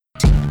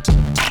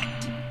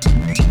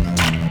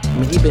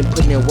mean, he been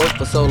putting in work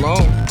for so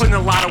long. Putting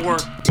a lot of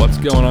work. What's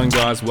going on,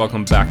 guys?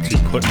 Welcome back to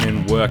Putting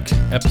in Work,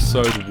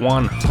 episode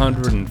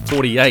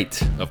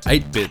 148 of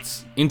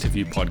 8Bits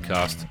interview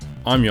podcast.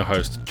 I'm your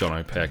host, John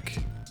O'Peck.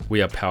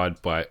 We are powered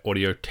by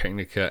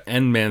Audio-Technica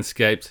and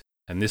Manscaped.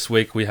 And this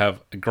week we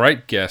have a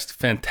great guest,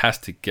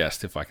 fantastic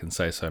guest, if I can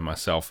say so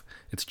myself.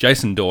 It's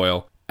Jason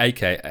Doyle,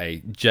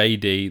 aka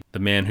JD, the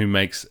man who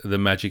makes the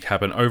magic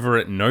happen over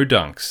at No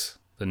Dunks,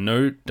 the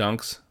No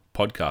Dunks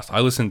podcast. I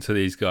listen to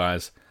these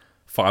guys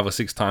 5 or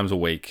 6 times a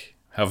week,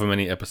 however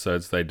many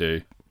episodes they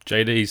do.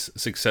 JD's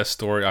success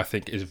story, I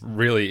think,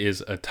 really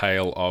is a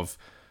tale of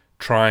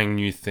trying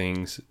new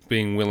things,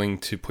 being willing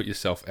to put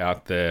yourself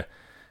out there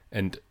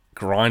and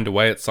grind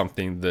away at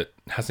something that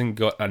hasn't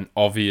got an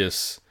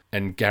obvious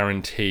and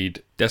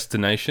guaranteed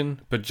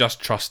destination, but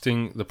just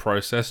trusting the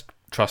process,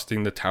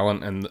 trusting the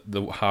talent, and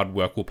the hard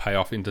work will pay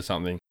off into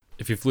something.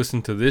 If you've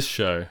listened to this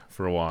show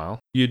for a while,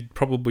 you'd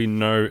probably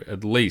know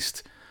at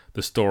least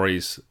the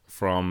stories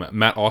from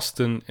Matt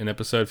Austin in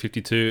episode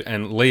 52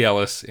 and Lee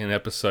Ellis in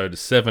episode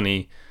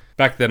 70.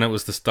 Back then it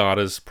was the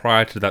Starters,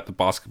 prior to that the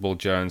Basketball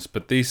Jones,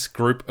 but this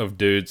group of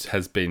dudes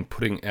has been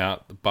putting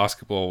out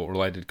basketball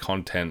related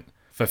content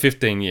for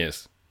 15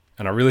 years.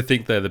 And I really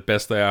think they're the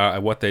best they are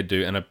at what they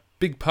do, and a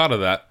big part of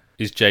that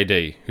is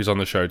JD, who's on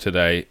the show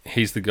today.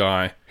 He's the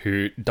guy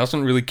who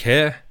doesn't really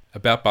care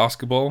about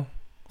basketball.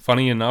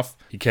 Funny enough,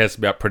 he cares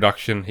about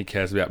production, he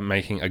cares about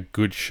making a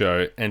good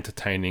show,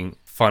 entertaining,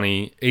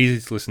 funny, easy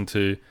to listen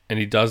to, and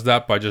he does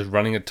that by just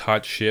running a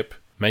tight ship,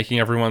 making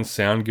everyone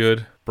sound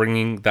good,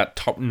 bringing that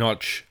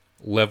top-notch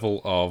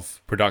level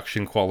of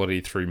production quality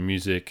through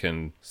music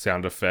and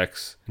sound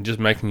effects, and just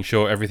making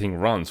sure everything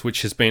runs,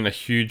 which has been a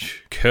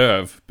huge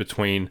curve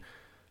between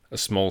a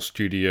small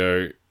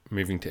studio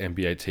moving to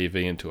NBA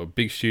TV into a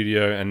big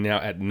studio, and now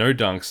at No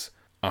Dunks,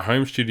 a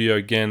home studio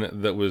again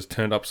that was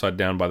turned upside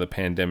down by the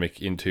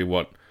pandemic into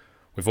what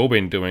we've all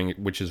been doing,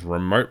 which is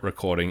remote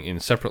recording in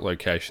separate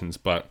locations,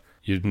 but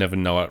you'd never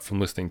know it from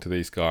listening to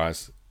these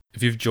guys.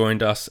 If you've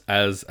joined us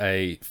as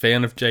a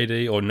fan of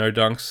JD or No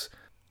Dunks,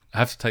 I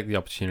have to take the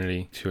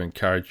opportunity to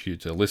encourage you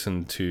to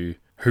listen to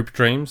Hoop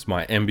Dreams,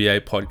 my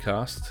NBA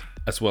podcast,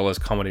 as well as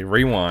Comedy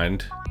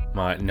Rewind,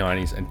 my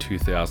 90s and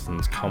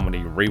 2000s comedy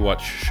rewatch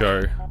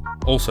show,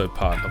 also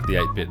part of the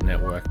 8-Bit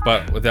network.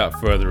 But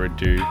without further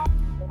ado,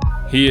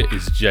 here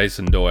is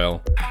Jason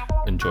Doyle.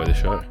 Enjoy the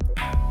show.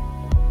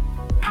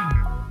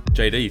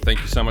 JD, thank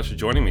you so much for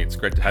joining me. It's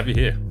great to have you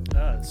here.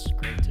 Oh, it's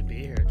great to be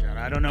here, John.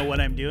 I don't know what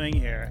I'm doing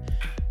here.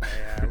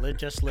 I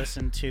just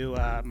listened to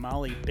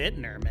Molly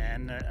Bittner,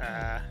 man.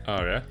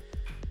 Oh, yeah?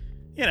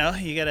 You know,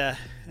 you got a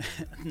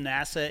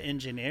NASA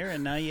engineer,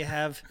 and now you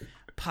have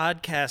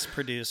podcast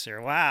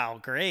producer. Wow,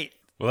 great.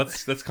 Well,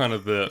 that's kind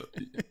of the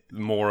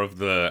more of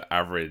the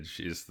average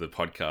is the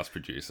podcast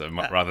producer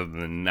rather than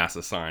the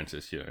NASA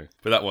scientist, you know.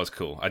 But that was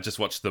cool. I just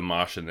watched The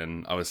Martian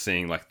and I was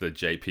seeing like the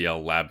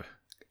JPL lab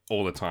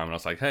all the time, and I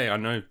was like, hey, I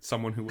know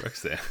someone who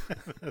works there.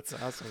 That's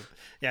awesome.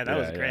 Yeah, that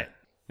was great.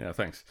 Yeah,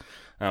 thanks.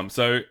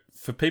 So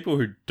for people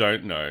who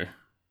don't know,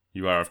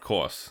 you are, of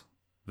course,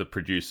 the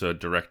producer,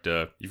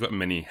 director. You've got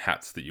many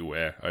hats that you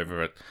wear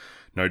over at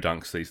No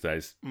Dunks these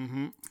days.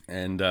 Mm-hmm.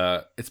 And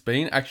it's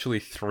been actually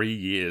 3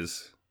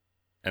 years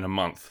and a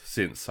month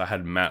since I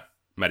had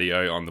Matty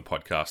O on the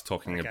podcast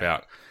talking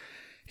about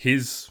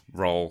his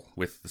role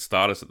with the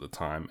Starters at the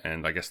time,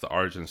 and I guess the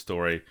origin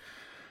story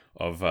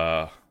of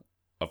the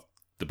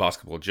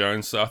Basketball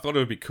Jones. So I thought it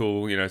would be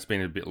cool. You know, it's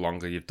been a bit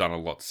longer. You've done a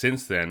lot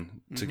since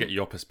then to get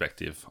your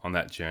perspective on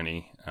that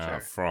journey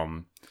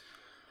from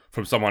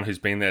someone who's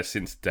been there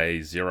since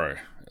day zero.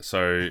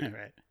 So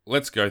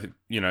let's go.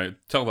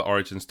 Tell the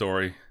origin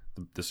story,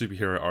 the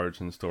superhero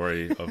origin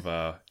story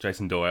of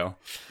Jason Doyle,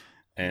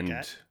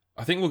 and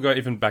I think we'll go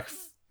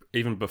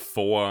even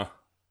before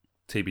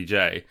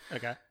TBJ.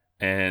 Okay.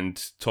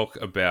 And talk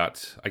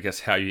about, I guess,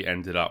 how you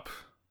ended up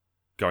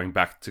going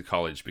back to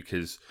college,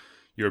 because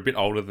you're a bit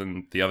older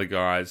than the other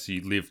guys.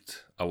 You lived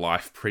a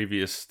life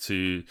previous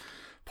to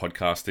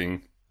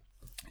podcasting.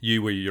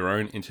 You were your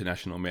own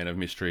international man of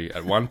mystery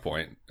at one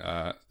point,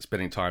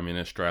 spending time in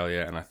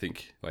Australia and I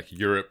think like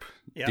Europe,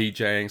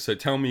 DJing. So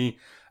tell me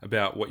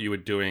about what you were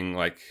doing,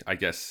 like, I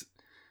guess,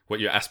 what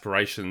your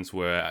aspirations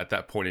were at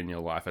that point in your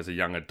life as a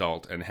young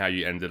adult, and how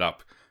you ended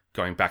up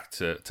going back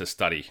to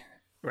study.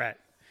 Right.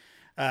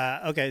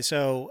 Okay,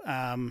 so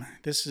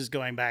this is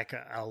going back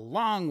a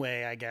long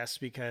way, I guess,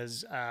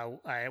 because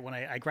when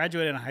I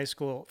graduated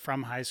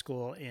from high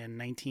school in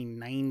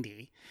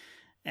 1990,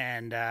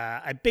 and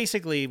I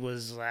basically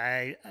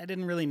I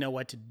didn't really know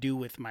what to do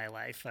with my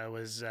life. I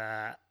was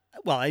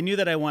I knew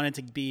that I wanted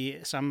to be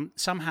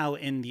somehow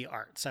in the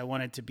arts. I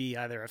wanted to be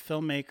either a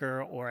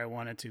filmmaker or I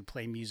wanted to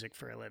play music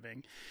for a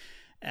living,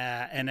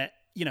 and at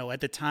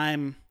the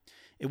time,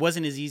 it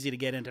wasn't as easy to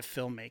get into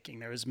filmmaking.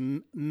 There was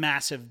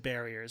massive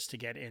barriers to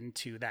get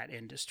into that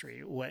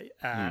industry,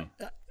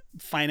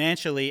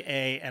 financially,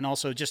 and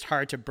also just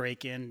hard to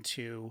break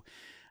into.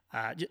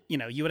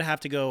 You would have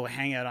to go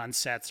hang out on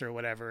sets or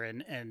whatever,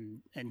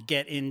 and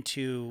get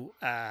into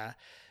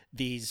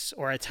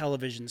or a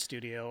television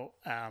studio.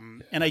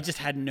 And I just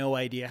had no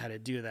idea how to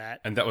do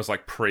that. And that was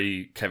like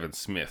pre Kevin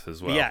Smith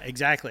as well. Yeah,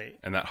 exactly.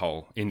 And that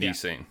whole indie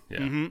scene. Yeah.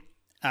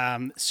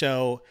 Mm-hmm.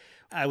 So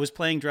I was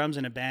playing drums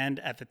in a band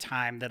at the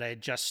time that I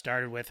had just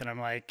started with, and I'm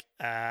like,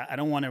 I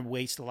don't want to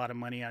waste a lot of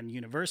money on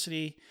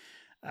university.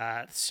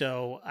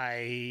 So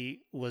I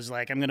was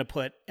like, I'm going to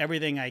put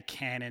everything I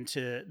can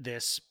into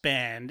this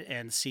band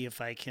and see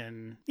if I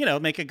can,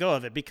 make a go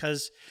of it,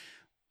 because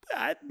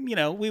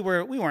we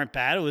weren't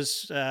bad. It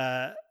was,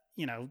 it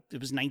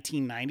was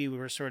 1990. We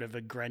were sort of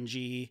a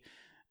grungy,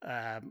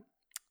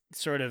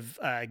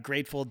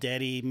 Grateful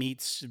Dead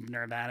meets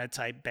Nirvana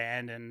type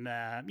band. And,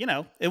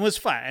 it was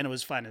fun, and it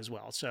was fun as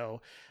well.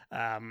 So,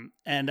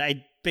 and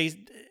I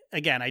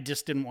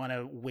just didn't want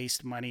to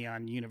waste money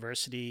on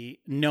university,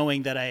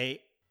 knowing that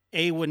I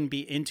wouldn't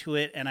be into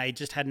it. And I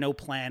just had no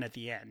plan at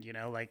the end,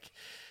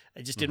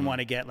 I just didn't want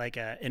to get like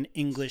an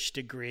English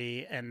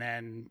degree and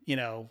then,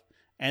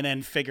 and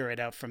then figure it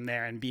out from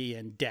there and be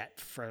in debt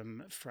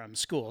from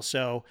school.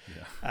 So,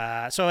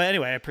 so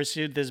anyway, I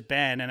pursued this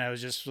band, and I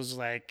was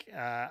like,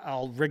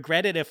 I'll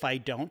regret it if I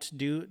don't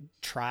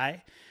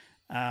try.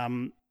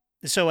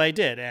 So I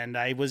did, and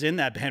I was in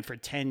that band for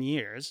 10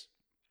 years.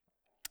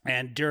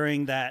 And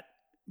during that,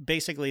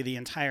 basically the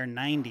entire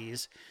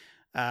 90s,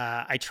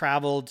 I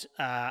traveled.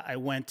 I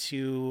went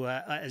to,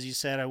 as you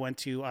said, I went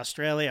to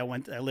Australia.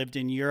 I lived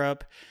in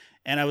Europe.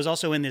 And I was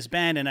also in this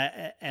band, and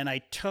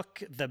I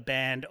took the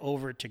band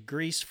over to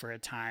Greece for a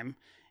time,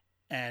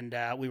 and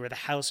we were the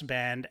house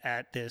band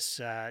at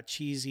this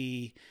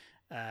cheesy,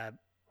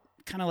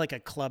 kind of like a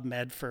Club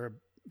Med for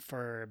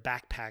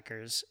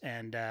backpackers,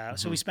 and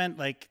so we spent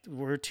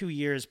we're 2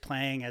 years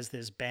playing as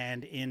this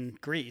band in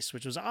Greece,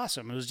 which was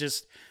awesome. It was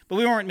just, but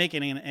we weren't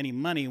making any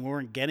money, we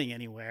weren't getting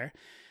anywhere.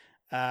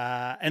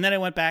 And then I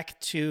went back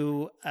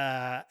to,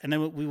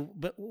 we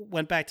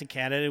went back to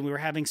Canada, and we were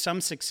having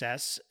some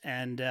success,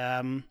 and,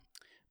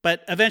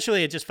 but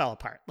eventually it just fell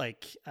apart.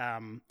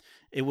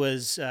 It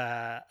was,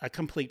 a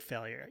complete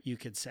failure, you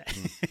could say,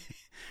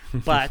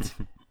 but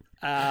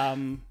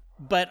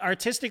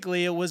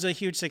artistically it was a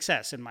huge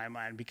success in my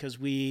mind, because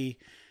we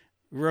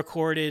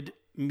recorded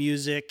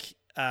music.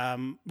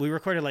 We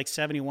recorded like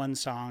 71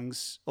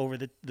 songs over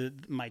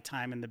my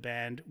time in the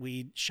band.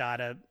 We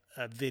shot a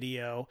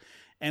video,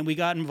 and we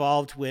got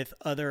involved with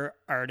other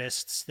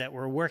artists that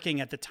were working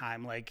at the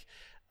time.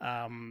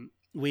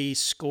 We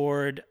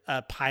scored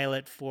a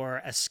pilot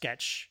for a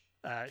sketch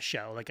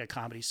show, like a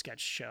comedy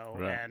sketch show,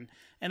 right,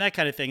 and that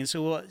kind of thing. And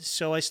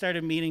so I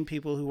started meeting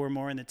people who were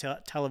more in the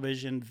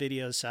television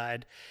video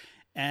side,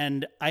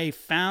 and I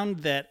found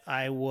that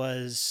I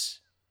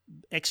was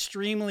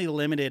extremely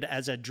limited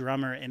as a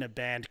drummer in a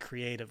band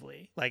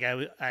creatively.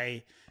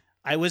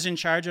 I was in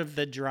charge of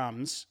the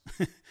drums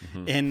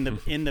in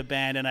the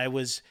band, and I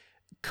was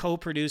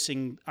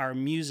co-producing our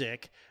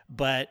music,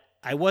 but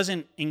I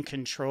wasn't in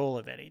control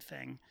of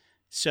anything.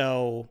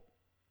 So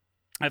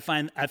I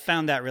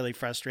found that really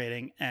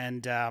frustrating,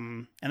 and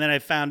then I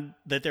found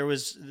that there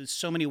was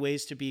so many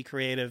ways to be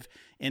creative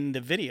in the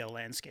video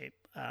landscape.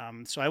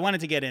 So I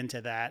wanted to get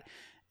into that,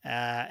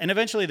 and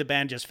eventually the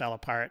band just fell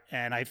apart,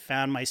 and I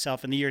found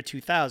myself in the year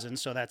 2000.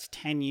 So that's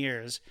 10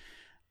 years.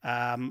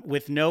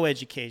 With no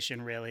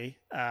education, really.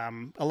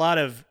 A lot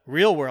of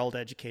real world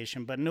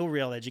education, but no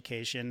real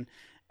education.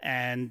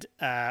 And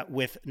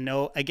with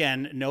no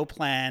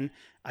plan.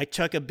 I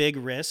took a big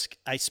risk.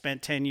 I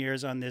spent 10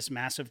 years on this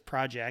massive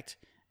project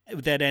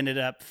that ended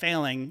up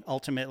failing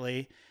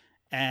ultimately.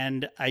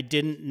 And I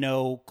didn't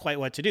know quite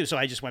what to do. So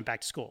I just went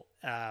back to school,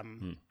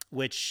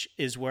 which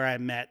is where I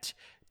met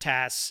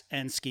Tass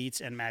and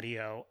Skeets and Matty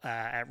O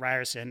at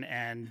Ryerson,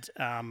 and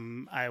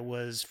I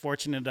was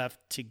fortunate enough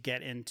to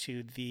get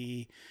into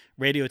the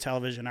radio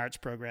television arts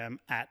program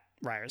at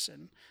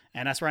Ryerson,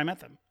 and that's where I met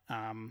them.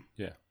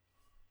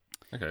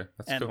 Okay,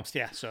 that's cool.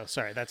 Yeah, so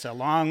sorry, that's a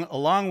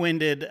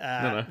long-winded.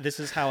 No. This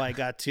is how I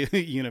got to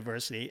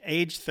university,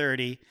 age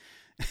 30,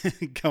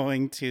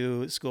 going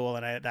to school,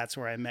 and that's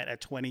where I met a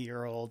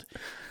 20-year-old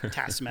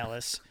Tass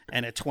Mellis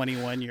and a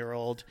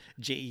 21-year-old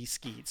J.E.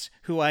 Skeets,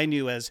 who I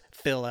knew as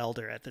Phil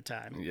Elder at the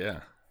time.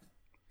 Yeah,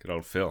 good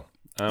old Phil.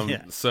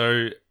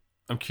 So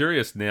I'm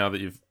curious now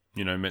that you've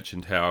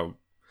mentioned how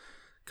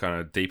kind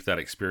of deep that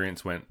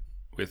experience went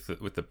with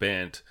the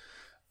band.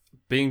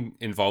 Being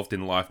involved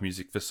in live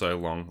music for so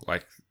long,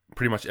 like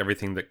pretty much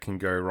everything that can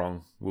go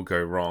wrong will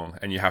go wrong,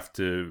 and you have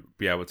to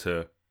be able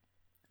to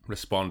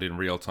respond in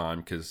real time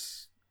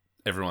because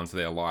everyone's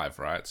there live,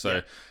 right?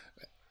 So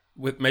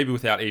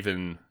without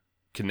even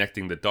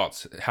connecting the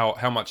dots,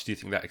 how much do you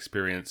think that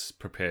experience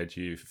prepared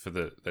you for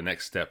the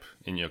next step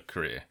in your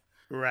career?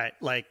 Right,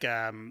 like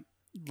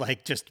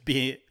just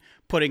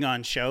putting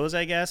on shows,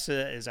 I guess.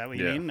 Is that what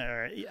you mean?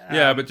 Or,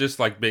 but just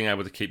like being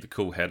able to keep the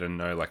cool head and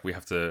know, like, we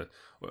have to.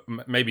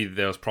 Maybe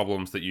there was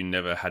problems that you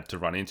never had to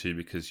run into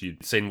because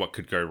you'd seen what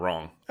could go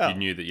wrong. Oh. You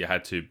knew that you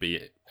had to be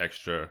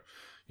extra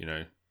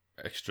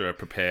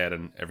prepared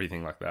and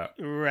everything like that.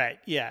 Right.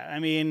 Yeah. I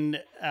mean,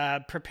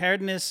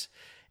 preparedness.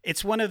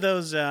 It's one of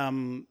those.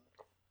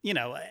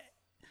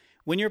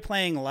 when you're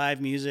playing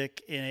live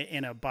music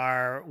in a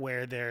bar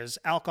where there's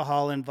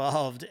alcohol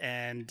involved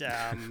and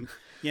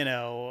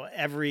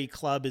every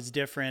club is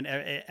different,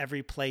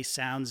 every place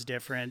sounds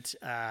different,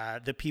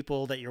 the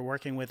people that you're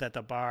working with at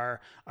the bar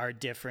are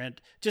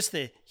different, just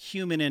the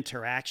human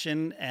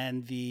interaction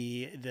and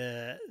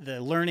the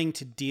learning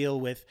to deal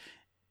with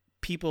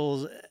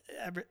people's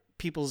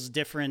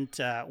different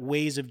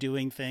ways of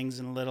doing things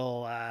and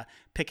little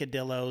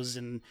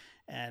picadillos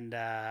and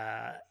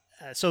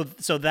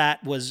so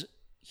that was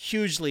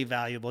hugely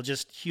valuable,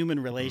 just human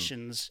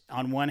relations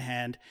on one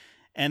hand.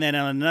 And then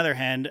on another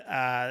hand,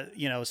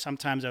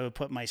 sometimes I would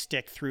put my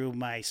stick through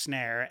my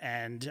snare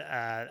and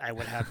I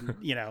would have,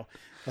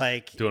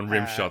 like doing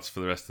rim shots for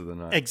the rest of the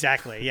night.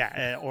 Exactly.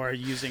 Yeah. Or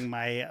using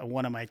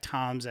one of my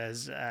toms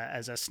as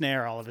a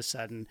snare all of a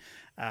sudden.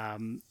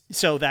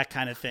 So that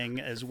kind of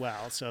thing as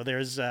well. So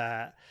there's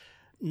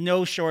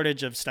no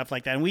shortage of stuff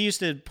like that. And we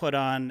used to put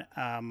on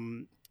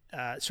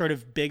sort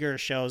of bigger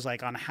shows,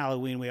 like on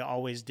Halloween, we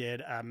always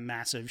did a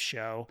massive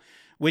show,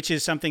 which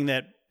is something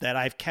that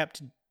I've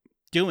kept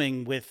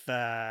doing with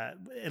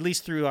at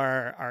least through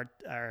our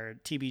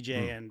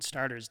TBJ and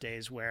Starters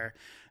days, where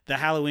the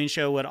Halloween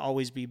show would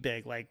always be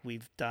big. Like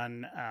we've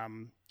done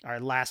our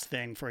last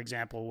thing, for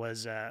example,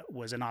 was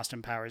an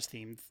Austin Powers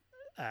themed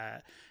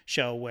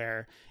show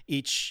where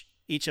each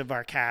of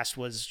our cast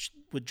would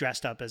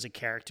dressed up as a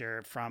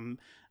character from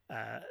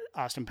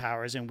Austin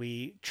Powers, and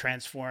we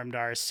transformed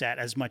our set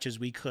as much as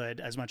we could,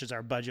 as much as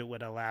our budget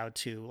would allow,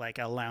 to like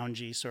a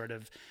loungy sort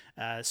of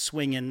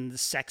swinging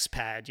sex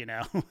pad,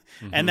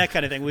 and that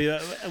kind of thing.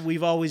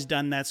 We've always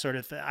done that sort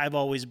of thing. I've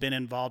always been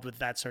involved with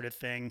that sort of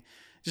thing,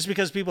 just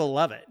because people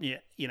love it,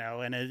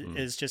 and it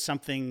is just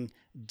something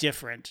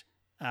different.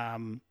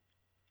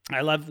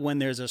 I love when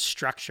there's a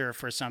structure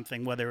for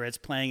something, whether it's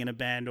playing in a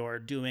band or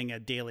doing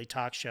a daily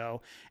talk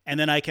show, and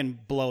then I can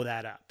blow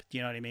that up. Do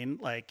you know what I mean?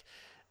 Like,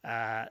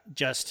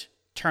 just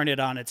turn it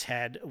on its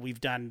head.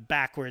 We've done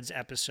backwards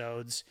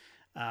episodes.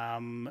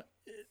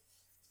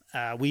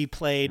 We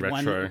played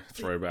retro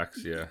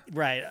throwbacks, yeah,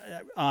 right,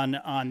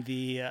 on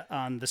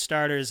the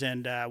Starters,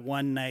 and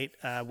one night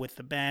with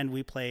the band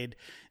we played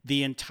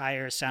the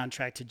entire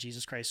soundtrack to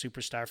Jesus Christ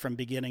Superstar from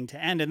beginning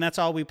to end, and that's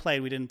all we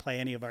played. We didn't play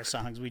any of our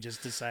songs. We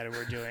just decided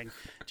we're doing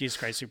Jesus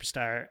Christ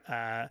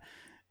Superstar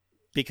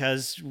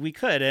because we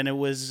could, and it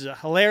was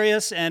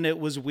hilarious, and it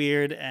was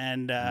weird,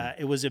 and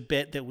it was a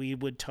bit that we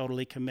would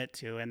totally commit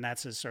to, and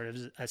that's a sort of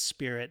a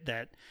spirit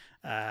that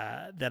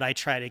I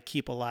try to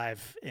keep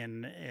alive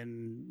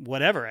in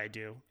whatever I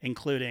do,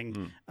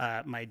 including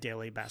my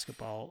daily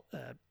basketball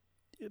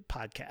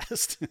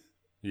podcast.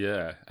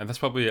 Yeah, and that's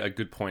probably a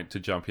good point to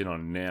jump in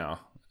on now,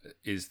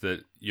 is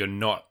that you're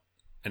not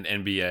an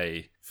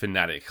NBA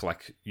fanatic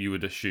like you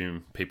would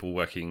assume people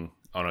working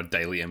on a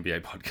daily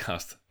NBA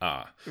podcast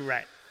are.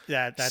 Right.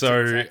 That's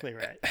so exactly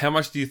right. How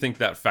much do you think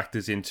that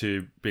factors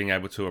into being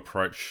able to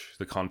approach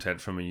the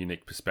content from a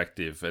unique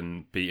perspective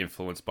and be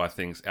influenced by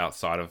things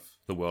outside of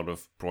the world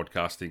of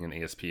broadcasting and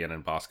ESPN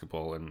and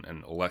basketball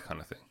and all that kind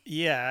of thing?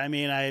 Yeah, I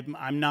mean,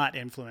 I'm not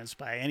influenced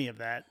by any of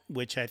that,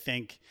 which I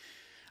think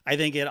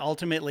it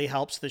ultimately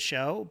helps the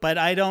show, but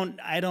I don't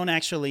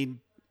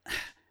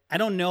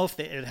know if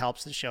it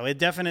helps the show. It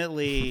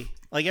definitely,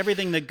 like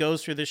everything that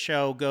goes through the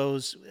show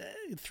goes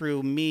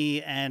through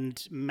me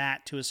and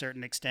Matt to a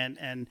certain extent,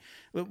 and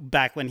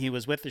back when he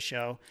was with the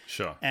show.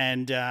 Sure.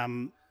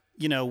 And,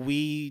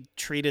 we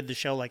treated the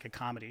show like a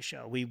comedy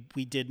show.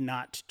 We did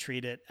not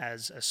treat it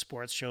as a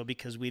sports show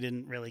because we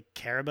didn't really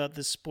care about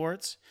the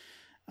sports.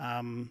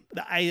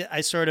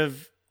 I sort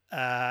of,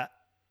 I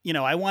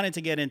wanted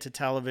to get into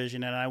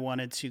television, and I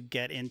wanted to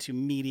get into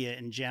media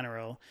in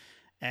general.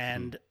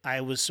 And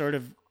I was sort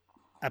of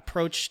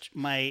approached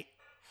my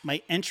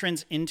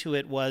entrance into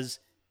it was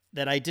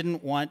that I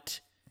didn't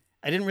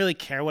really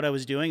care what I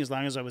was doing as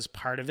long as I was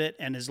part of it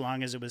and as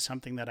long as it was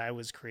something that I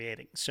was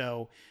creating.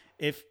 So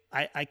if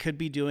I could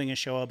be doing a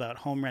show about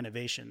home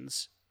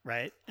renovations,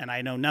 right? And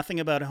I know nothing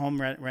about home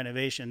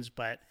renovations,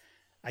 but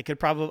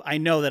I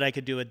know that I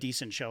could do a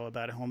decent show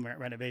about home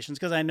renovations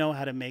because I know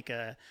how to make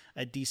a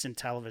decent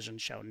television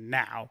show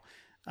now.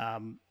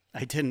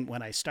 I didn't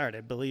when I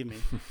started, believe me.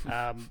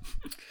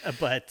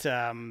 But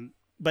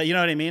you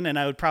know what I mean? And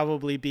I would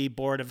probably be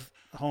bored of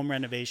home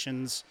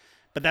renovations,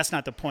 but that's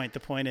not the point.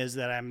 The point is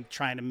that I'm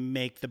trying to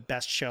make the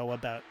best show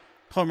about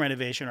home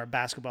renovation or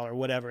basketball or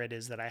whatever it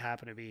is that I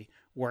happen to be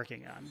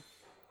working on.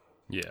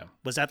 Yeah.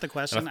 Was that the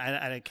question?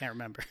 I can't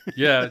remember.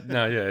 Yeah,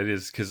 it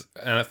is. Because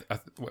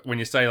when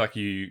you say like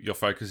your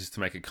focus is to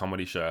make a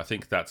comedy show, I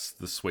think that's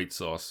the sweet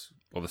sauce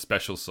or the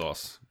special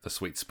sauce, the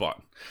sweet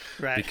spot.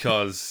 Right.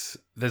 Because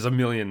there's a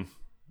million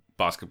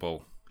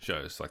basketball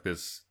shows. Like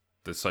there's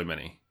so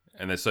many.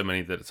 And there's so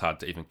many that it's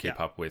hard to even keep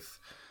up with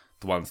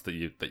the ones that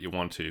you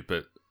want to.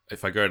 But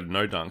if I go to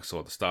No Dunks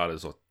or the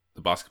Starters or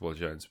the basketball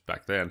shows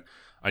back then,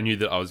 I knew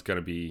that I was going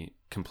to be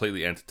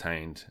completely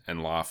entertained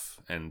and laugh.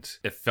 And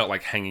it felt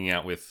like hanging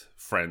out with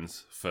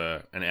friends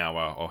for an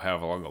hour or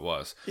however long it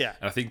was. Yeah.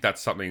 And I think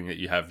that's something that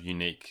you have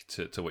unique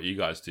to what you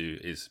guys do,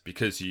 is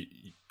because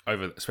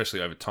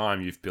especially over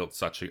time, you've built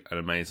such an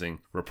amazing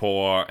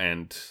rapport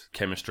and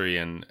chemistry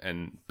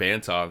and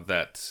banter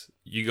that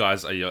you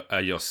guys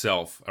are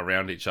yourself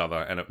around each other,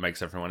 and it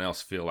makes everyone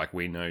else feel like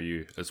we know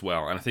you as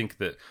well. And I think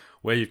that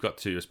where you've got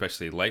to,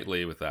 especially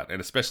lately with that,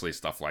 and especially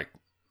stuff like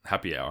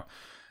Happy Hour,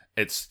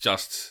 it's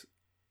just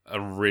a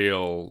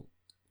real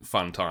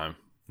fun time,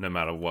 no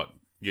matter what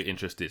your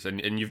interest is.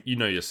 And you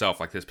know yourself,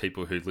 like there's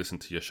people who listen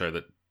to your show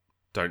that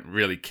don't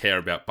really care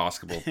about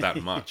basketball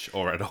that much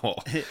or at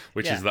all,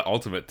 which is the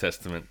ultimate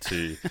testament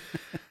to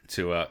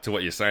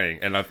what you're saying.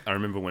 And I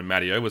remember when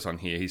Matty O was on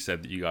here, he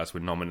said that you guys were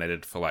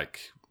nominated for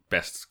like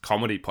best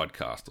comedy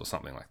podcast or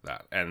something like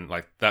that. And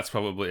like, that's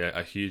probably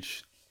a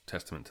huge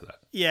testament to that.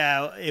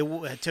 Yeah.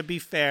 To be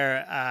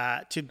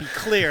fair, to be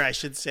clear, I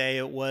should say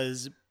it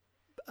was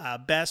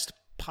best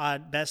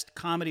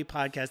comedy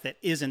podcast that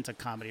isn't a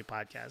comedy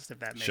podcast, if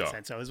that makes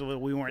sense. So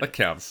we weren't. That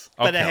counts.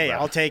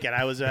 I'll take it.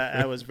 I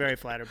was very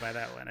flattered by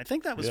that one. I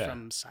think that was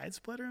from Side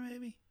Splitter,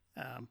 maybe.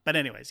 But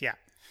anyways, yeah.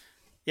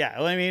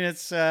 Well, I mean,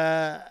 it's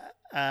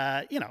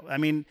I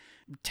mean,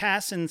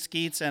 Tass and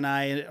Skeets and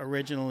I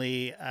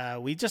originally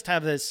we just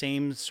have the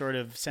same sort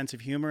of sense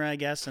of humor, I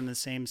guess, and the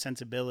same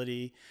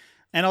sensibility,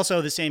 and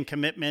also the same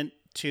commitment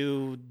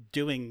to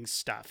doing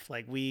stuff.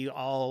 Like we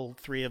all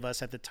three of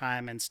us at the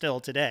time, and still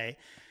today.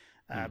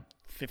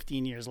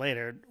 15 years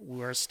later,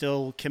 we're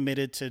still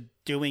committed to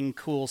doing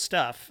cool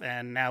stuff.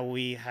 And now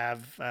we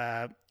have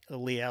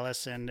Lee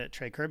Ellis and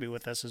Trey Kirby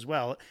with us as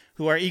well,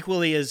 who are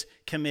equally as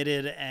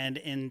committed and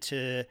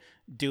into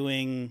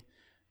doing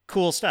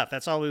cool stuff.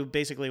 That's all we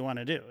basically want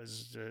to do,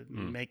 is to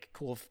make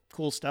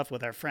cool stuff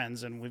with our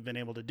friends. And we've been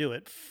able to do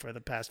it for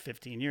the past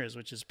 15 years,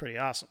 which is pretty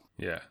awesome.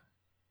 Yeah.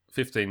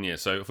 15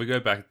 years. So if we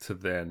go back to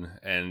then,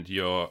 and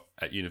you're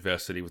at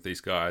university with these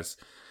guys,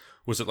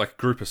 was it like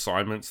group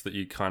assignments that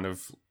you kind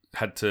of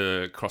had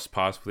to cross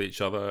paths with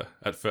each other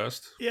at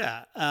first?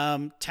 Yeah.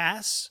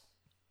 Tass,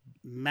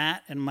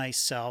 Matt, and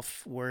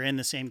myself were in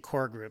the same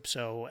core group.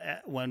 So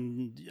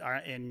when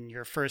in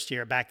your first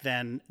year back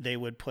then, they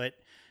would put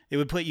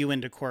you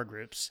into core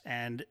groups,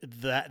 and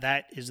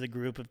that is the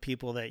group of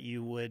people that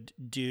you would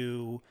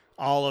do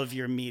all of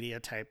your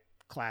media type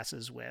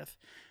classes with.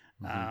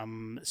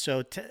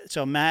 So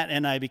Matt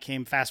and I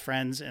became fast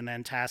friends, and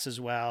then Tass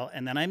as well.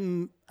 And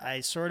then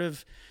I sort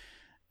of,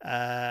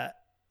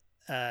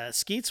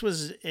 Skeets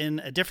was in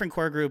a different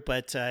core group,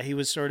 but he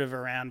was sort of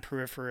around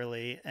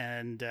peripherally.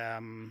 And,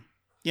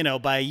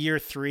 by year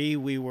 3,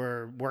 we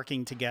were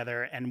working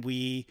together, and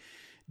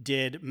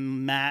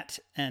Matt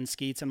and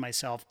Skeets and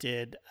myself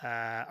did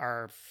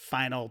our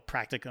final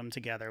practicum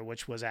together,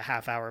 which was a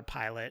half-hour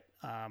pilot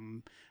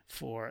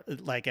for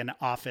like an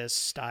Office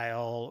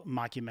style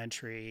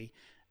mockumentary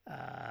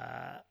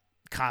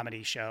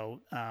comedy show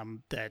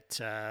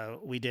that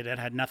we did. It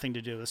had nothing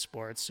to do with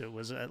sports. It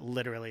was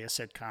literally a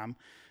sitcom.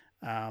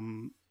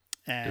 And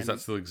does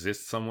that still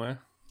exist somewhere?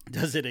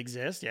 Does it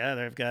exist? Yeah,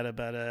 they've got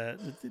about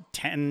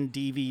 10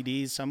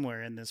 DVDs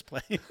somewhere in this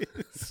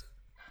place.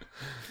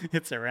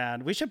 It's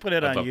around. We should put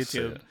it on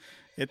YouTube.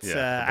 It's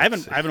I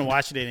haven't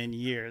watched it in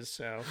years,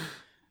 so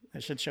I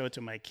should show it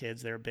to my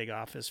kids. They're big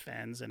Office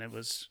fans, and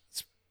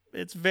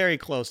it's very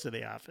close to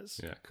The Office.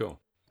 Yeah, cool.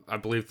 I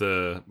believe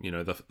the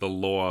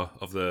lore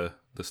of the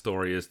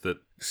story is that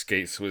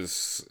Skeets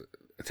was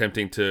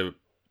attempting to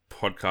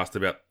podcast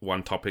about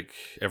one topic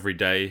every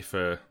day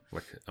for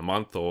like a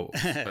month or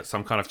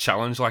some kind of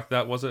challenge like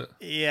that, was it?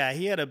 Yeah,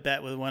 he had a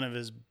bet with one of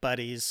his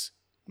buddies.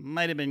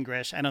 Might have been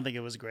Grish. I don't think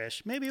it was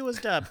Grish. Maybe it was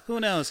Dub. Who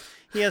knows?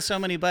 He has so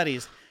many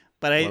buddies.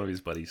 But one of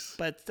his buddies.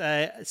 But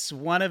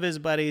one of his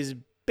buddies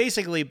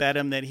basically bet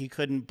him that he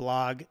couldn't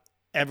blog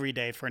every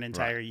day for an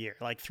entire year,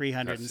 like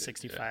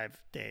 365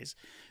 days.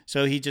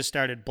 So he just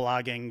started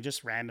blogging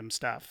just random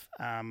stuff.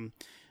 And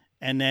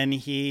then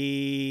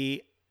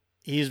he's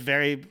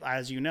very,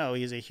 as you know,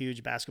 he's a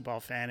huge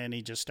basketball fan, and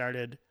he just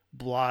started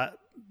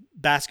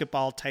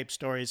basketball type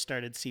stories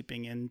started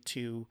seeping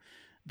into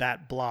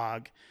that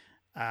blog.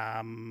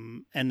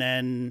 And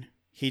then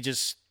he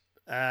just,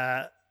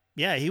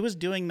 he was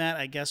doing that,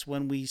 I guess,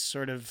 when we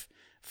sort of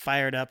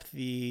fired up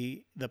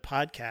the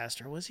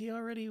podcast, or was he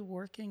already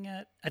working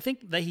at, I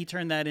think that he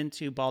turned that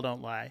into Ball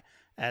Don't Lie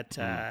at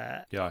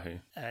Yahoo.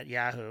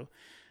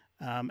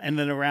 And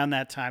then around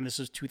that time, this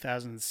was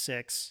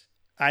 2006,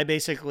 I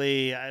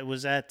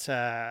was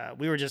at,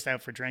 we were just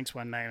out for drinks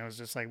one night, and I was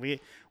just like, we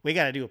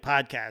got to do a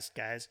podcast,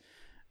 guys.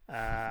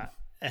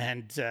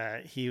 And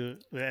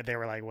they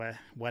were like,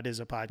 what is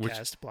a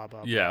podcast? Blah,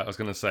 blah, blah. Yeah, I was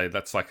going to say,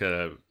 that's like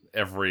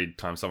every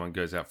time someone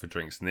goes out for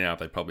drinks now,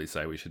 they probably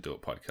say we should do a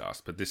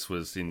podcast. But this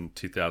was in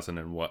 2000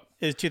 and what?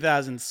 It was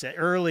 2006,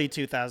 early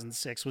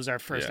 2006 was our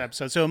first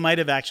episode. So it might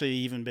have actually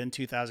even been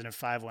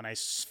 2005 when I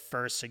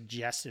first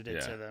suggested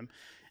it to them.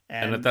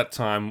 And at that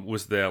time,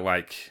 was there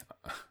like,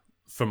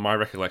 from my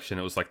recollection,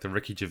 it was like the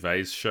Ricky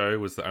Gervais show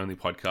was the only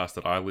podcast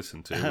that I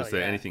listened to. Was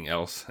there anything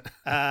else?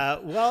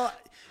 Well,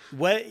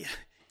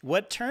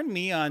 what turned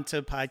me on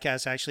to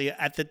podcasts actually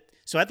at the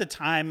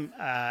time,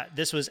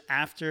 this was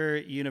after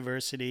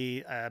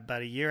university,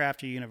 about a year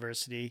after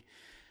university,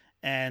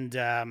 And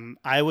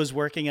I was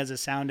working as a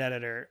sound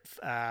editor,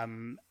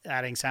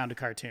 adding sound to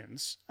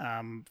cartoons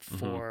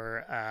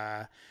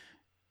for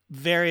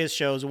various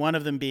shows. One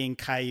of them being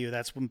Caillou.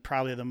 That's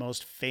probably the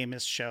most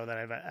famous show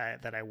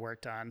that I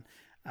worked on.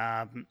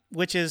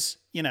 Which is,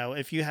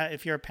 if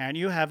you're a parent,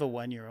 you have a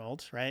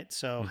 1-year-old, right?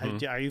 So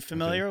are you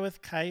familiar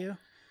with Caillou?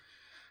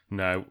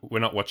 No, we're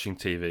not watching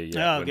TV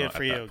yet. Oh, good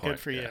for you. Good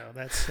for you.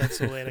 That's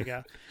the way to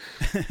go.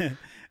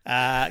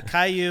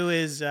 Caillou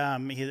is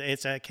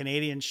it's a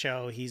Canadian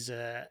show. He is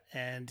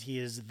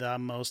the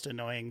most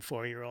annoying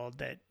 4-year-old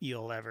that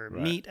you'll ever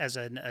meet as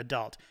an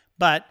adult.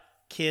 But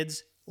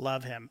kids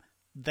love him.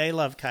 They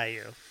love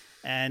Caillou.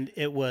 And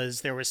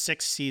there were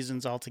 6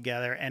 seasons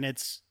altogether, and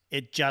it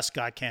just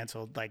got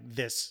canceled like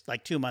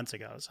 2 months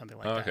ago, something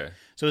like that. Okay.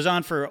 So it was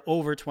on for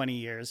over 20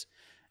 years.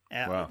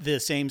 Wow. The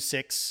same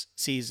 6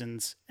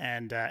 seasons.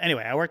 And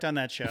anyway, I worked on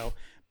that show,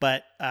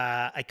 but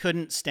I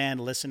couldn't stand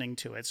listening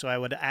to it. So I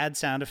would add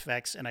sound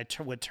effects, and I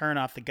would turn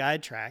off the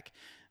guide track,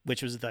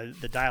 which was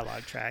the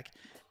dialogue track,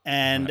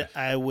 and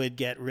I would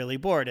get really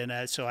bored.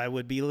 And so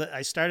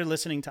I started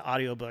listening to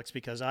audiobooks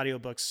because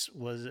audiobooks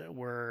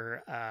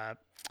were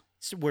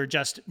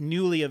just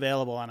newly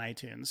available on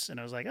iTunes. And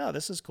I was like, oh,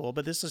 this is cool,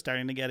 but this is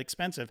starting to get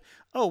expensive.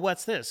 Oh,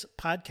 what's this?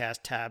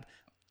 Podcast tab.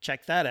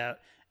 Check that out.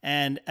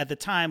 And at the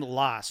time,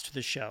 Lost,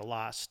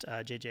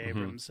 J.J.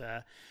 Abrams'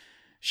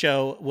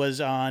 show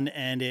was on,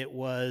 and it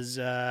was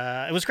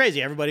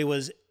crazy. Everybody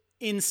was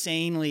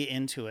insanely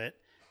into it.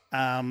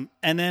 And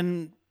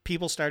then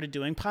people started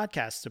doing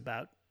podcasts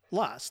about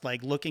Lost,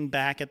 like looking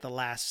back at the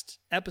last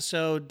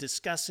episode,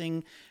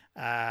 discussing,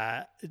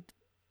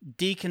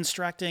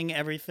 deconstructing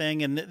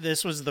everything. And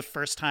this was the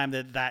first time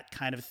that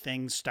kind of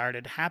thing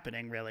started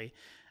happening, really.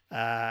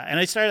 And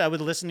I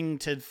was listening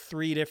to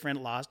 3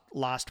 different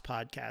Lost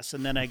podcasts,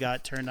 and then I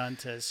got turned on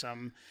to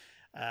some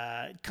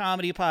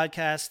comedy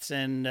podcasts.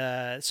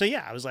 And so,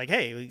 yeah, I was like,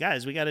 hey,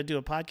 guys, we got to do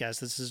a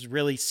podcast. This is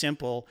really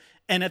simple.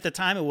 And at the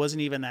time, it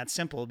wasn't even that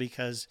simple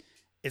because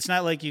it's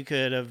not like it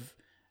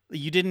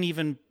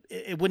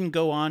wouldn't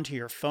go onto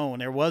your phone.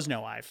 There was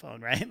no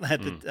iPhone, right?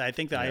 I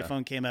think the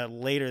iPhone came out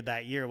later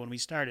that year when we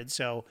started.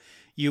 So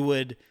you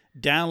would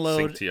download...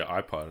 Sync to your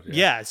iPod.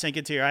 Yeah, sync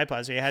it to your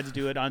iPod. So you had to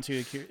do it onto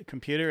your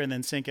computer and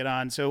then sync it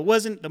on. So it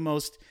wasn't the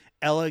most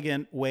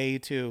elegant way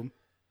to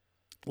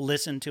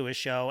listen to a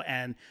show.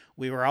 And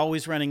we were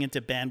always running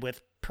into bandwidth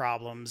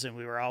problems. And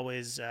we were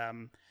always,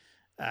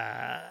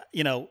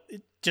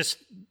 just...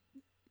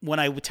 When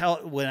I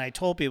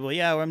told people,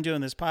 yeah, I'm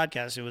doing this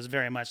podcast, it was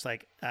very much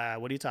like,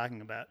 what are you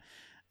talking about?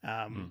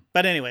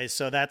 But anyway,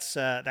 so that's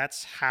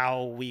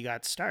how we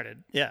got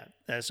started. Yeah.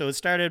 So it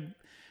started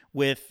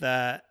with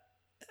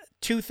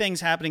 2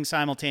 things happening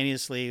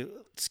simultaneously.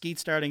 Skeet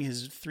starting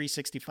his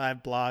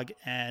 365 blog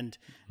and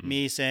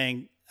me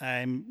saying,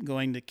 I'm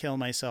going to kill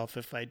myself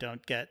if I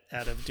don't get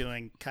out of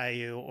doing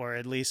Caillou, or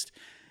at least,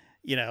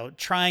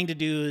 trying to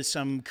do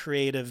some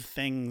creative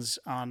things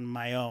on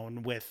my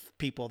own with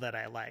people that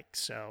I like.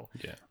 So,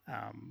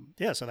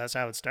 so that's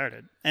how it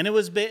started. And it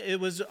was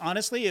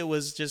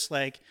just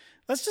like,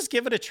 let's just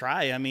give it a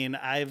try. I mean,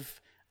 I've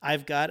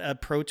got a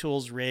Pro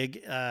Tools rig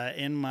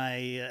in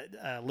my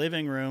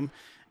living room,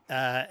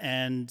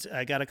 and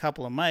I got a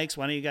couple of mics.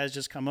 Why don't you guys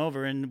just come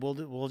over and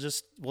we'll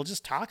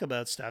just talk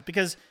about stuff?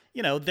 Because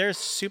they're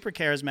super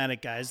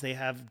charismatic guys. They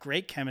have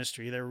great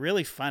chemistry. They're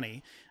really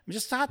funny.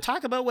 Just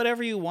talk about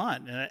whatever you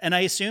want. And I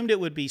assumed it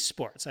would be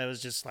sports. I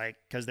was just like,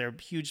 because they're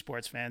huge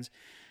sports fans,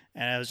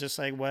 and I was just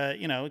like, well,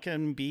 it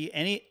can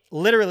be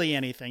literally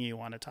anything you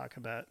want to talk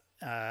about.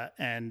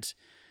 And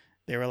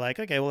they were like,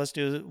 okay, well,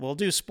 we'll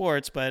do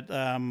sports, but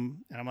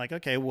and I'm like,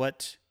 okay,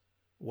 what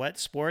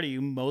sport are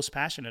you most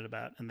passionate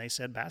about? And they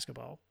said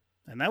basketball.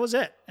 And that was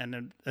it.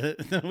 And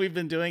then we've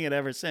been doing it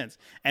ever since.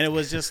 And it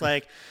was just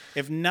like,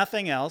 if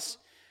nothing else,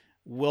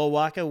 we'll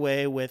walk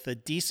away with a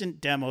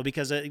decent demo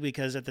because at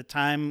the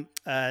time,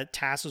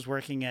 Tass was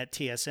working at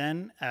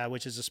TSN,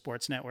 which is a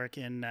sports network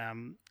in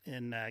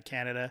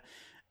Canada.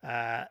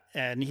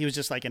 And he was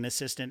just like an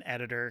assistant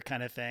editor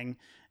kind of thing.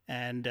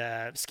 And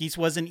Skeets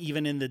wasn't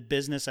even in the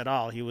business at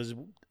all. He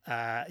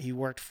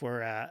worked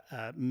for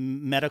a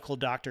medical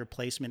doctor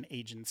placement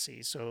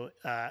agency. So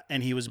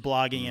and he was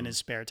blogging in his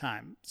spare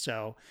time.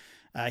 So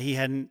he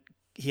hadn't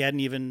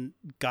even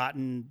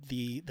gotten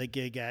the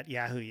gig at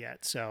Yahoo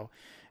yet. So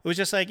it was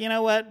just like, you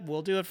know what?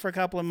 We'll do it for a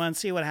couple of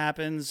months, see what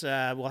happens.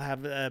 We'll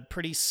have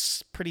pretty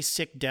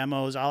sick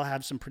demos. I'll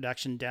have some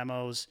production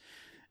demos.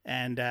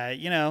 And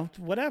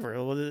whatever,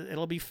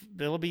 it'll be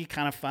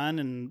kind of fun,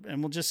 and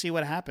we'll just see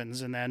what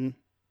happens. And then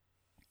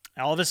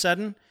all of a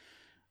sudden,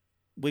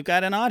 we've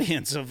got an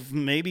audience of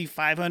maybe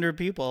 500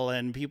 people,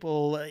 and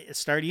people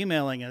start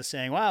emailing us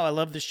saying, "Wow, I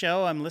love the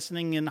show. I'm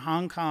listening in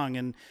Hong Kong,"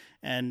 and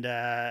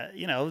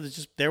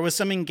there was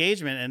some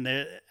engagement,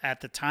 and at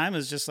the time it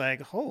was just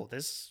like, "Oh,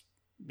 this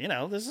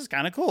is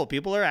kind of cool.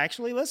 People are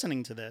actually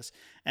listening to this,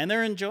 and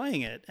they're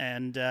enjoying it."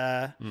 And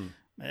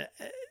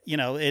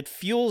it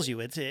fuels you.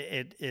 It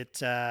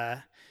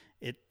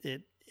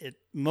it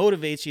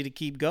motivates you to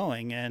keep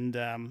going. And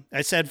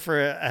I said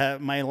for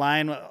my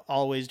line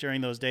always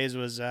during those days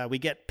was, we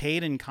get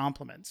paid in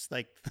compliments.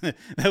 Like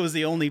that was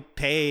the only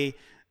pay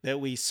that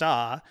we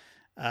saw.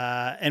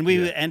 And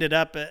we ended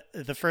up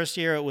the first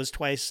year it was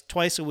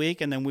twice a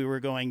week, and then we were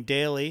going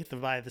daily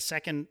by the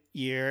second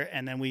year,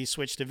 and then we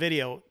switched to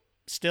video.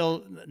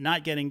 Still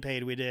not getting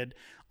paid. We did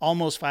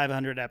almost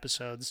 500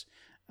 episodes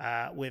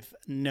with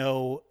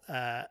no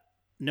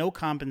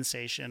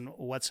compensation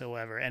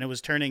whatsoever, and it was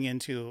turning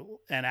into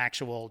an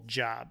actual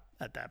job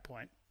at that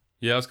point.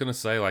 Yeah, I was going to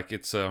say, like,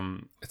 it's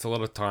a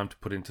lot of time to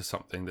put into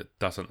something that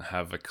doesn't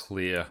have a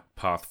clear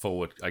path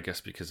forward, I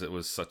guess, because it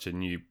was such a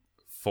new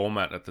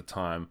format at the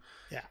time.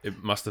 Yeah.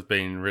 It must have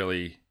been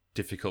really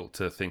difficult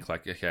to think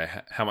like, okay,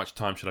 how much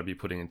time should I be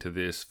putting into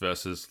this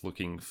versus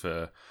looking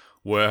for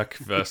work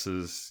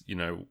versus,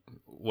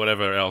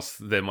 whatever else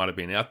there might have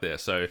been out there.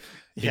 So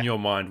in your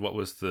mind, what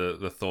was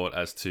the thought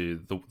as to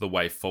the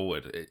way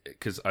forward?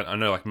 Because I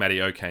know like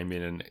Matty O came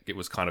in and it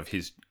was kind of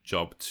his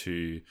job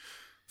to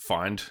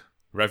find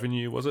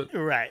revenue, was it?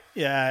 Right.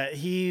 Yeah.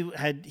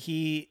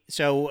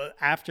 So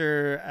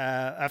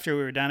after we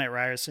were done at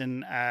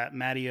Ryerson,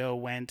 Matty O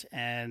went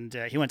and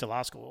he went to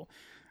law school.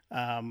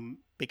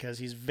 Because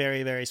he's a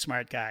very, very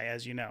smart guy,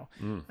 as you know.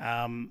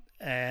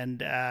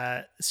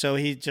 So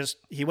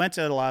he went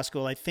to law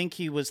school. I think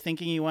he was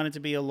thinking he wanted to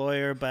be a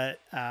lawyer, but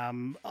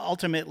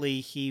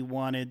ultimately he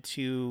wanted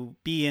to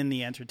be in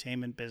the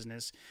entertainment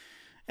business.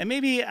 And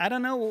maybe, I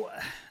don't know,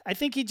 I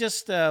think he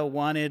just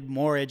wanted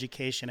more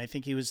education. I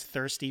think he was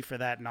thirsty for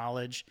that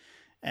knowledge.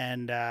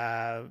 And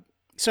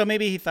so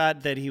maybe he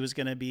thought that he was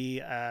going to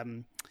be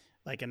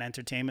like an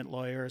entertainment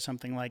lawyer or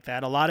something like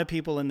that. A lot of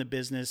people in the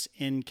business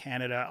in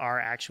Canada are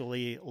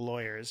actually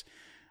lawyers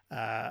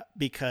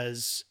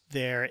because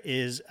there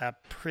is a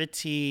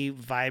pretty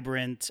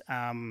vibrant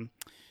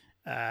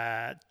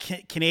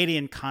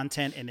Canadian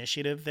content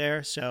initiative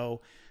there.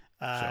 So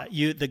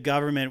the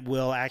government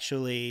will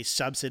actually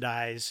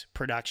subsidize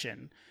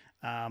production,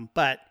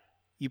 but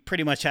you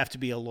pretty much have to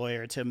be a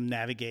lawyer to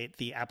navigate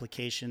the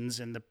applications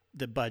and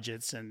the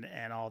budgets and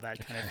all that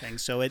kind of thing.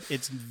 So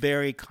it's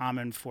very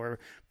common for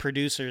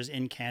producers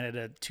in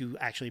Canada to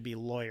actually be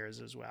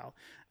lawyers as well.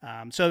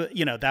 So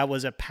that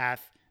was a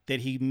path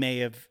that he may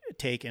have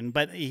taken,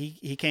 but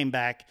he came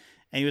back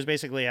and he was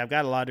basically, I've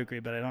got a law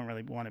degree, but I don't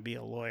really want to be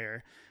a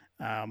lawyer.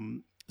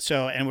 And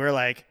we're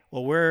like,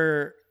 well,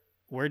 we're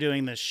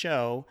doing this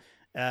show.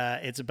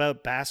 It's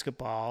about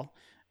basketball.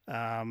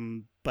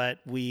 But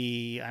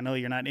I know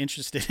you're not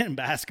interested in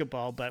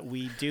basketball, but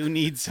we do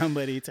need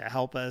somebody to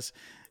help us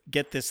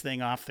get this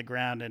thing off the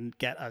ground and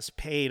get us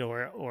paid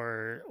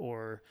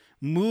or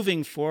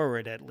moving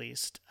forward at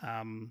least.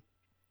 And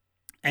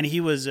he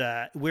was,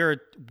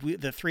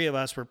 the three of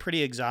us were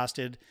pretty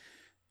exhausted.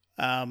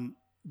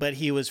 But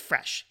he was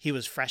fresh. He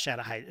was fresh out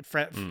of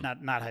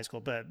not high school,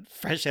 but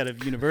fresh out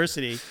of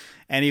university,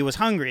 and he was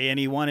hungry and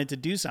he wanted to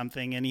do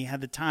something, and he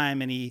had the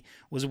time and he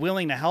was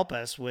willing to help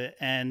us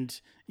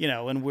and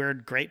we're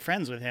great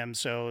friends with him.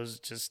 So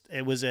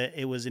it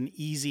was an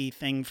easy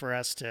thing for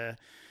us to.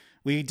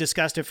 We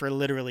discussed it for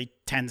literally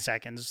 10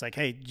 seconds. It's like,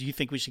 hey, do you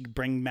think we should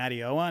bring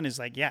Matty O on? He's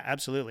like, yeah,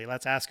 absolutely.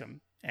 Let's ask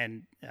him.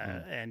 And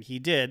he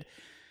did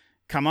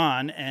come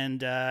on,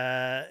 and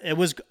it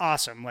was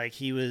awesome. Like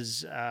he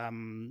was.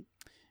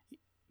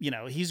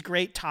 He's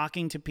great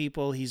talking to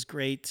people. He's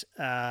great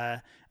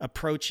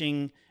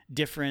approaching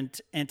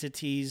different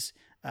entities.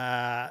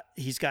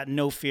 He's got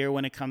no fear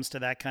when it comes to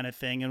that kind of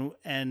thing.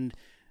 And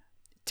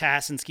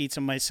Tass and Skeets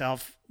and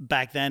myself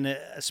back then,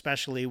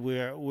 especially,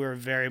 we're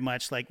very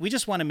much like, we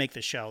just want to make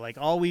the show. Like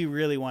all we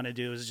really want to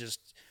do is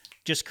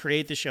just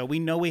create the show. We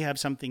know we have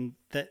something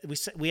that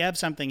we have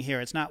something here.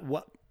 It's not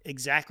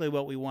exactly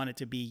what we want it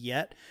to be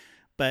yet,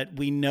 but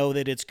we know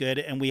that it's good,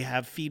 and we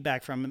have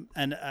feedback from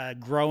a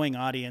growing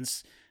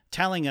audience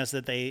telling us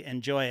that they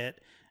enjoy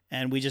it,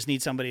 and we just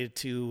need somebody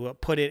to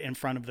put it in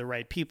front of the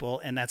right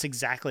people, and that's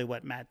exactly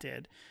what Matt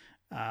did,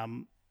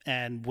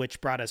 and which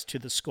brought us to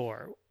The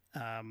Score,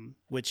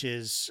 which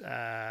is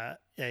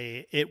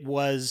it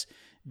was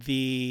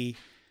a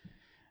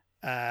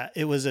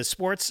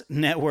sports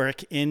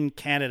network in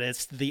Canada.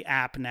 It's the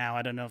app now.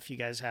 I don't know if you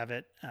guys have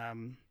it.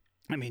 Do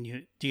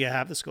you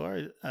have The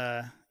Score?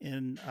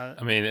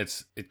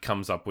 It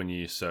comes up when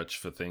you search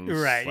for things,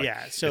 right? Like,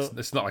 yeah, so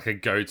it's not like a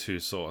go-to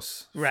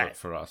source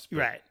for us,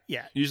 right?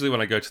 Yeah. Usually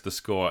when I go to The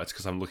Score, it's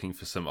because I'm looking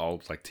for some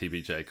old like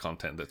TBJ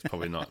content that's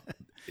probably not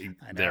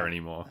there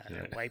anymore.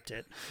 They wiped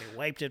it. They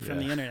wiped it from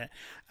the internet.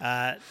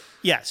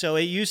 So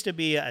it used to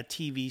be a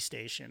TV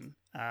station.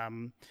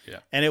 And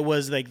it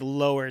was like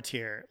lower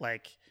tier,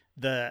 like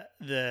the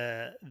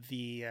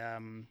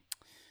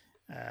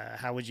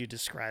how would you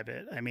describe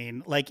it? I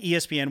mean, like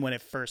ESPN when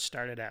it first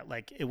started out,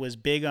 like it was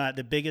big on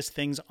the biggest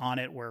things on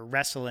it were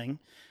wrestling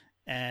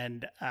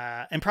and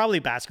probably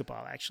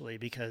basketball actually,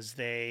 because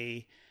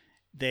they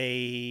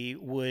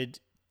would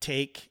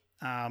take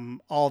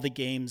all the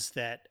games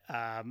that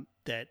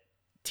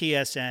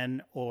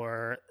TSN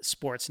or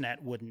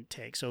Sportsnet wouldn't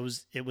take. So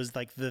it was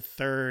like the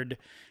third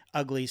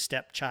ugly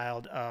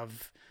stepchild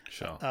of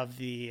Sure. of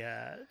the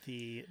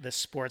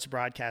sports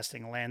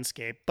broadcasting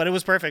landscape. But it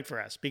was perfect for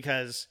us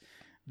because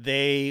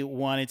they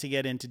wanted to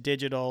get into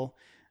digital,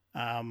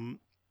 and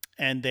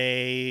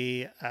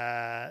they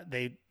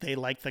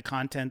liked the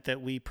content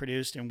that we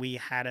produced, and we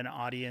had an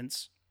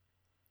audience.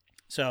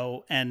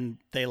 So, and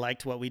they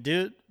liked what we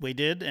did,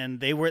 and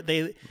they were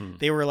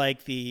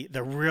like the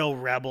real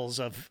rebels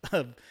of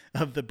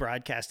the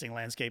broadcasting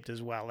landscape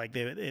as well. Like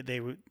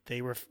they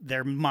were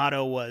their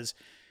motto was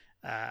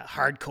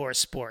hardcore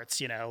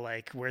sports,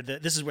 like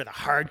this is where the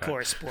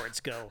hardcore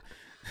sports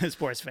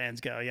sports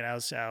fans go,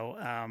 So,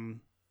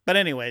 but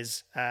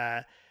anyways,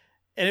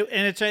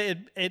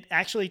 it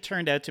actually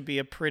turned out to be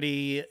a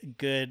pretty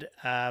good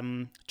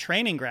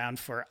training ground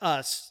for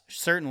us.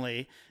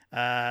 Certainly,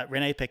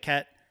 Renee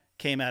Paquette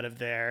came out of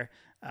there.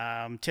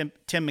 Tim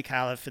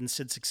McAuliffe and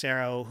Sid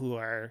Sixero, who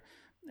are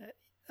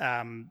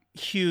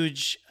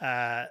huge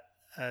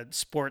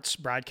sports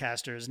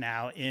broadcasters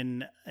now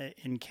in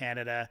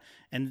Canada,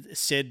 and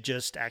Sid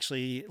just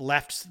actually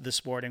left the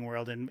sporting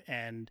world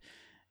and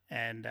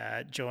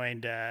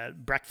joined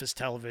Breakfast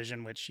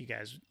Television, which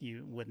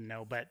you wouldn't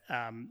know, but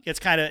it's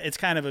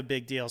kind of a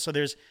big deal. So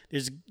there's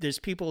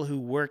people who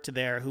worked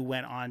there who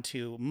went on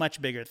to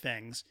much bigger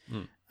things.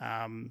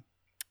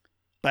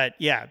 But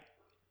yeah,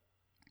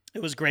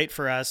 it was great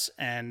for us,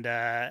 and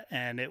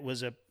it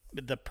was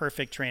the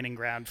perfect training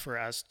ground for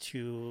us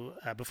to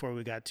before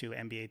we got to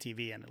NBA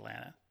TV in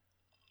Atlanta.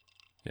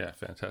 Yeah,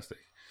 fantastic.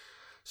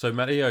 So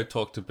Matteo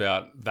talked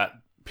about that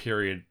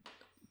period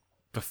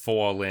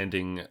before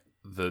landing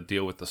the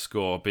deal with the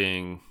Score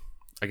being,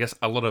 I guess,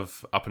 a lot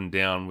of up and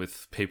down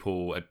with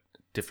people at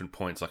different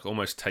points, like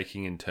almost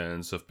taking in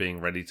turns of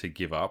being ready to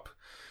give up.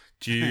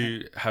 Do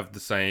you have the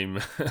same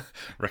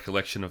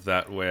recollection of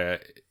that,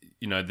 where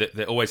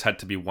there always had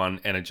to be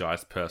one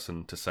energized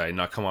person to say,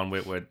 "No, come on,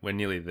 we're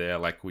nearly there.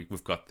 Like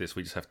we've got this.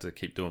 We just have to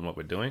keep doing what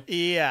we're doing."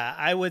 Yeah,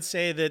 I would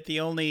say that the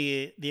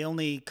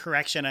only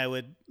correction I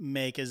would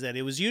make is that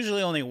it was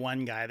usually only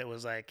one guy that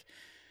was like,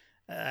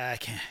 "I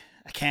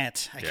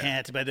can't."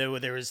 But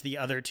there was the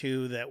other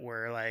two that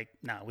were like,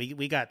 "No,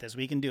 we got this.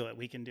 We can do it.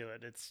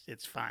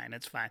 It's fine.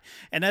 It's fine."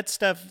 And that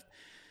stuff,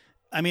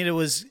 I mean, it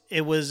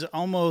was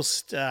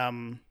almost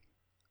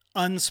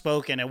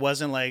unspoken. It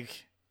wasn't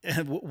like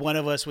one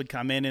of us would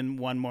come in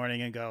one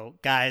morning and go,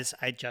 "Guys,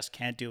 I just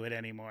can't do it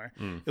anymore."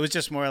 It was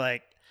just more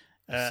like,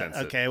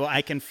 okay, well,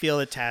 I can feel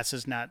that Tass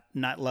is not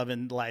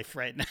loving life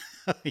right now,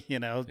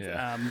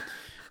 Yeah.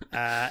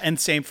 And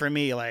same for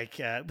me, like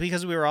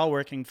because we were all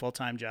working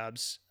full-time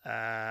jobs,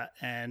 but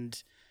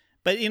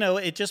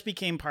it just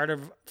became part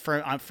of,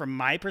 from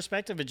my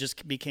perspective, it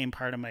just became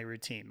part of my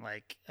routine.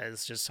 Like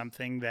it's just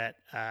something that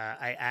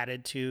I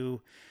added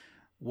to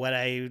what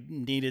I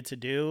needed to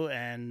do,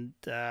 and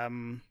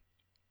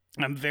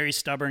I'm a very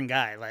stubborn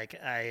guy. Like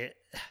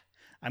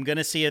I'm going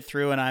to see it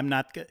through,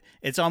 and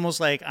it's almost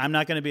like I'm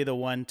not going to be the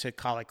one to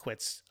call it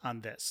quits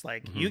on this.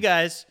 Like you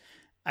guys,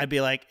 I'd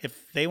be like,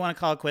 if they want to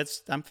call it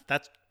quits,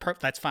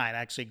 that's fine.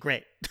 Actually,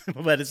 great.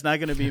 But it's not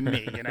going to be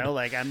me,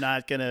 like I am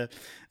not going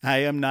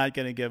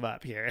to give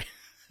up here.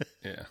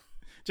 Yeah.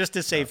 Just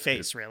to save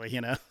face, good. Really,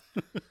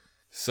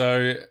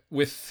 So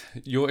with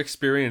your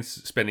experience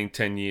spending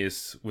 10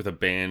 years with a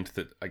band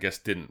that I guess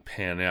didn't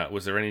pan out,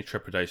 was there any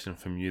trepidation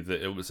from you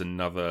that it was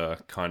another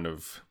kind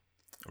of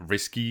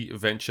risky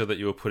venture that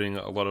you were putting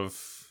a lot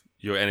of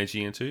your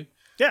energy into?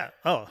 Yeah.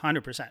 Oh,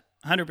 100%.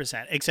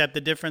 100%. Except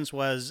the difference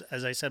was,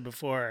 as I said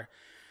before,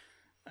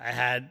 I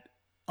had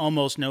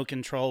almost no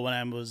control when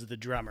I was the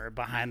drummer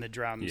behind the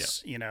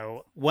drums. Yeah.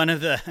 One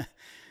of the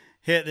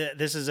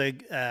this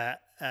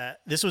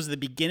was the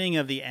beginning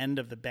of the end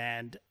of the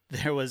band.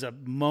 There was a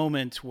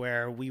moment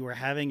where we were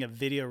having a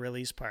video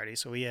release party.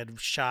 So we had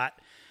shot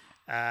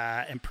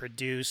and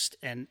produced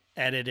and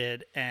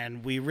edited,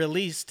 and we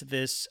released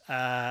this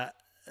a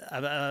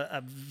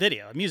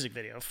music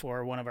video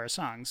for one of our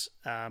songs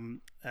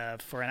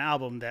for an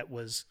album that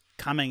was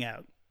coming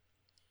out.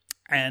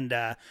 And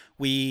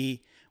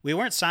we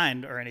weren't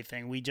signed or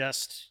anything.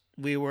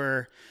 We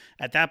were,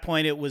 at that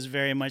point, it was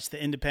very much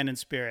the independent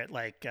spirit,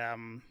 like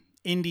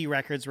indie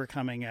records were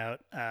coming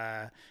out,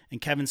 and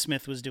Kevin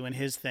Smith was doing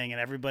his thing,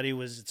 and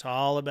it's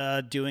all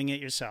about doing it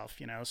yourself,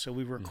 So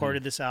we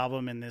recorded this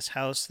album in this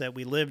house that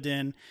we lived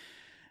in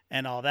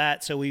and all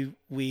that. So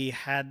we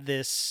had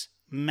this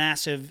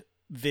massive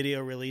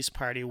video release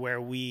party where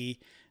we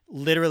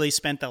literally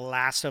spent the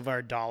last of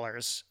our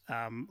dollars,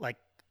 like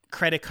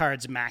credit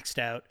cards maxed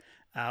out.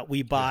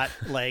 We bought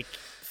like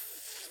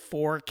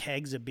 4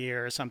 kegs of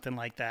beer or something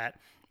like that,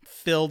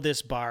 filled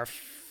this bar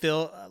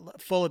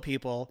full of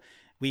people.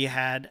 We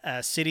had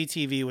City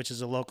TV, which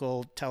is a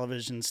local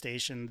television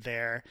station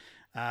there,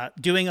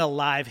 doing a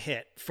live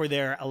hit for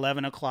their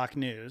 11 o'clock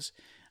news.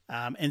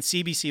 And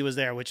CBC was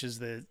there, which is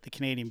the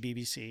Canadian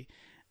BBC.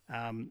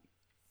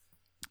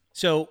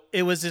 So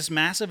it was this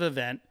massive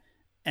event,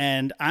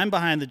 and I'm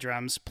behind the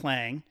drums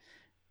playing,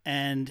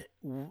 and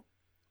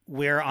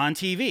we're on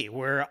TV.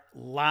 We're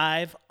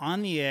live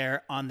on the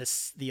air on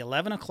the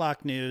 11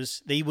 o'clock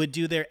news. They would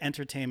do their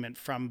entertainment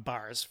from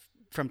bars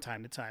from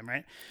time to time,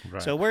 right?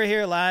 Right. So we're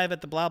here live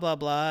at the blah blah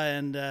blah,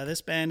 and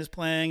this band is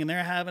playing, and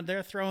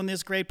they're throwing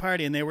this great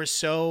party, and it was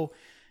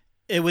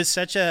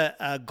such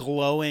a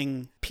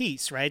glowing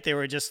piece, right? They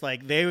were just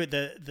like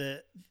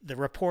the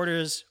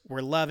reporters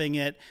were loving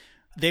it.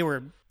 They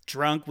were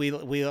drunk. We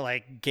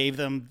like gave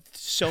them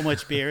so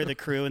much beer, the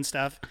crew and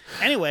stuff.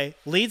 Anyway,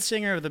 lead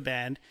singer of the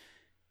band,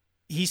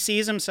 he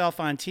sees himself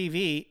on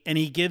TV and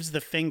he gives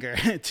the finger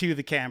to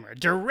the camera,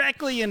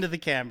 directly into the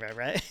camera,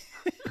 right?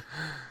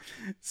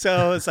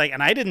 So it's like,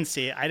 and I didn't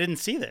see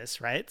this,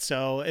 right?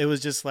 So it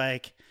was just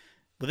like,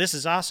 well, this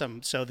is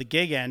awesome. So the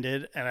gig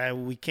ended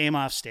and we came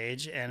off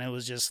stage, and it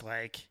was just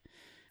like,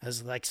 it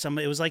was like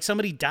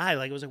somebody died.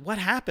 Like, it was like, what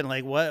happened?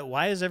 Like,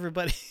 why is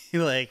everybody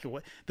like,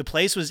 the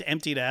place was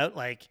emptied out.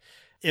 Like,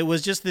 it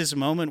was just this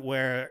moment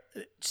where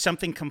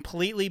something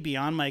completely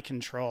beyond my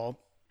control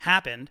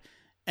happened,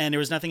 and there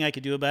was nothing I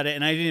could do about it.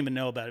 And I didn't even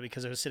know about it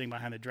because I was sitting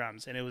behind the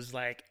drums, and it was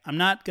like, I'm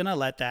not going to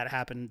let that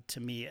happen to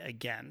me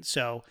again.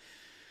 So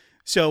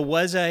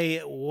was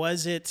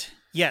it?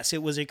 Yes,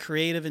 it was a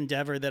creative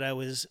endeavor that I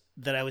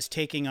was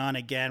taking on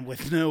again,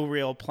 with no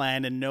real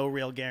plan and no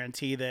real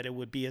guarantee that it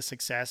would be a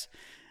success.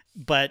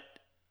 But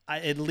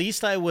at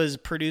least I was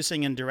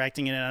producing and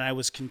directing it, and I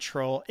was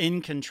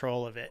in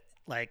control of it.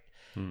 Like,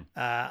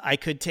 I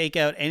could take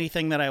out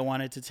anything that I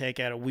wanted to take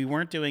out. We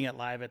weren't doing it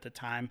live at the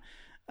time.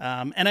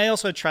 And I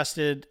also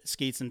trusted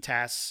Skeets and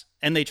Tass,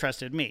 and they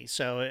trusted me.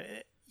 So,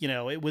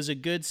 it was a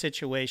good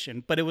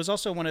situation. But it was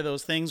also one of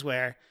those things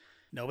where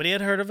nobody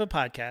had heard of a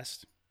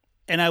podcast.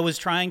 And I was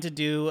trying to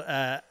do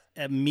a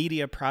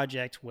media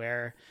project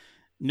where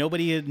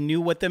nobody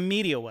knew what the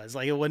media was.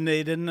 Like, when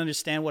they didn't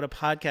understand what a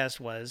podcast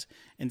was.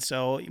 And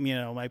so,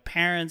 my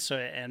parents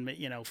and,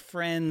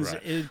 friends,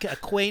 Right.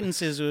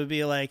 acquaintances would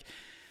be like,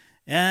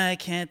 I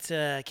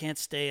can't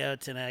stay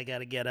out tonight. I got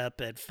to get up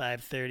at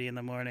 5:30 in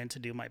the morning to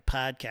do my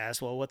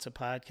podcast. Well, what's a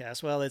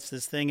podcast? Well, it's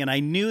this thing. And I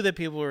knew that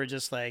people were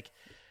just like,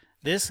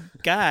 this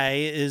guy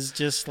is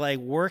just like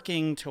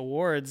working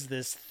towards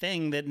this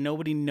thing that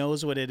nobody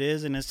knows what it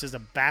is. And it's just a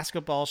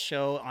basketball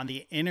show on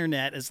the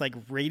internet. It's like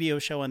radio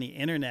show on the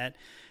internet.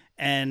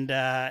 And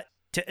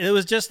it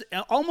was just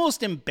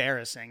almost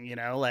embarrassing,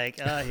 like,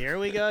 here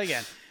we go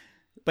again.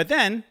 But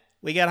then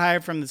we got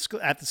hired from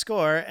at the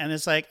Score, and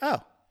it's like,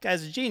 oh,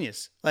 guy's a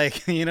genius.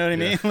 Like, you know what I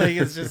mean? Like,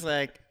 it's just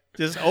like,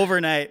 just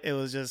overnight, it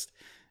was just,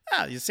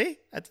 oh, you see,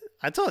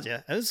 I told you,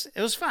 it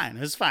was fine.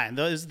 It was fine.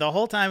 The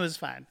whole time it was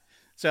fine.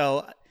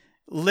 So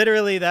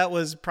literally, that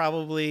was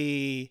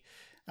probably,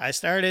 I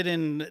started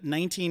in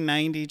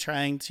 1990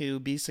 trying to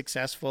be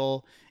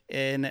successful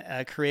in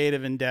a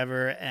creative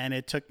endeavor, and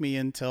it took me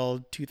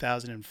until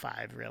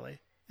 2005, really.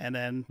 And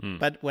then,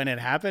 but when it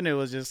happened, it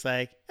was just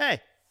like, hey,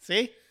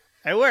 see,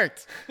 it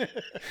worked.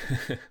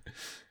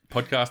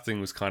 Podcasting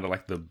was kind of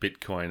like the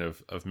Bitcoin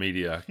of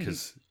media,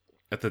 because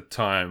at the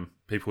time,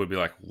 people would be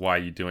like, why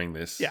are you doing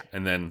this? Yeah.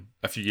 And then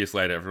a few years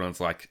later, everyone's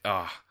like,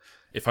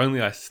 if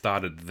only I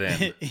started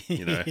then,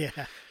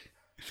 Yeah.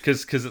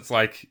 Because it's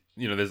like,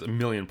 there's a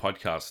million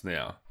podcasts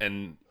now,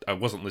 and I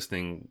wasn't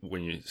listening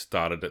when you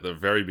started at the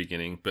very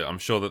beginning, but I'm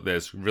sure that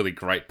there's really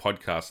great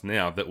podcasts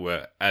now that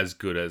were as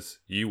good as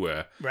you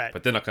were, Right.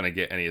 but they're not going to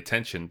get any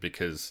attention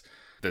because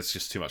there's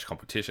just too much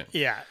competition.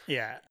 Yeah.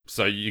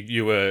 So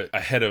you were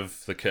ahead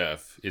of the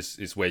curve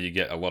is where you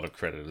get a lot of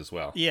credit as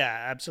well.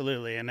 Yeah,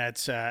 absolutely. And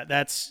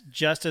that's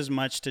just as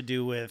much to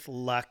do with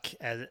luck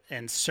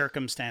and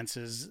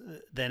circumstances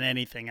than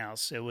anything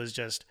else. It was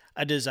just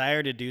a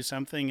desire to do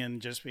something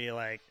and just be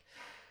like,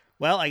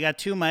 well, I got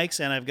 2 mics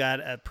and I've got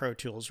a Pro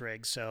Tools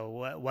rig.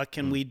 So what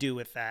can we do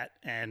with that?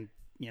 And,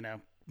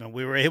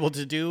 we were able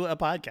to do a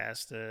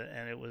podcast,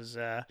 and it was,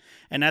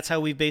 and that's how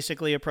we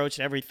basically approached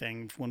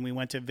everything. When we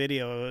went to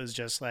video, it was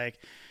just like,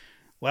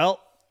 well,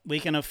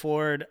 we can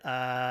afford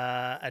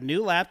a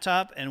new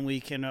laptop and we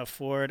can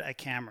afford a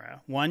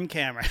camera, 1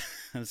 camera.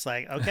 It's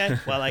like, okay,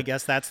 well, I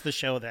guess that's the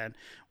show then.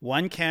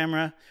 1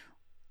 camera,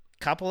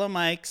 couple of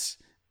mics,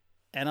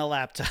 and a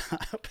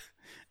laptop.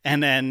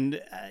 And then,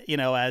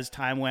 as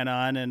time went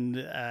on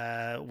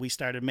and we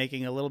started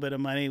making a little bit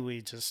of money,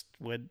 we just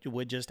would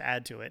just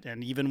add to it.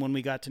 And even when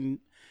we got to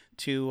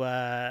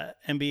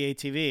NBA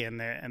TV,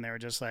 and they were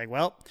just like,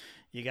 well,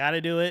 you got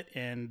to do it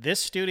in this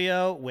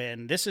studio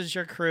when this is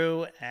your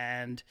crew,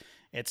 and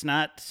it's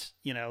not,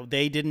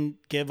 they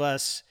didn't give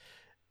us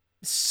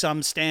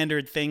some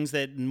standard things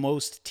that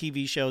most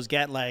TV shows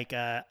get, like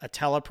a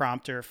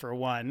teleprompter for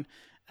one.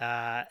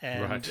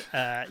 And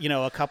Right.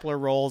 a couple of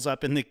roles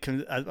up in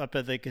up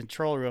at the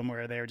control room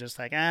where they were just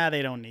like,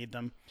 they don't need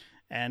them.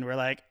 And we're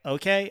like,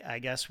 okay, I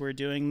guess we're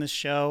doing this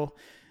show.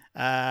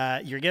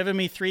 You're giving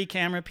me 3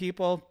 camera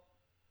people.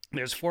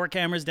 There's 4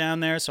 cameras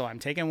down there. So I'm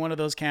taking one of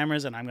those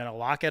cameras and I'm going to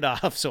lock it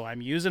off. So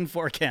I'm using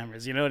 4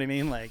 cameras. You know what I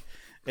mean? Like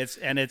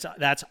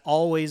that's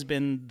always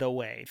been the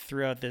way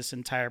throughout this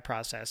entire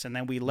process. And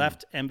then we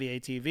left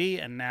NBA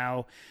TV, and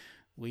now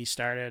we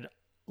started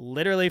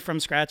literally from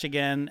scratch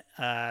again.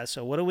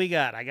 So what do we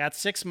got? I got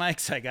 6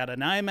 mics. I got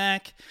an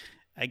iMac.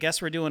 I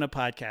guess we're doing a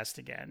podcast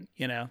again,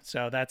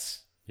 So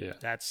that's Yeah.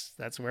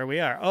 That's where we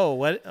are. Oh,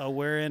 what? Oh,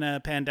 we're in a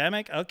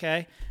pandemic.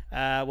 Okay.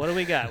 What do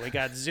we got? We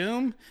got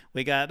Zoom.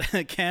 We got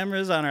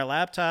cameras on our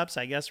laptops.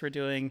 I guess we're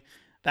doing.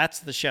 That's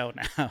the show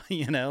now.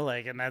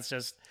 And that's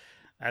just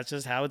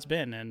how it's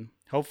been. And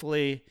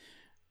hopefully,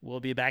 we'll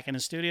be back in the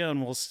studio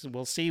and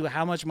we'll see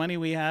how much money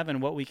we have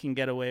and what we can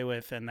get away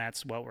with, and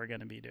that's what we're going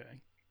to be doing.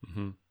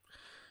 Mm-hmm.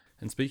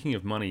 And speaking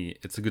of money,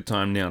 it's a good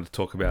time now to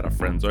talk about our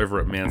friends over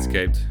at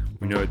Manscaped.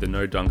 We know the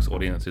No Dunks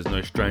audience is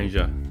no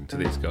stranger to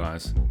these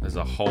guys. There's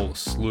a whole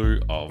slew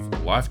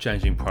of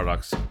life-changing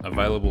products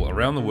available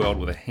around the world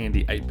with a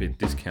handy 8-bit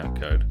discount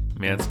code.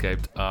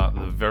 Manscaped are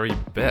the very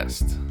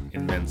best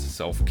in men's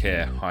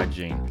self-care,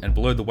 hygiene, and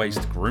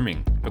below-the-waist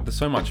grooming. But there's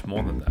so much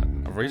more than that.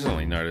 I've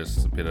recently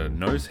noticed a bit of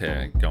nose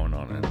hair going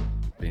on and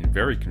been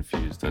very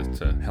confused as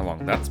to how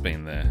long that's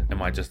been there.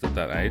 Am I just at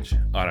that age?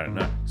 I don't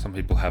know. Some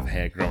people have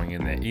hair growing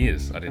in their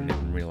ears. I didn't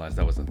even realize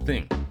that was a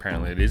thing.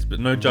 Apparently it is, but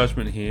no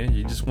judgment here.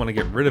 You just want to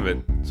get rid of it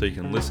so you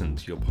can listen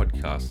to your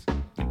podcast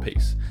in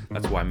peace.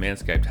 That's why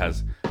Manscaped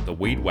has the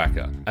Weed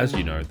Whacker. As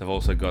you know, they've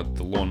also got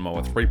the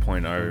Lawnmower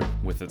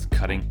 3.0 with its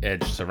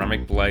cutting-edge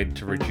ceramic blade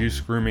to reduce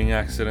grooming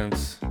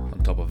accidents.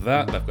 On top of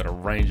that, they've got a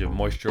range of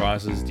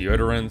moisturizers,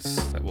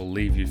 deodorants that will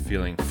leave you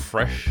feeling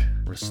fresh,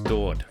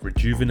 restored,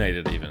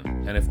 rejuvenated even.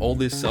 And if all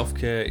this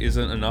self-care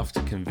isn't enough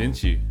to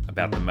convince you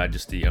about the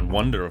majesty and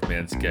wonder of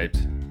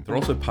Manscaped, they're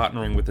also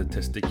partnering with the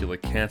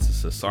Testicular Cancer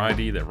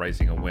Society. They're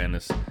raising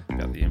awareness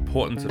about the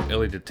importance of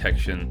early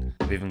detection.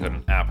 They've even got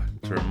an app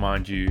to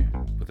remind you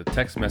with a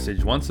text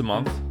message once a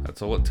month.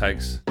 That's all it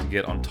takes to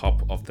get on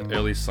top of the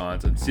early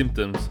signs and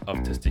symptoms of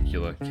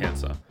testicular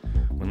cancer.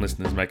 When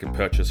listeners make a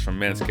purchase from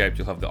Manscaped,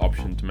 you'll have the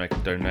option to make a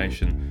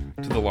donation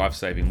to the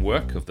life-saving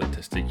work of the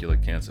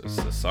Testicular Cancer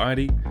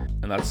Society.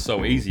 And that's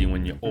so easy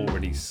when you're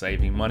already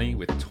saving money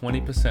with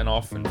 20%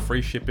 off and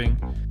free shipping.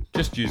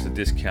 Just use the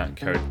discount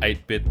code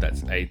 8BIT,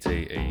 that's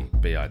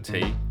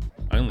ATEBIT,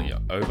 only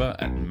over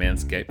at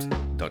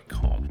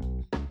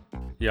manscaped.com.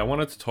 Yeah, I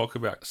wanted to talk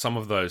about some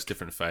of those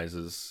different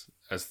phases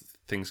as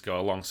things go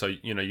along. So,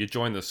 you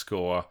join the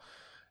score.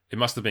 It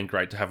must have been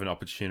great to have an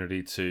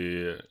opportunity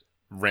to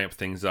ramp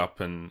things up,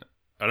 and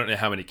I don't know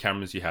how many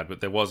cameras you had, but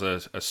there was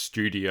a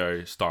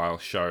studio style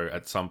show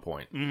at some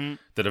point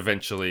that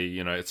eventually,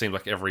 it seemed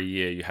like every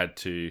year you had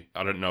to,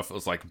 I don't know if it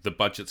was like the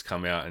budget's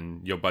come out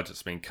and your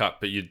budget's been cut,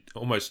 but you'd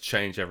almost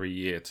change every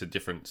year to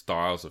different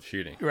styles of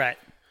shooting. Right.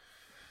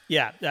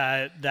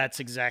 Yeah,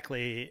 that's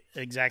exactly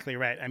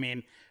right. I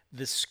mean,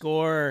 the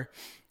score,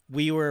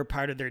 we were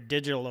part of their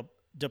digital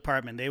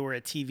department. They were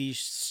a TV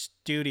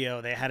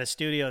studio. They had a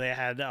studio. They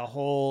had a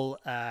whole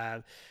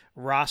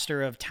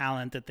roster of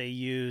talent that they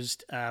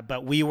used,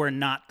 but we were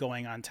not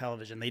going on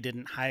television. They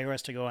didn't hire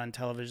us to go on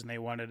television. They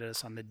wanted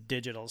us on the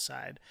digital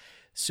side.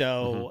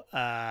 So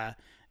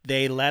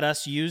they let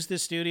us use the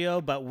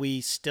studio, but we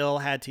still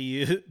had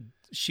to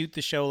shoot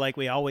the show like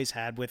we always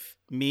had, with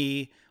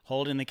me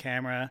holding the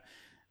camera,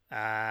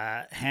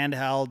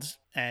 handheld,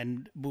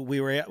 and we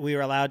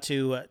were allowed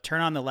to turn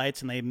on the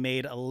lights, and they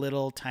made a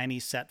little tiny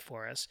set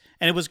for us,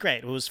 and it was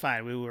great. It was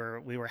fine. We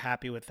were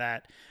happy with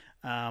that.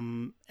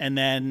 And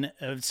then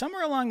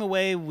somewhere along the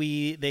way,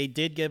 they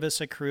did give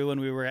us a crew, and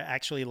we were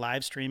actually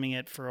live streaming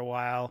it for a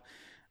while.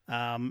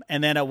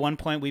 And then at one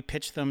point we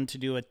pitched them to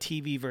do a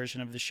TV version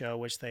of the show,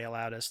 which they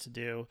allowed us to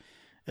do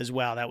as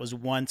well. That was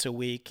once a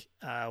week.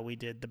 We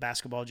did the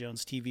Basketball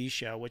Jones TV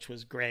show, which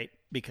was great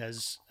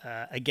because,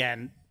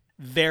 again,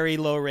 very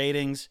low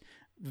ratings,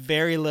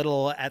 very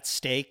little at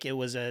stake. It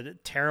was a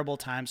terrible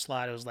time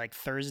slot. It was like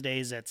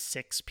Thursdays at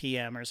 6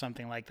 p.m. or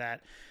something like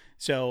that.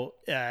 So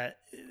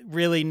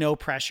really no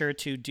pressure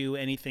to do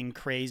anything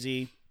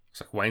crazy.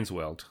 It's like Wayne's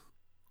World.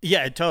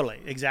 Yeah, totally.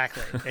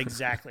 Exactly.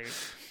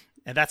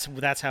 And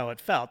that's how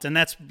it felt. And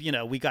that's,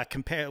 we got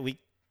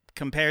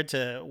compared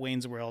to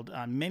Wayne's World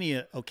on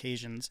many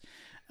occasions.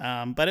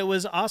 But it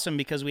was awesome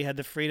because we had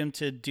the freedom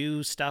to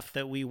do stuff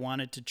that we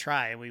wanted to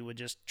try. We would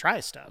just try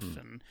stuff.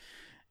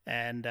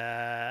 And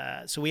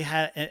so we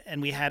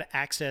had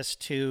access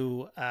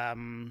to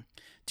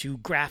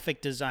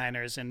graphic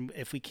designers. And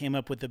if we came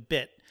up with a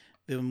bit,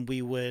 then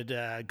we would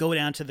go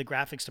down to the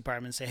graphics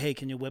department and say, hey,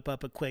 can you whip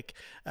up a quick,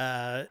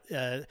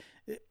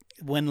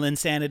 when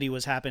Linsanity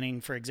was happening,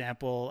 for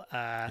example,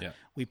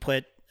 we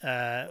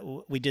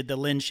did the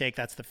Lin Shake.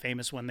 That's the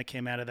famous one that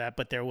came out of that.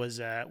 But there was,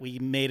 we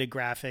made a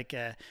graphic.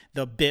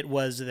 The bit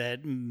was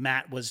that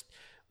Matt was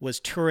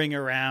touring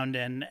around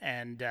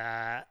and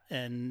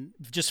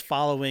just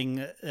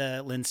following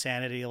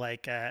Linsanity,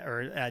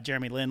 or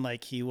Jeremy Lin,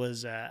 like he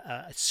was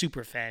a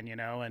super fan,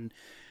 and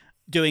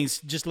doing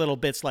just little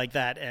bits like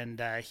that.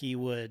 And he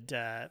would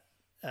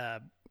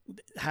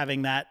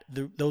having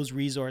those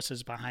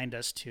resources behind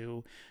us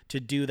to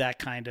do that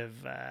kind of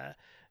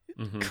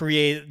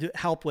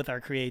help with our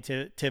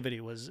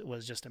creativity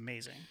was just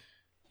amazing.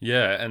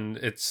 Yeah, and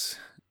it's,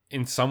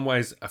 in some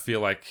ways, I feel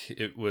like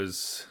it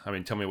was,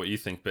 tell me what you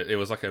think, but it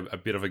was like a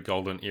bit of a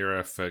golden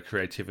era for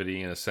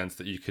creativity, in a sense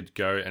that you could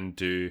go and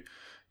do,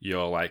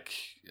 your like,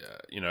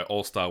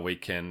 All-Star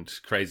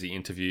Weekend crazy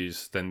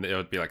interviews, then there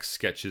would be like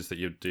sketches that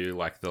you'd do,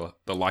 like the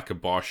Like a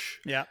Bosch,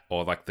 Yeah.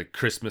 or like the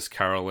Christmas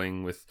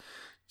caroling with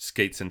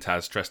Skeets and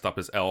Taz dressed up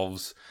as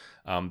elves.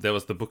 There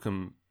was the Pick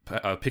 'em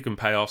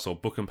Payoffs, or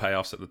Book 'em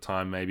Payoffs at the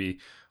time, maybe,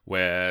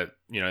 where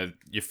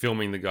you're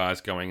filming the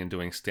guys going and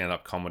doing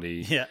stand-up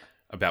comedy Yeah.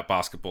 about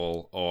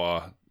basketball.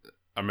 Or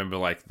I remember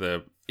like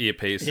the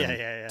earpiece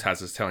and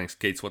Taz is telling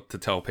Skeets what to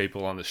tell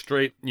people on the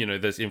street.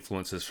 There's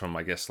influences from,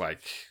 I guess,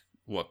 like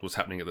what was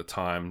happening at the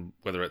time,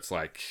 whether it's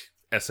like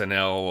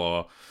SNL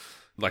or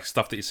like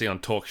stuff that you see on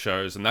talk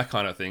shows and that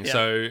kind of thing. Yeah.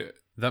 So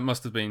that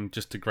must have been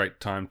just a great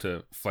time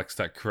to flex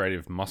that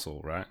creative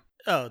muscle, right?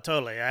 Oh,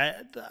 totally.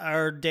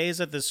 Our days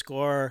at the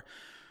Score,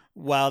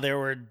 while there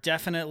were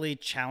definitely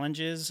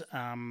challenges,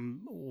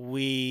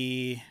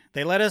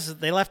 they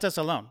left us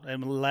alone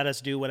and let us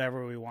do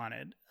whatever we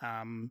wanted.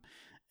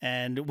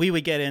 And we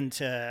would get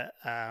into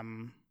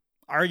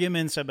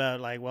arguments about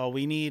like, well,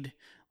 we need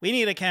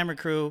a camera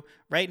crew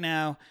right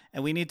now,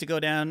 and we need to go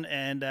down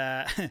and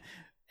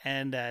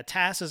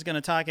Tass is going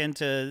to talk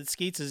into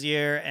Skeets'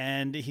 ear,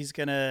 and he's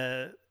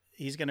gonna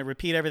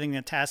repeat everything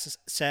that Tass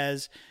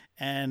says,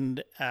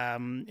 and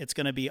it's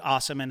going to be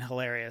awesome and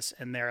hilarious.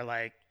 And they're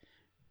like,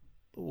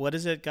 what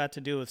has it got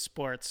to do with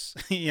sports?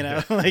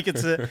 Like at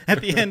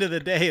the end of the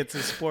day, it's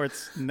a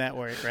sports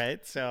network,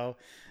 right? So,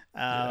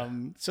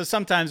 so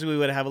sometimes we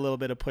would have a little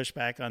bit of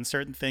pushback on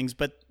certain things,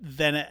 but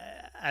then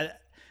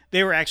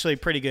they were actually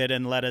pretty good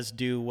and let us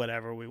do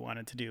whatever we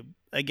wanted to do.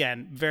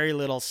 Again, very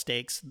little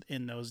stakes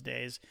in those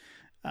days.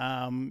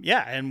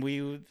 And we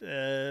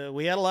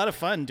had a lot of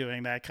fun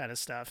doing that kind of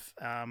stuff.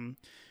 And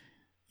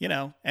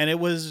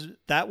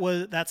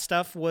that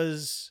stuff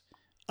was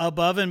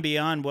above and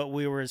beyond what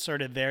we were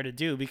sort of there to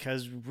do,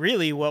 because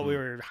really what we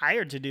were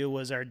hired to do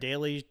was our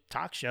daily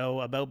talk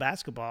show about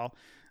basketball.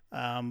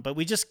 But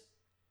we just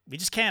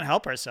can't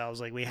help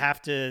ourselves. Like, we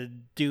have to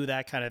do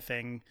that kind of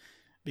thing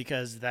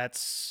because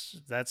that's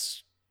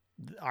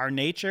our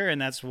nature, and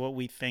that's what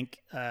we think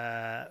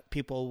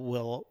people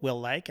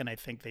will like, and I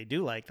think they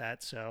do like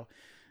that. So,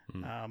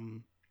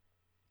 and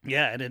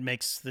it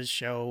makes the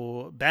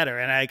show better.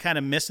 And I kind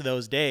of miss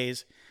those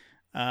days,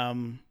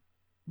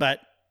 but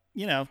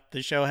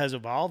the show has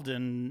evolved,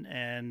 and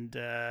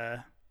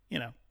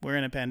we're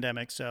in a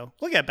pandemic, so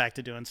we'll get back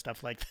to doing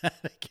stuff like that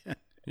again.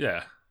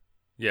 Yeah,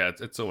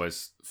 it's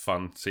always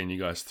fun seeing you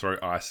guys throw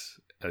ice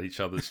at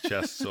each other's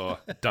chests or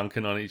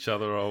dunking on each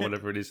other or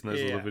whatever it is in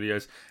those little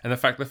videos. And the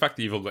fact that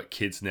you've all got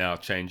kids now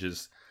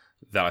changes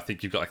that. I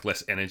think you've got like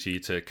less energy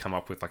to come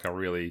up with like a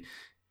really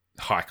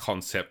high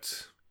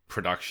concept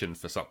production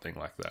for something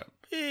like that.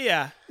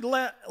 Yeah,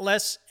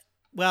 less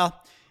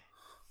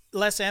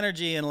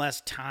energy and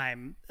less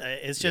time.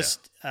 It's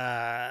just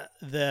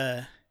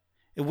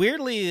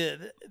weirdly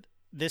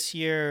this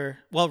year.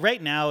 Well,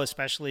 right now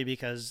especially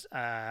because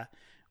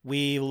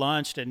we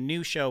launched a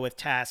new show with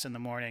Tass in the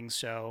morning,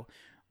 so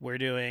we're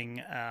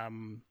doing I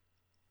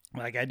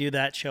do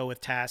that show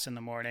with Tass in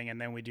the morning, and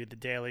then we do the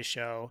daily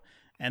show,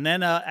 and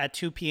then at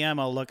 2 p.m.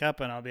 I'll look up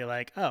and I'll be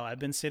like, oh, I've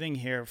been sitting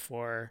here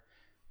for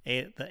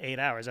 8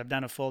 hours. I've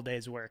done a full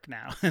day's work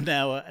now.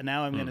 now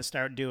I'm going to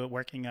start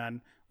working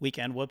on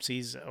Weekend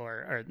Whoopsies,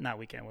 or not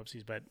Weekend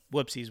Whoopsies, but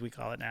Whoopsies we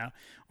call it now,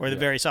 or the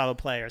Very Solid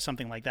Play or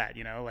something like that.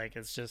 Like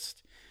it's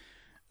just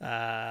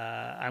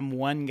I'm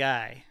one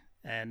guy,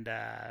 and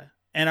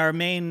our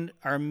main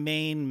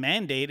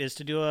mandate is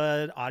to do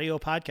an audio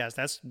podcast.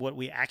 That's what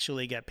we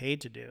actually get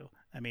paid to do.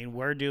 I mean,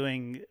 we've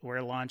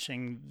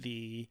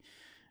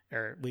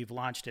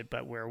launched it,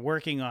 but we're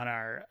working on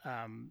our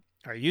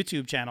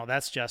YouTube channel.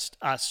 That's just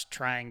us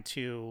trying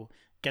to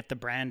get the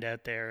brand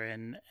out there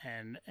and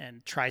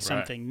try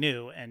something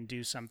new and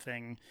do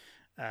something,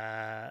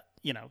 that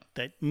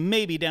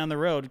maybe down the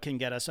road can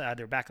get us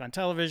either back on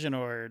television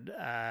or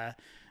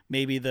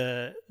maybe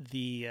the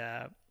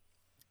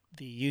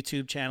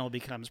YouTube channel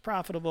becomes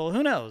profitable.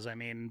 Who knows? I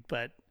mean,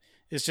 but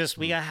it's just,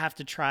 we have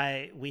to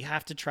try, we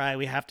have to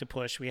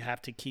push, we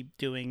have to keep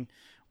doing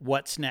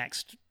what's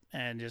next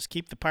and just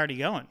keep the party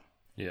going.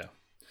 Yeah.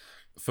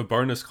 For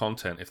bonus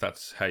content, if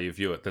that's how you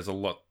view it, there's a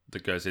lot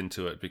that goes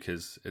into it,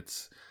 because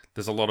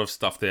there's a lot of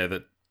stuff there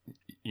that,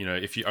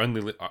 if you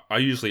I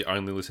usually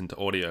only listen to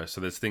audio, so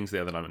there's things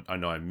there that I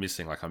know I'm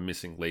missing. Like I'm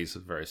missing Lee's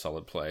Very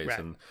Solid Plays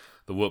and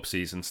the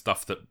Whoopsies and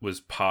stuff that was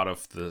part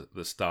of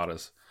the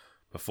starters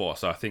before.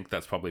 So I think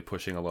that's probably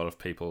pushing a lot of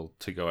people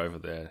to go over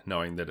there,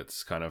 knowing that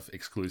it's kind of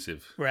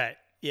exclusive. Right.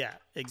 Yeah,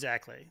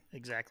 exactly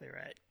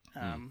right.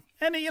 And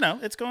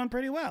it's going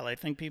pretty well. I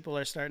think people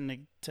are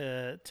starting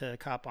to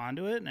cop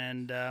onto it,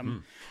 and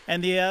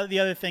the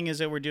other thing is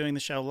that we're doing the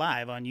show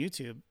live on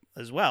YouTube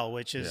as well,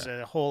 which is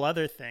a whole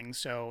other thing.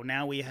 So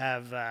now we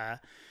have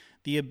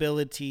the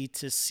ability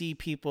to see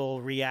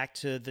people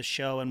react to the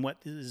show and what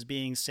is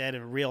being said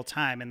in real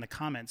time in the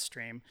comment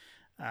stream,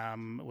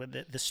 with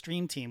the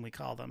stream team, we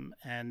call them,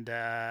 and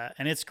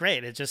it's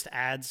great. It just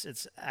adds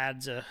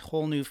a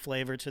whole new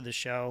flavor to the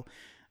show.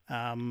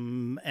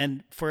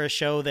 And for a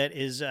show that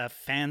is a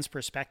fan's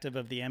perspective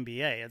of the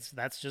NBA,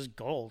 that's just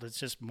gold. It's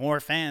just more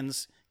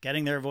fans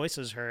getting their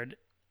voices heard,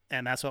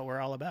 and that's what we're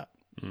all about.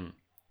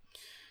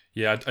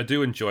 Yeah, I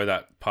do enjoy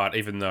that part,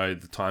 even though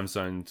the time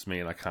zones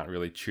mean I can't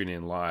really tune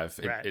in live.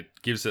 Right.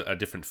 It gives it a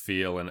different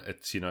feel, and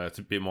it's it's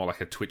a bit more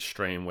like a Twitch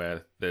stream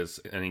where there's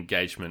an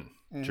engagement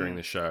during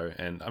the show.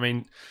 And I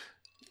mean,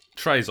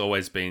 Trey's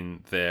always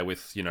been there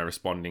with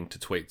responding to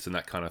tweets and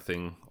that kind of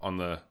thing on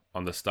the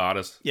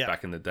starters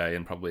back in the day,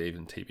 and probably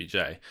even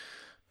TBJ.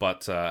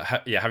 But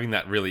having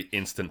that really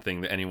instant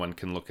thing that anyone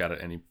can look at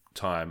any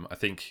time, I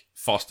think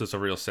fosters a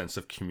real sense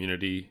of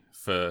community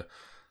for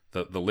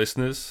the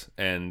listeners,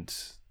 and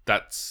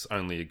that's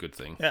only a good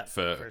thing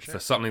for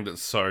something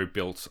that's so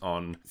built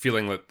on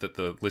feeling that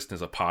the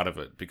listeners are part of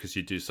it, because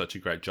you do such a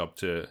great job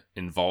to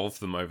involve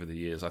them over the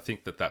years. I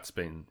think that's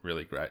been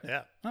really great.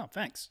 Yeah. Oh,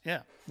 thanks.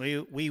 Yeah.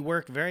 We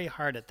work very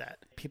hard at that.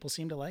 People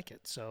seem to like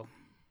it. So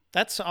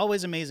that's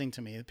always amazing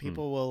to me.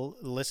 People will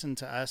listen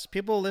to us.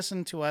 People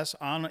listen to us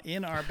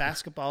in our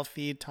basketball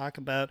feed, talk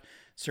about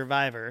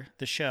Survivor,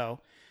 the show,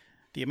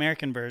 the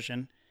American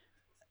version.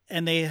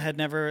 And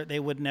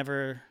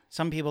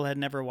some people had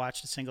never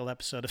watched a single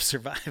episode of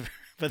Survivor,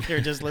 but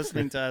they're just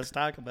listening to us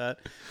talk about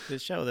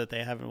this show that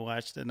they haven't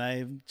watched. And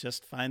I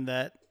just find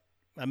that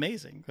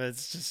amazing.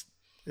 It's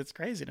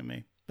crazy to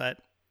me, but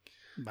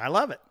I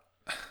love it.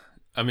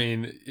 I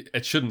mean,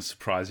 it shouldn't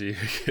surprise you,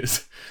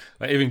 because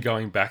even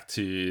going back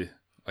to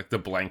the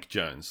Blank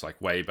Jones,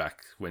 way back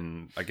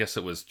when, I guess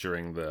it was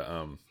during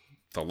the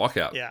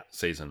lockout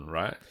season,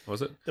 right?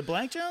 Was it the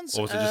Blank Jones,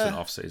 or was it just an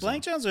off season?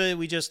 Blank Jones,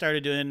 we just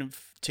started doing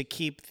to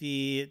keep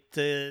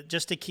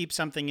just to keep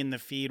something in the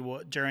feed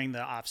during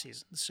the off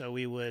season. So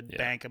we would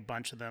bank a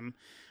bunch of them,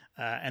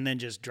 and then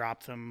just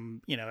drop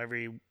them,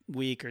 every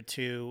week or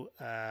two,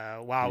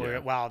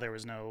 while there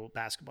was no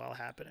basketball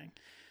happening.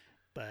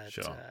 But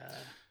sure.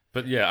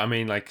 But yeah, I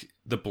mean,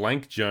 the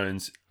Blank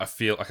Jones, I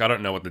feel I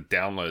don't know what the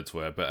downloads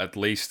were, but at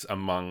least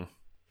among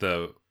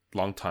the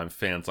longtime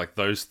fans,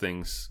 those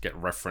things get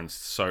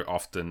referenced so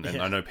often,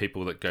 and I know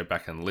people that go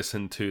back and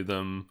listen to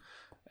them,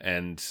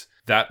 and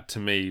that to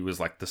me was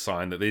the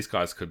sign that these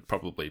guys could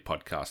probably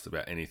podcast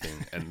about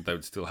anything and they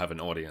would still have an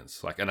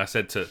audience. And I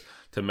said to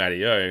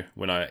Matty O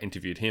when I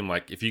interviewed him,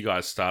 if you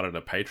guys started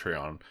a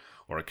Patreon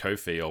or a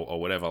Ko-fi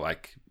or whatever,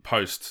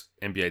 post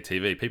NBA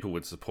TV, people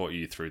would support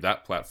you through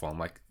that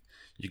platform.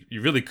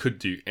 You really could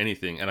do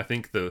anything. And I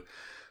think the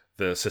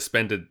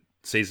suspended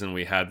season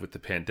we had with the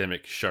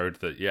pandemic showed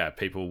that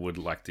people would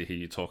like to hear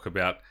you talk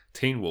about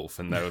Teen Wolf,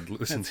 and they would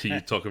listen to you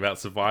talk about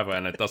Survivor,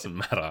 and it doesn't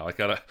matter. Like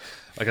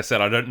I said,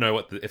 I don't know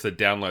if the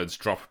downloads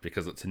drop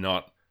because it's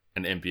not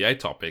an NBA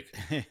topic,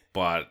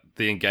 but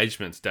the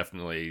engagement's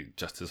definitely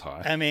just as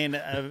high. I mean,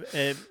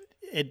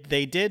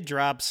 they did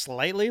drop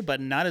slightly,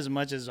 but not as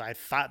much as I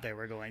thought they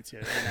were going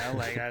to.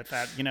 I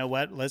thought,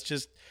 what? Let's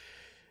just.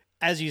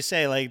 As you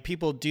say,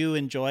 people do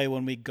enjoy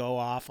when we go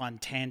off on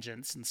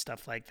tangents and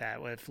stuff like that.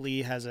 If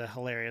Lee has a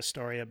hilarious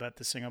story about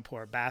the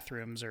Singapore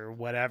bathrooms or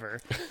whatever,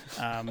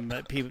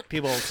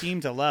 people seem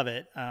to love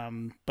it.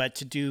 But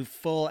to do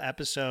full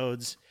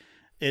episodes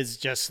is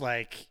just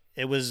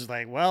it was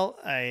well,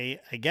 I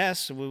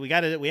guess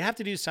we have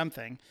to do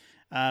something.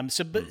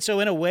 So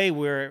in a way,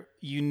 we're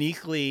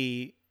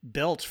uniquely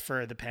built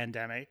for the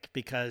pandemic,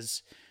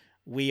 because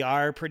we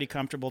are pretty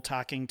comfortable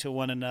talking to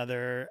one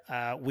another.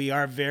 We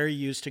are very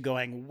used to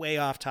going way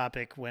off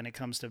topic when it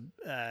comes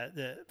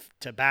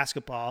to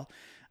basketball.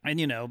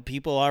 And,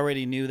 people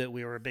already knew that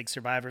we were big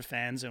Survivor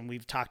fans, and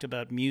we've talked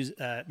about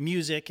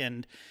music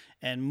and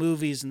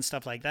movies and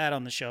stuff like that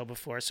on the show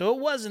before. So it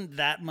wasn't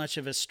that much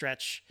of a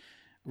stretch,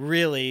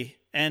 really.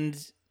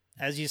 And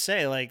as you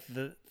say,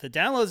 the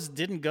downloads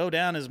didn't go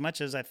down as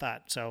much as I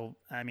thought. So,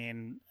 I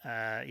mean,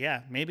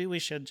 maybe we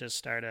should just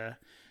start a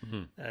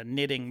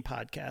knitting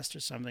podcast or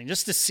something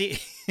just to see.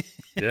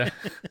 Yeah.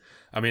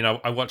 I mean,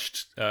 I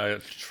watched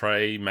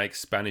Trey make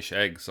Spanish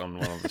eggs on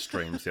one of the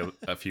streams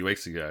a few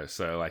weeks ago.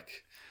 So,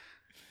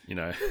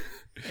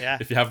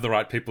 if you have the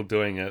right people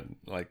doing it,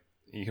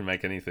 you can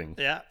make anything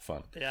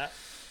fun. Yeah.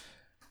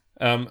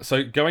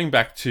 So going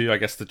back to, I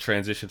guess, the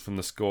transition from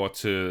the Score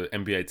to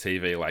NBA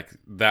TV,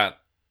 that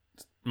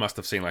must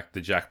have seemed like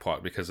the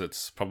jackpot, because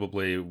it's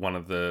probably one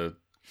of the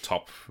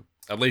top,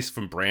 at least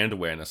from brand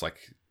awareness.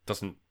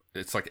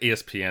 It's like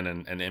ESPN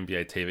and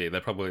NBA TV.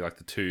 They're probably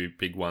the two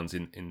big ones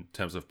in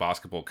terms of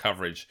basketball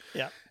coverage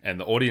and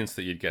the audience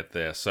that you'd get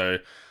there. So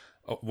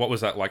what was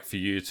that like for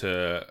you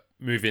to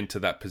move into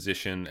that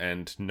position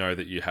and know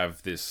that you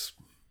have this,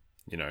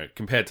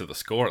 compared to the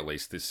Score at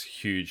least, this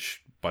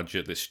huge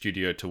budget, this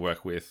studio to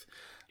work with?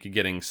 You're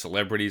getting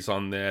celebrities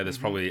on there. There's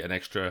probably an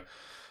extra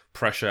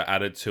pressure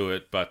added to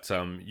it, but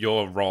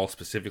your role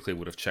specifically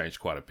would have changed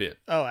quite a bit.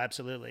 Oh,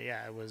 absolutely.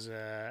 Yeah, it was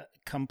a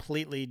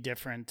completely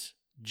different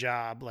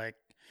job.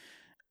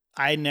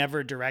 I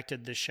never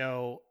directed the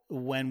show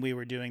when we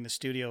were doing the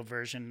studio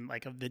version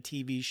of the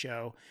TV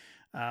show.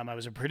 I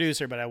was a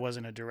producer, but I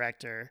wasn't a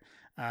director.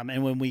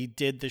 And when we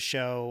did the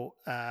show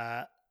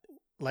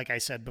like I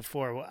said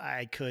before,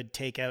 I could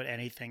take out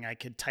anything. I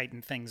could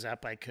tighten things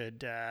up. I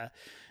could, I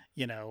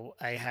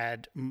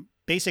had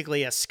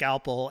basically a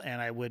scalpel,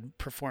 and I would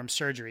perform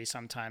surgery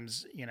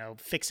sometimes,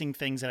 fixing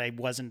things that I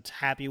wasn't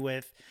happy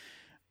with.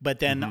 But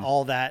then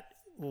all that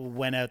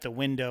went out the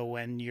window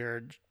when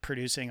you're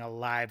producing a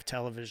live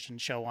television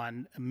show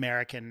on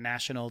American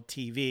national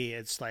TV.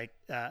 It's like,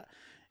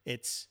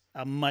 it's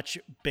a much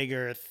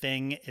bigger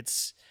thing.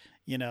 It's,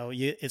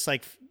 it's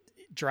like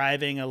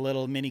driving a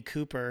little Mini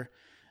Cooper.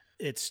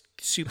 It's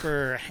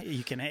super,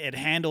 it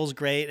handles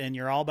great, and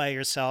you're all by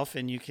yourself,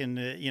 and you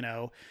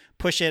can,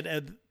 push it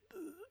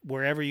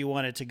wherever you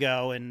want it to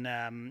go. And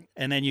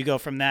then you go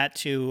from that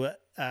to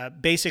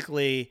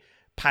basically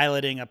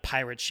piloting a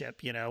pirate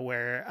ship,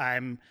 where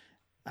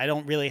I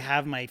don't really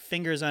have my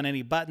fingers on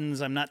any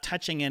buttons. I'm not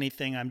touching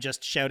anything. I'm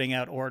just shouting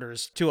out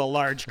orders to a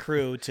large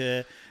crew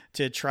to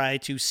try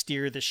to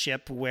steer the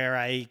ship where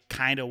I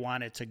kind of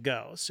want it to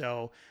go.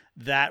 So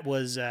that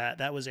was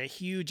a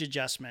huge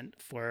adjustment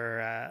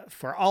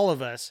for all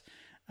of us.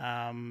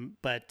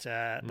 But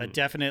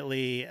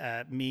definitely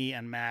me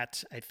and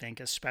Matt, I think,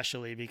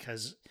 especially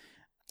because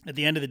at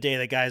the end of the day,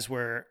 the guys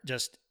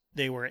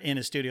they were in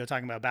a studio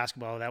talking about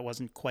basketball. That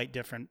wasn't quite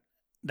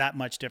that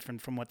much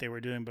different from what they were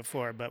doing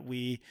before, but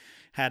we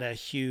had a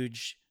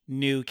huge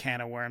new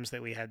can of worms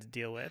that we had to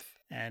deal with.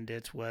 And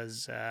it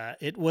was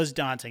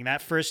daunting.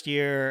 That first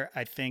year,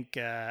 I think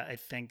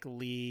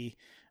Lee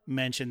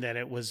mentioned that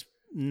it was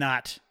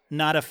not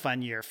a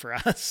fun year for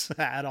us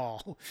at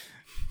all.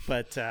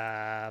 But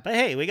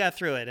hey, we got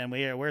through it, and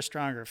we're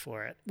stronger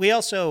for it. We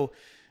also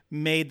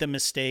made the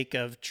mistake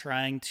of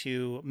trying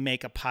to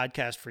make a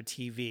podcast for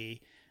TV,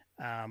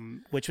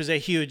 which was a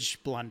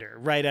huge blunder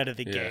right out of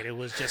the gate. It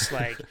was just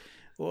like,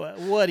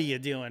 what are you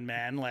doing,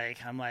 man?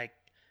 Like, I'm like,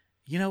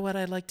 you know what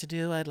I'd like to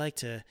do? I'd like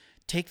to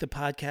take the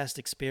podcast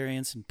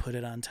experience and put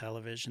it on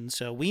television.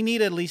 So we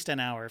need at least an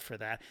hour for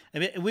that. I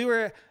mean, we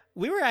were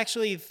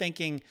actually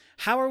thinking,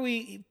 how are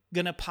we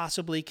going to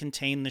possibly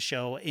contain the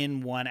show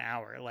in 1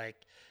 hour?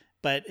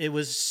 But it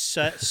was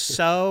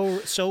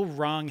so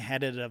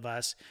wrong-headed of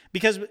us,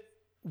 because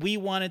we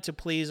wanted to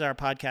please our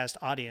podcast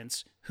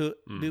audience, who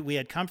we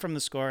had come from The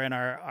Score, and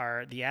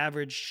the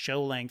average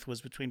show length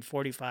was between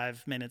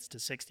 45 minutes to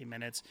 60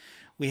 minutes.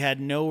 We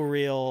had no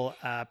real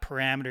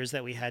parameters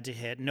that we had to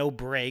hit, no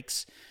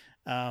breaks.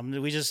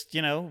 We just,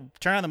 turn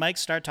on the mic,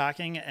 start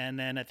talking, and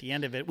then at the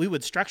end of it, we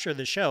would structure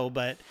the show,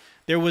 but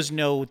there was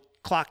no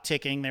clock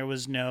ticking. There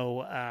was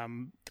no,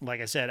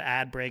 like I said,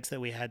 ad breaks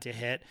that we had to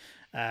hit,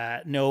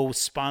 no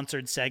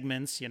sponsored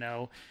segments,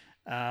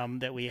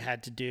 that we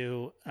had to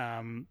do.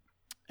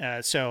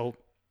 So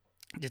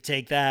to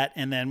take that,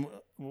 and then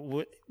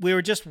we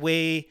were just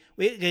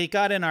it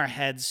got in our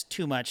heads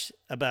too much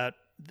about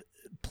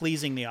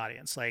pleasing the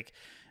audience. Like,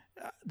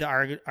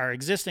 our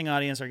existing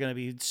audience are going to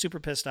be super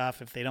pissed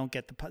off if they don't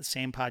get the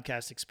same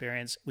podcast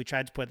experience. We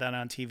tried to put that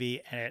on TV,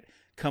 and it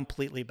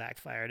completely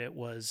backfired. It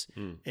was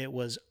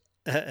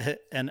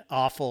an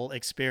awful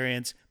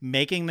experience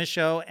making the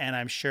show, and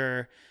I'm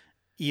sure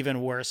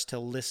even worse to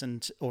listen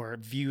to or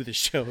view the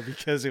show,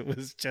 because it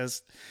was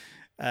just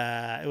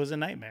it was a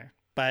nightmare.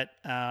 But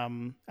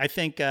I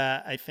think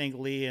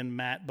Lee and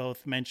Matt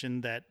both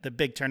mentioned that the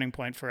big turning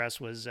point for us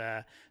was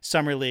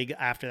Summer League.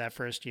 After that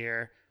first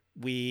year,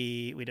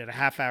 we did a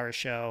half-hour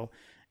show,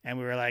 and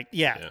we were like,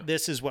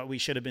 this is what we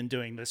should have been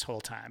doing this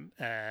whole time.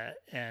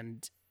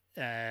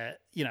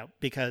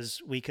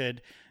 Because we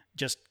could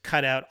just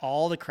cut out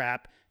all the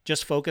crap,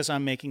 just focus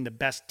on making the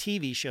best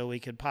TV show we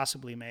could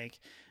possibly make,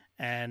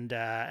 and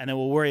then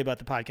we'll worry about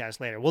the podcast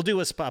later. We'll do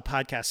a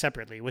podcast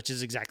separately, which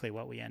is exactly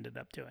what we ended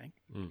up doing.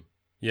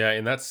 Yeah,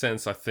 in that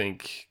sense, I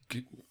think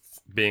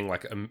being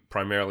like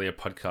primarily a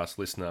podcast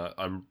listener,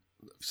 I'm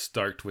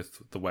stoked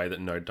with the way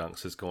that No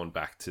Dunks has gone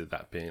back to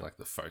that being like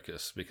the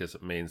focus, because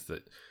it means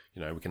that,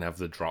 we can have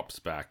the drops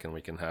back, and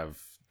we can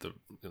have the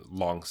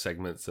long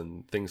segments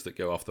and things that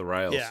go off the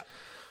rails. Yeah.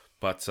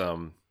 But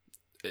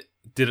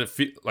did it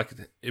feel like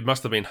it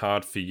must have been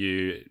hard for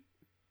you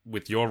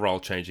with your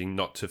role changing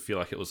not to feel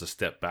like it was a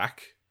step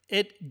back?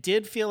 It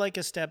did feel like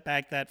a step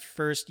back that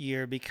first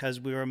year, because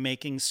we were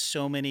making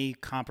so many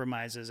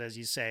compromises, as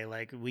you say.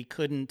 Like, we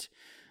couldn't,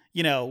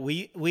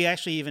 we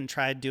actually even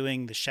tried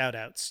doing the shout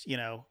outs,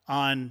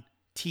 on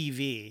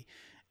TV.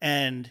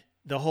 And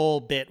the whole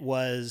bit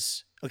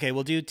was, okay,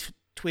 we'll do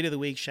Tweet of the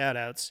Week shout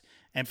outs.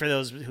 And for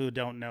those who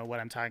don't know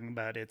what I'm talking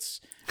about, it's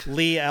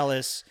Lee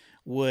Ellis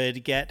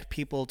would get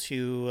people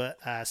to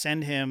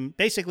send him,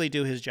 basically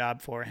do his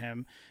job for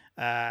him,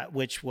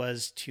 which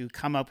was to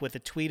come up with a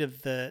tweet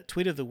of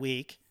the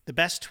week, the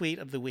best tweet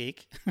of the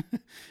week,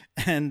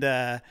 and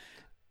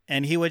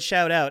he would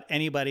shout out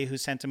anybody who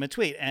sent him a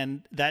tweet,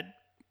 and that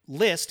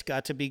list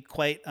got to be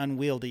quite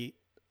unwieldy,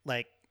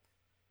 like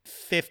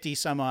 50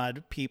 some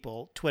odd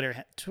people,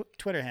 Twitter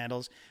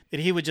handles that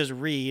he would just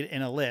read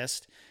in a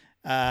list,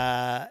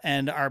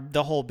 and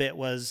the whole bit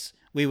was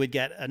we would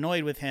get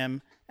annoyed with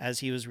him as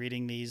he was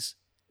reading these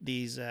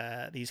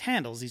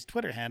handles, these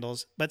Twitter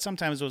handles, but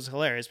sometimes it was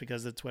hilarious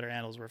because the Twitter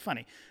handles were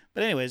funny.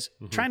 But anyways,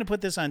 trying to put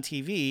this on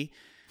TV,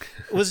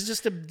 It was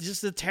just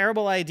a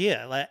terrible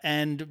idea.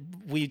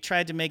 And we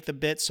tried to make the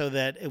bit so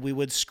that we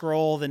would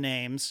scroll the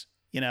names,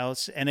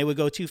 and it would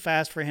go too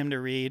fast for him to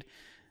read.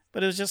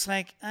 But it was just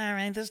like, all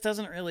right, this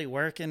doesn't really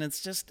work. And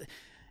it's just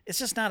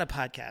not a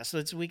podcast.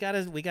 So we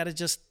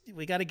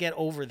gotta get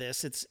over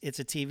this. It's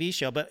a TV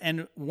show.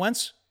 And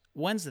once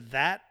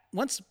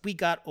we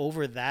got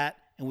over that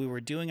and we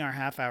were doing our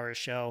half-hour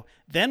show,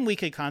 then we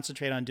could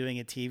concentrate on doing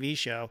a TV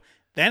show.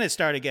 Then it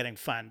started getting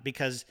fun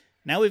because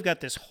now we've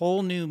got this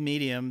whole new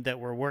medium that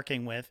we're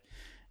working with.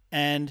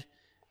 And,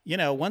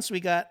 once we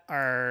got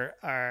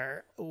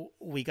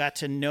we got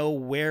to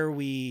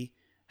know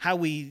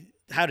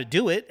how to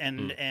do it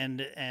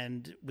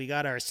and we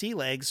got our sea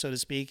legs, so to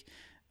speak.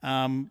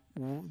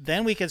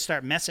 Then we could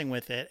start messing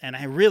with it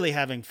and really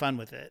having fun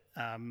with it.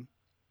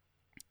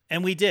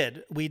 And we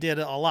did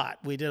a lot.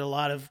 We did a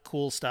lot of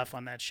cool stuff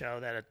on that show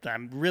that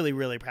I'm really,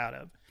 really proud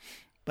of.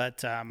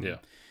 But it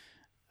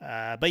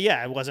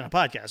wasn't a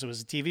podcast. It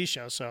was a TV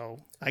show. So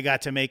I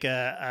got to make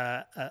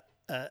a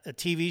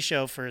TV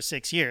show for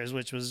 6 years,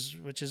 which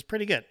is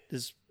pretty good.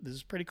 This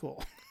is pretty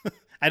cool.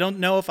 I don't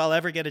know if I'll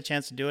ever get a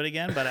chance to do it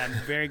again, but I'm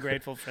very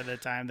grateful for the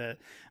time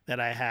that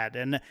I had.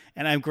 And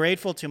I'm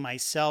grateful to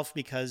myself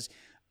because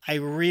I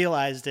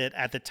realized it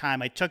at the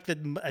time. I took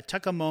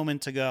a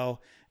moment to go,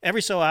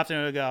 every so often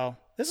I would go,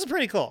 this is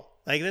pretty cool.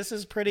 Like, this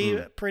is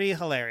pretty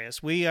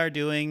hilarious. We're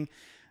doing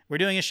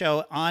a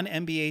show on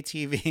NBA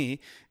TV,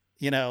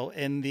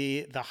 in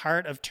the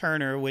heart of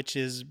Turner, which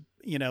is,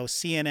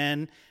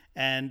 CNN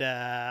and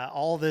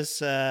all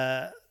this,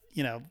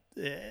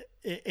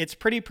 it's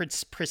pretty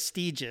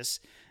prestigious.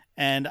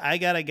 And I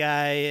got a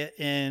guy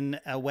in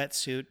a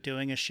wetsuit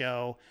doing a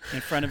show in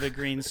front of a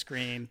green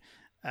screen,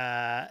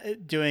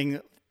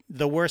 doing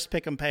the worst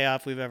pick and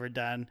payoff we've ever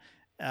done.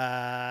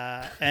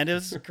 And it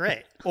was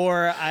great.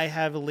 Or I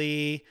have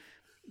Lee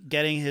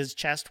getting his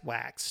chest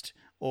waxed,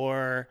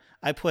 or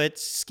I put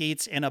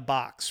Skeets in a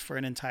box for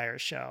an entire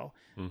show,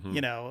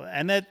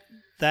 and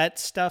that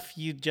stuff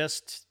you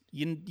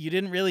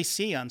didn't really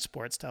see on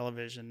sports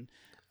television.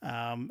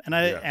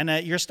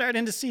 You're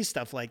starting to see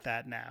stuff like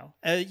that now,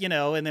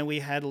 and then we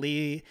had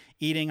Lee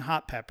eating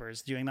hot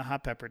peppers, doing the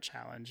hot pepper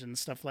challenge and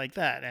stuff like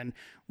that. And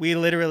we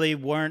literally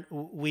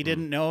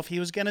didn't know if he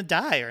was going to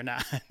die or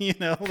not,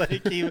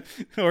 like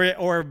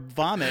or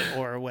vomit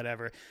or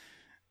whatever.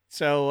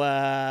 So,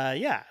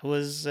 it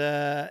was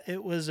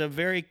a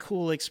very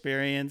cool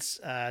experience,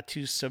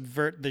 to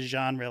subvert the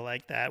genre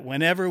like that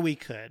whenever we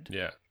could.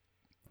 Yeah.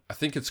 I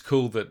think it's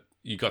cool that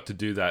you got to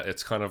do that.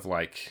 It's kind of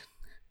like,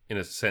 in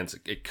a sense,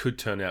 it could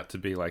turn out to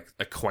be like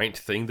a quaint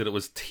thing that it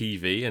was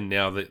TV, and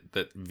now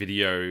that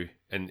video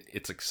and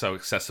it's like so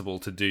accessible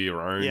to do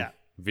your own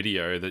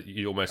video that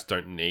you almost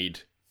don't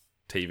need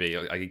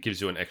TV. Like, it gives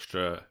you an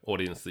extra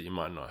audience that you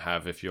might not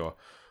have if you're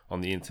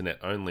on the internet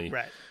only.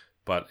 Right.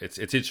 But it's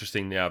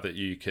interesting now that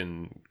you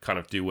can kind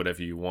of do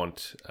whatever you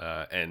want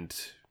and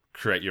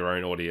create your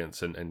own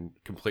audience and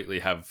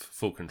completely have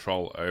full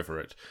control over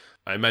it.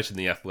 I imagine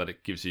The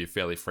Athletic gives you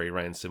fairly free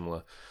reign,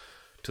 similar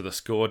to The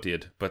Score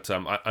did. But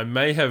I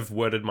may have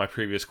worded my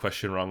previous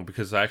question wrong,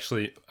 because I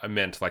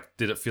meant, like,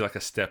 did it feel like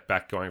a step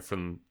back going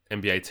from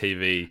NBA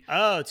TV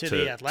to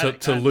The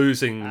Athletic to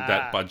losing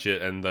that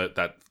budget and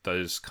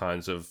those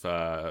kinds of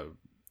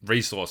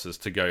resources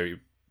to go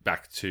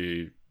back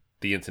to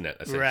the internet,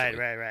 essentially.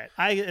 Right.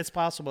 It's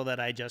possible that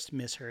I just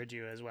misheard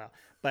you as well.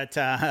 But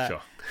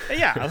sure.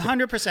 Yeah,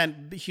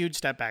 100% huge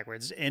step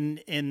backwards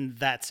in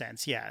that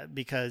sense. Yeah,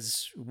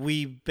 because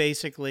we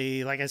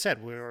basically, like I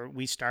said,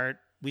 we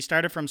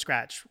started from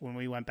scratch when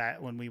we went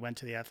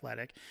to The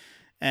Athletic,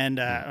 and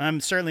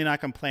I'm certainly not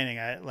complaining.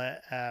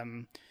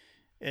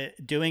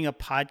 Doing a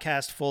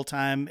podcast full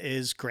time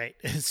is great.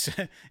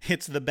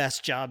 It's the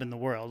best job in the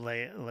world.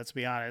 Let's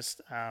be honest.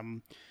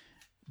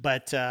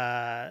 But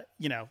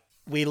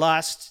we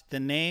lost the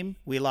name,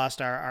 we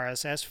lost our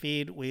RSS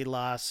feed, we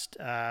lost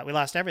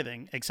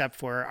everything except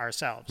for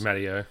ourselves.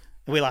 Matty-O.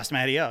 We lost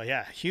Matty-O,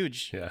 yeah,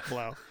 huge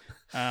blow.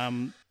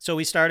 So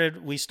we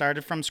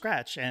started from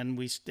scratch,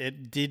 and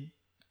it did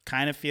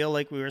kind of feel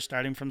like we were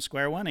starting from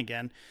square one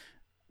again.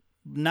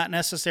 Not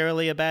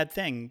necessarily a bad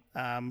thing.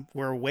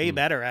 We're way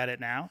better at it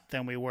now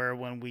than we were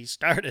when we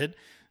started.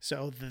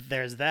 So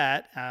there's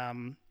that.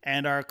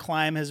 And our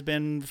climb has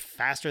been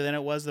faster than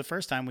it was the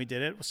first time we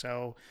did it.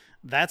 So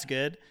that's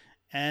good.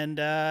 And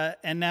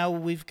now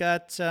we've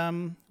got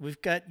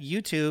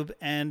YouTube,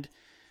 and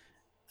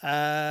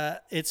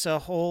it's a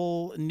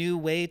whole new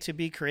way to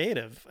be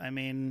creative. I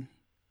mean,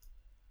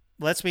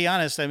 let's be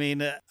honest. I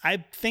mean, I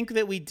think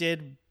that we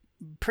did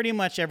pretty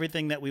much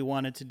everything that we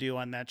wanted to do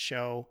on that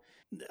show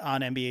on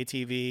NBA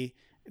TV.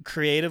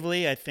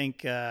 Creatively, I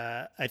think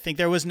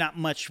there was not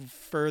much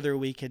further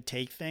we could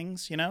take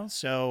things,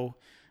 So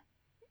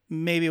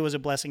maybe it was a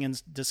blessing in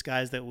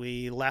disguise that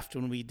we left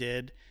when we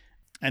did.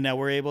 And now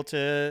we're able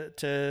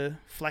to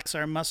flex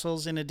our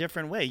muscles in a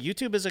different way.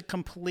 YouTube is a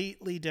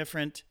completely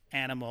different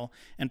animal,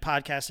 and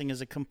podcasting is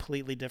a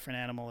completely different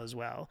animal as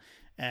well.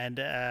 And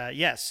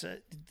yes,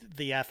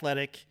 The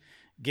Athletic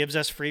gives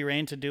us free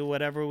reign to do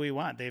whatever we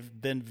want.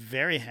 They've been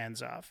very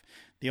hands-off.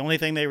 the only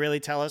thing they really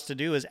tell us to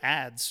do is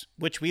ads,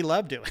 which we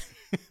love doing.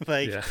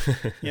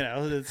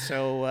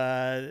 So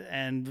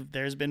and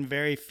there's been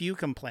very few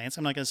complaints.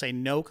 I'm not going to say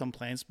no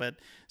complaints, but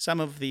some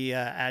of the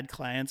ad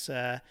clients,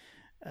 they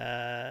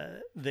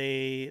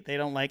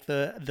don't like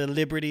the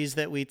liberties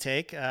that we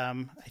take.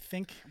 I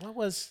think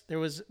was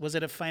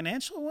it a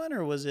financial one,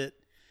 or was it?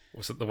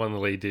 Was it the one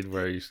Lee did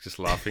where he was just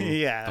laughing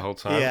the whole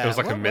time? Yeah. It was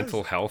like a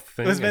mental health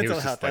thing. It was and he mental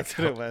was health. just, That's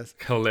what it was.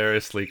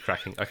 Hilariously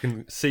cracking. I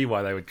can see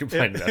why they would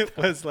complain about It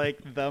was like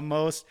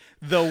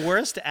the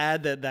worst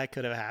ad that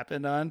could have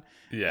happened on.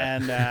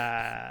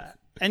 Yeah.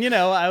 And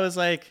I was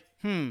like,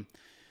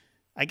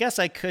 I guess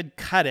I could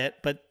cut it,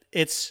 but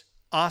it's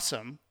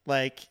awesome.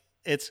 Like,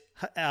 it's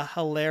a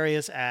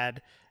hilarious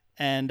ad,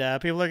 and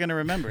people are going to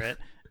remember it.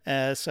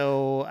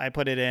 So I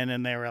put it in,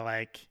 and they were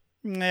like,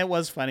 it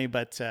was funny,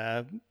 but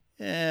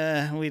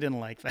we didn't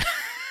like that.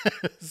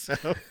 So,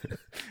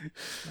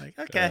 like,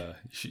 okay.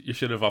 You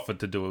should have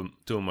offered to do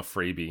him a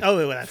freebie.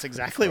 Oh, that's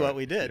exactly what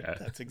we did. Yeah.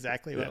 That's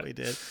exactly what we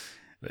did.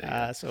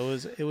 There So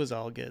it was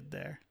all good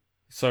there.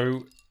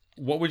 So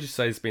what would you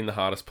say has been the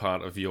hardest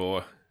part of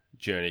your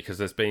journey? Because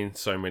there's been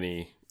so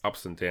many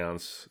ups and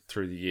downs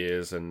through the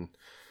years, and,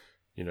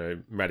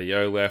 Matty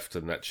O left,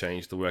 and that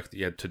changed the work that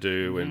you had to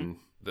do. Mm-hmm. And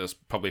there's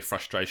probably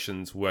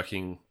frustrations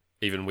working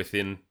even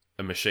within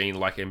a machine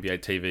like NBA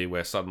TV,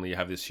 where suddenly you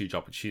have this huge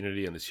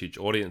opportunity and this huge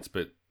audience,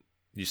 but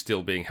you're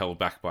still being held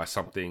back by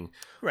something,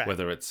 Right.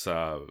 whether it's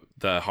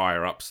the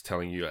higher ups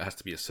telling you it has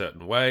to be a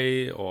certain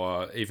way,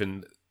 or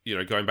even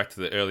going back to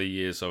the early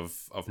years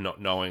of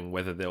not knowing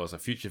whether there was a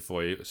future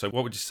for you. So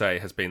what would you say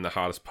has been the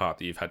hardest part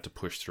that you've had to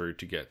push through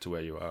to get to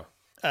where you are?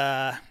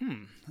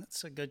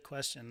 That's a good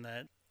question.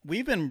 That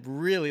we've been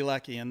really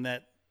lucky in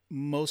that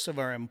most of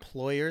our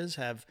employers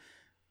have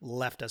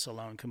left us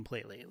alone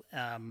completely.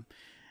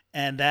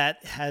 And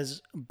that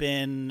has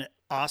been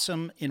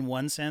awesome in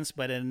one sense,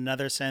 but in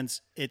another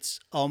sense,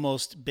 it's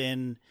almost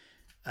been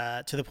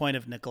to the point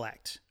of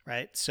neglect,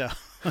 right? So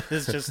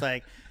it's just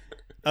like,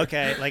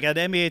 okay, like at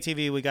NBA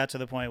TV, we got to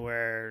the point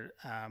where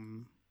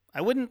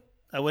I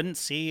wouldn't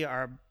see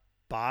our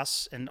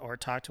boss or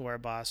talk to our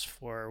boss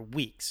for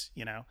weeks,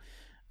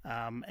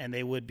 and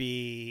they would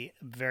be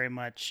very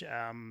much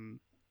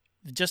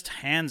just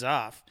hands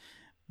off.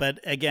 But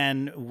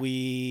again,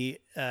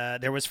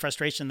 there was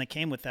frustration that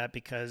came with that,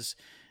 because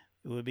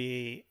it would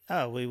be,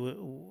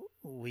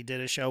 we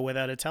did a show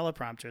without a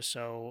teleprompter,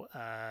 so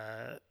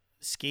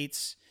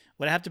Skeets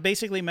would have to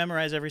basically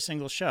memorize every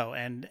single show,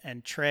 and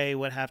Trey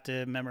would have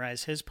to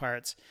memorize his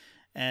parts.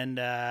 And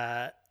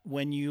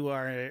when you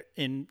are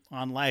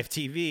on live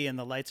TV and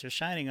the lights are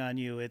shining on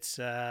you, it's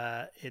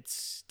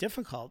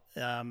difficult.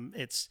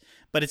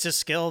 But it's a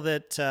skill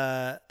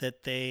that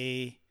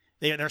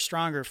they're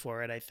stronger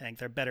for it. I think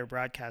they're better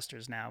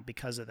broadcasters now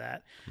because of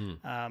that.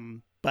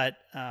 But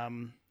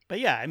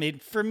yeah, I mean,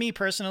 for me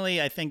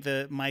personally, I think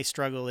my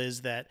struggle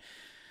is that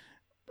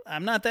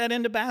I'm not that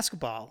into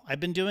basketball. I've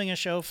been doing a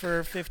show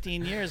for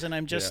 15 years, and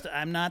I'm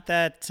not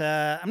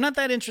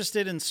that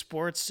interested in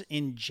sports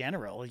in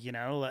general.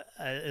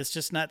 It's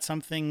just not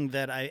something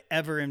that I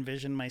ever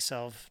envisioned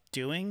myself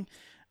doing.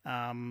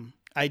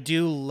 I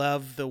do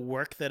love the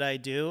work that I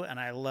do, and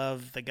I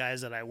love the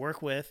guys that I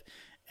work with.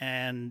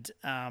 And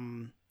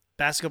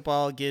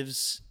basketball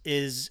is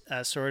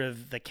sort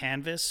of the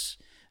canvas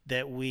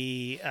that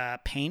we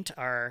paint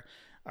our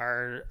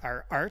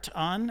art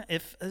on,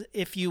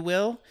 if you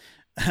will.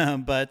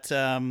 But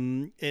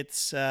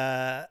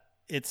I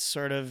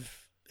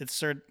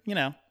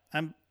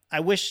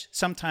wish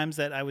sometimes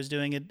that I was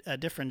doing a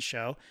different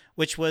show,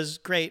 which was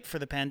great for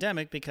the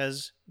pandemic,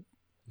 because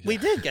we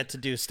did get to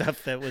do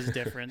stuff that was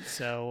different.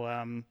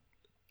 So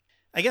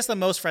I guess the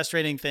most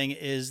frustrating thing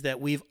is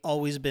that we've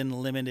always been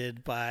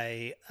limited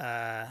by,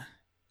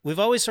 we've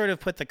always sort of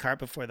put the cart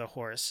before the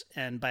horse.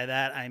 And by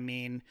that, I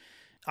mean,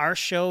 our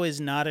show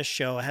is not a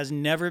show. It has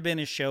never been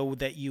a show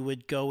that you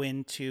would go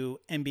into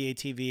NBA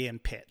TV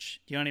and pitch.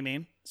 Do you know what I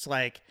mean? It's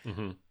like,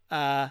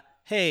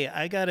 hey,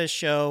 I got a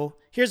show.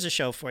 Here's a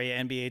show for you,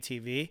 NBA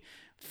TV.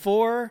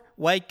 4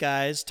 white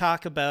guys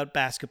talk about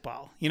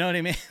basketball. You know what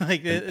I mean?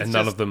 Like, and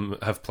none of them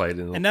have played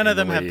in the league. And none of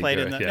them have played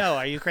in the league. No,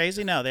 are you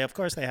crazy? No, of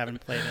course they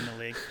haven't played in the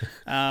league.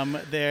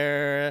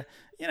 They're,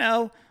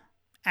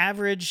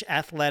 average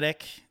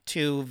athletic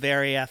to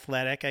very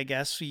athletic, I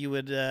guess you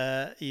would,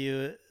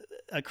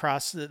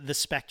 across the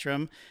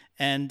spectrum.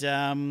 And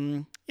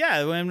and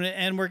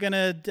we're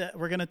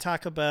gonna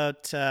talk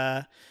about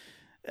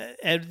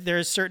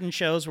there's certain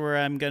shows where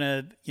I'm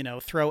gonna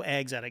throw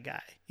eggs at a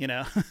guy.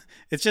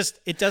 It's just,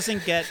 it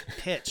doesn't get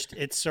pitched.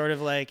 It's sort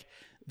of like,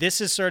 this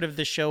is sort of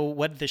the show,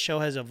 what the show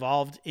has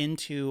evolved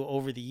into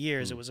over the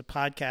years. It was a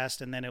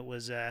podcast, and then it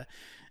was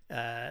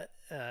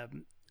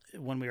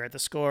when we were at the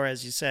Score,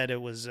 as you said,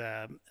 it was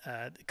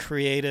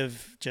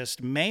creative,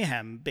 just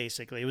mayhem,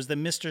 basically. It was the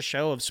Mr.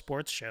 Show of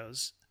sports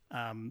shows.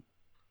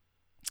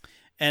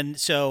 And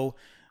so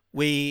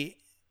we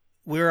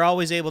were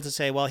always able to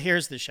say, well,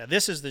 here's the show.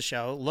 This is the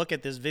show. Look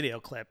at this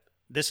video clip.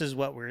 This is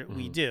what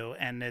we do.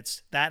 And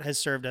that has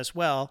served us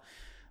well.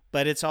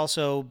 But it's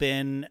also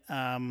been,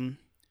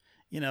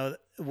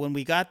 when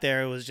we got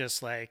there, it was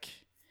just like,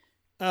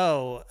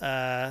 oh,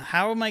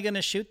 how am I going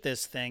to shoot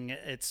this thing?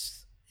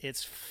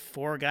 It's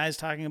four guys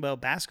talking about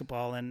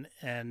basketball, and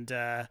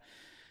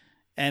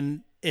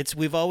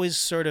we've always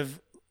sort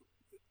of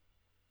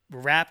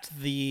wrapped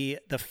the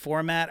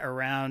format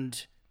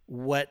around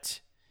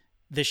what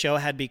the show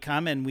had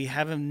become, and we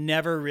haven't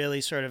never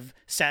really sort of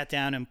sat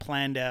down and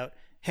planned out,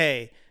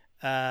 hey,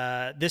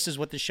 this is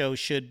what the show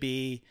should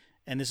be,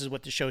 and this is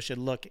what the show should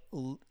look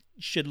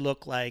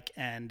like,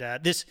 and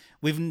I've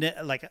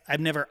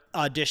never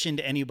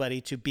auditioned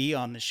anybody to be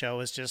on the show.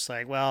 It's just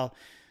like, well,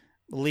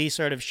 Lee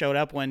sort of showed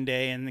up one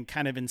day and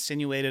kind of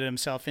insinuated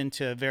himself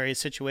into various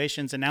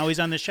situations, and now he's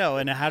on the show.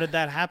 And how did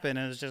that happen?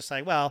 And it was just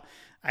like, well,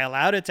 I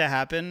allowed it to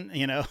happen,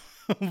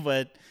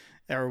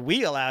 or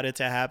we allowed it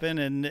to happen,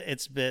 and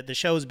the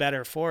show's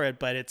better for it.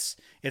 But it's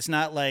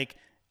not like,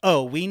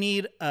 oh, we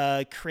need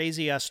a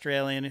crazy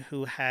Australian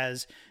who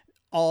has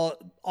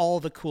all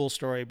the cool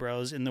story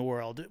bros in the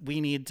world.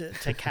 We need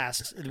to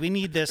cast. We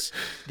need this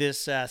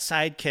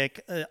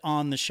sidekick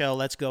on the show.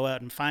 Let's go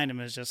out and find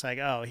him. It's just like,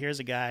 oh, here's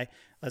a guy.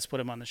 Let's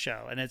put him on the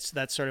show. And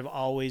that's sort of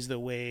always the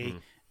way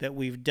that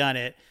we've done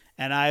it.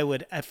 And I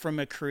would, from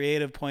a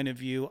creative point of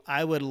view,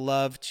 I would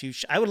love to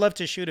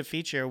shoot a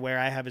feature where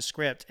I have a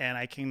script and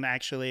I can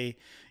actually,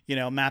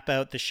 map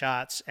out the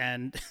shots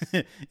and,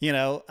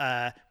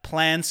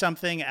 plan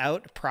something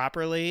out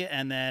properly,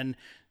 and then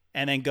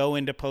go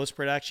into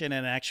post-production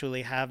and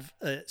actually have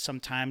some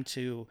time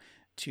to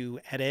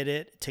edit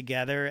it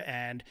together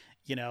and,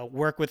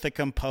 work with the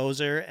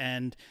composer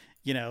and,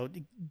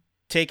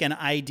 take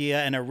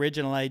an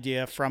original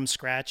idea from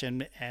scratch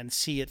and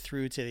see it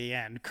through to the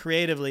end.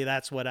 Creatively,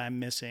 that's what I'm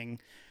missing.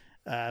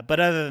 But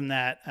other than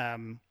that,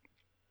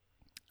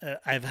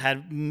 I've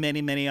had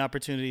many, many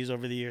opportunities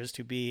over the years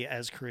to be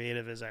as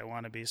creative as I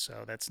want to be.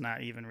 So that's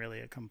not even really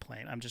a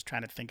complaint. I'm just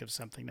trying to think of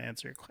something to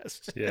answer your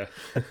question. Yeah,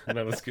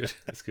 no, that's good.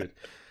 That's good.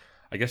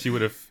 I guess you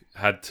would have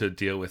had to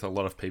deal with a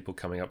lot of people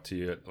coming up to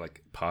you at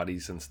like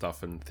parties and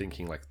stuff and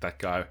thinking like, that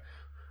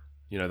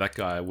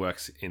guy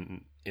works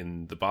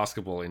in the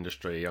basketball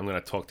industry. I'm going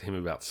to talk to him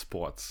about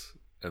sports.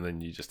 And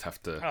then you just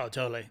have to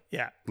totally.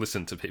 Yeah.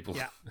 Listen to people.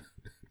 Yeah.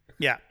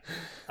 Yeah.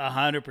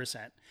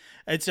 100%.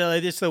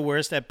 It's the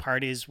worst at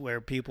parties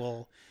where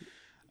people,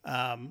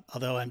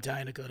 although I'm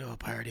dying to go to a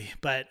party,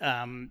 but,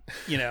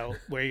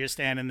 where you're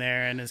standing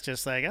there and it's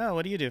just like, oh,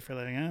 what do you do for a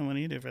living? Oh, what do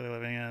you do for a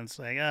living? And it's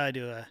like, oh,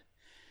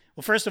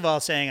 well, first of all,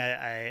 saying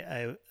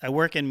I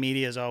work in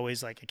media is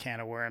always like a can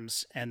of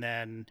worms. And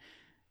then,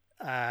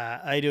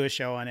 I do a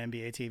show on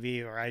NBA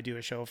TV, or I do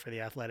a show for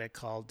The Athletic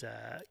called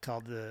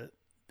the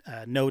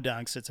No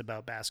Dunks. It's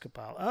about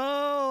basketball.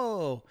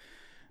 Oh,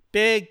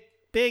 big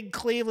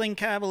Cleveland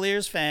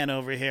Cavaliers fan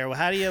over here. Well,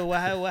 how do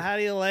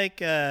you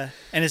like? And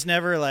it's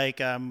never like,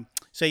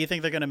 so you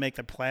think they're going to make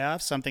the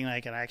playoffs? Something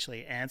I can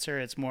actually answer.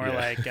 It's more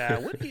like,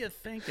 what do you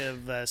think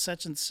of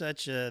such and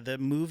such the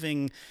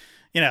moving?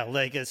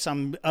 Like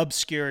some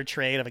obscure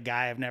trade of a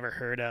guy I've never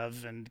heard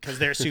of, and because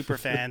they're super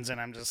fans,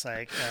 and I'm just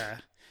like.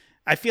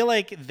 I feel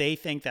like they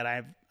think that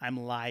I'm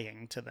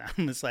lying to them.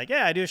 It's like,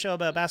 yeah, I do a show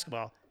about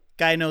basketball.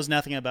 Guy knows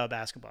nothing about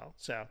basketball.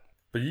 So,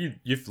 but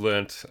you've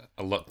learned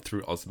a lot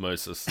through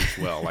osmosis as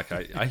well. Like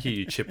I hear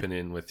you chipping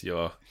in with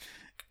your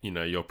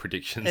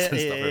predictions and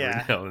stuff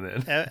every now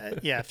and then.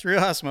 Yeah, through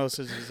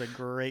osmosis is a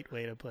great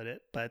way to put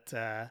it. But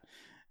I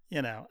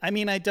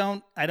mean, I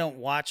don't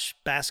watch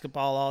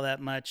basketball all that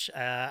much.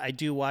 I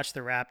do watch the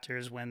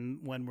Raptors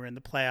when we're in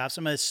the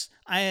playoffs.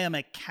 I am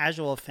a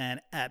casual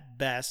fan at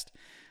best.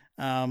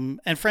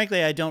 And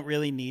frankly, I don't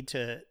really need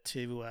to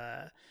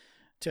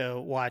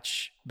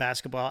watch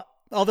basketball.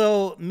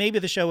 Although maybe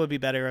the show would be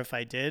better if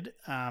I did.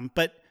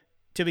 But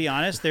to be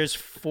honest, there's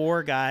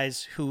four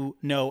guys who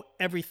know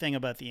everything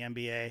about the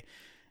NBA.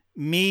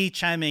 Me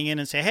chiming in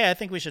and say, "Hey, I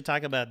think we should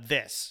talk about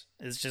this,"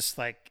 is just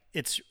like,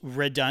 it's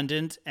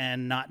redundant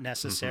and not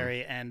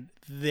necessary. Mm-hmm. And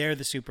they're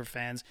the super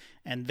fans,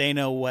 and they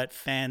know what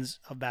fans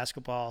of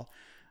basketball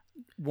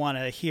want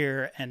to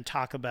hear and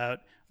talk about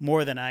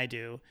more than I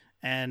do.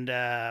 And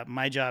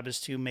my job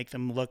is to make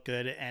them look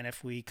good. And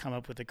if we come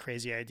up with a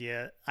crazy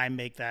idea, I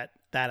make that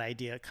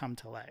idea come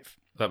to life.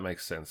 That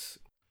makes sense.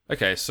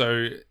 Okay,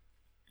 so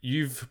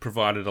you've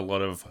provided a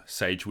lot of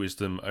sage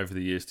wisdom over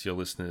the years to your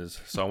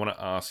listeners. So I want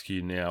to ask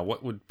you now,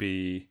 what would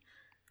be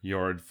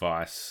your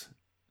advice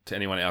to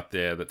anyone out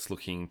there that's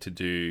looking to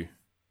do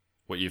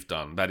what you've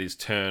done? That is,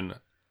 turn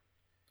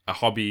a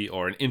hobby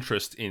or an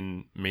interest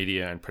in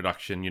media and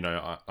production.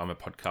 I'm a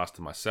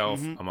podcaster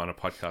myself. Mm-hmm. I'm on a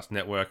podcast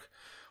network.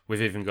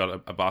 We've even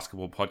got a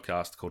basketball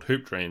podcast called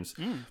Hoop Dreams.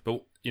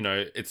 But,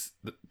 it's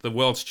the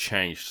world's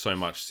changed so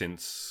much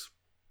since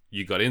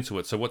you got into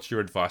it. So what's your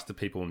advice to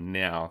people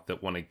now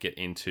that want to get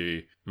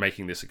into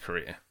making this a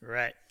career?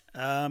 Right.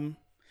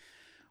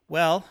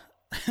 Well,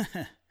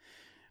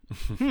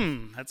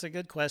 that's a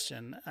good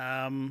question.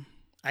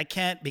 I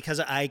can't, because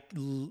I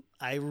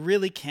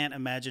really can't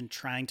imagine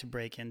trying to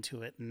break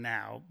into it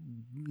now,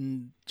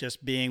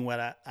 just being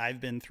what I've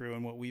been through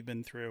and what we've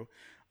been through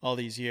all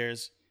these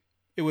years.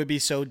 It would be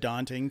so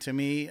daunting to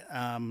me.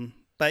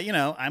 But,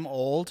 I'm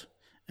old.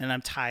 and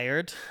I'm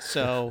tired.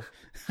 So,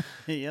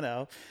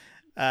 but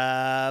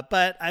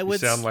I You would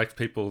sound like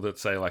people that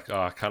say like,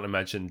 "Oh, I can't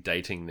imagine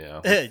dating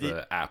now with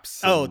the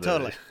apps." Oh, and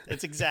totally.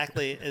 That's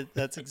exactly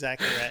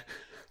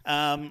right.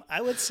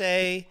 I would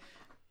say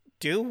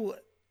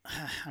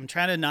I'm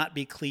trying to not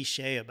be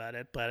cliche about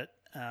it, but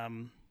I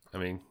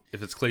mean,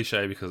 if it's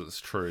cliche because it's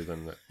true,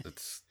 then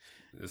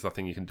there's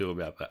nothing you can do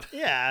about that.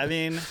 yeah, I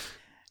mean,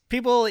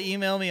 people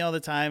email me all the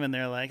time and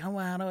they're like, "Oh,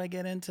 well, how do I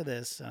get into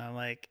this?" And I'm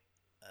like,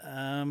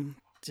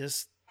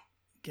 just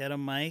get a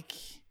mic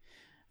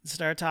and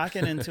start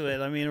talking into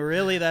it. I mean,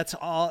 really, that's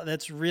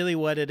really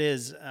what it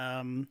is.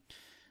 And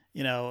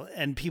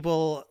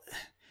people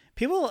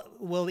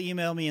will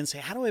email me and say,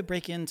 "How do I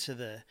break into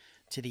the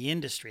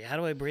industry? How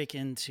do I break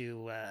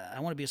into, I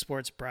want to be a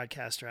sports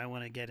broadcaster. I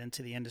want to get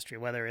into the industry,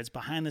 whether it's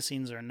behind the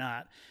scenes or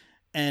not."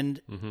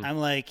 And I'm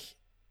like,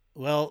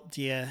 "Well,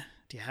 do you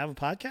have a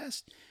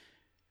podcast?"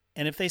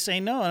 And if they say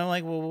no, and I'm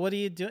like, "Well, what do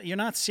you do? You're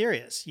not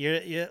serious.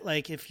 You're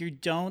like, if you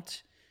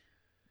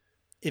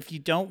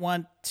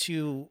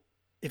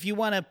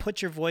want to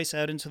put your voice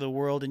out into the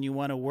world and you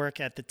want to work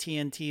at the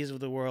TNTs of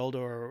the world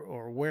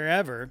or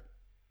wherever,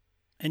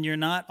 and you're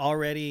not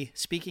already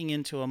speaking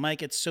into a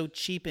mic, it's so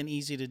cheap and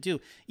easy to do.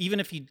 Even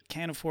if you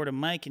can't afford a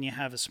mic and you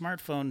have a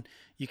smartphone,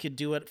 you could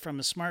do it from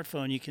a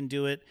smartphone. You can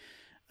do it,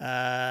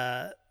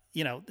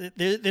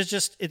 there's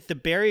just, the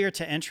barrier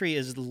to entry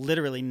is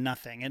literally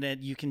nothing.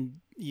 And you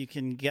can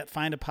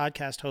find a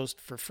podcast host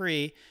for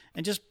free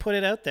and just put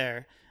it out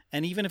there.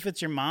 And even if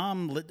it's your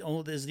mom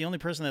is the only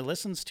person that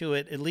listens to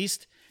it, at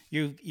least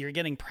you're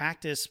getting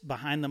practice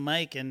behind the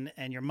mic, and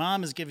your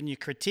mom is giving you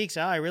critiques.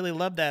 "Oh, I really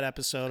love that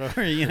episode,"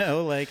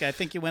 or like, "I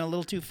think you went a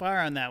little too far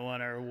on that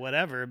one," or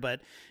whatever.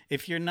 But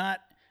if you're not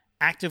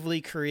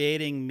actively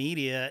creating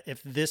media,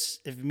 if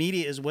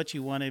media is what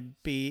you want to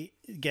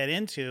get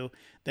into,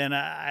 then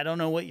I don't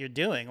know what you're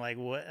doing. Like,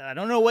 I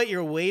don't know what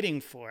you're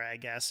waiting for, I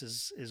guess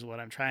is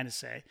what I'm trying to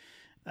say.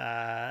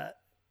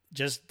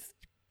 Just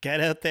get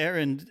out there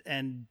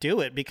and do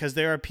it, because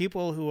there are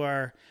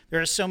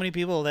so many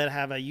people that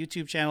have a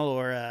YouTube channel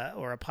or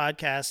a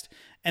podcast,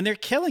 and they're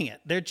killing it.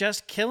 They're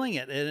just killing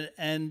it.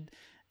 And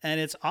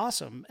it's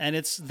awesome. And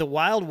it's the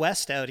Wild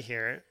West out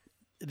here.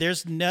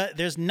 There's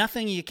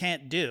nothing you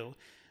can't do.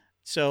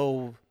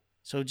 So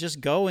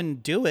just go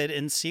and do it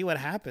and see what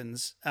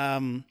happens.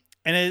 And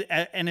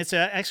it's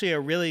actually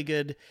a really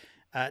good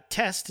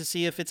test to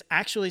see if it's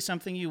actually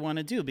something you want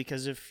to do,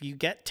 because if you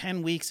get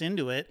 10 weeks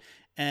into it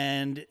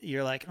and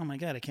you're like, "Oh my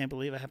God, I can't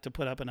believe I have to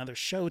put up another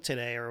show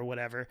today," or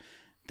whatever,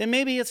 then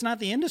maybe it's not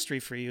the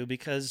industry for you,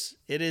 because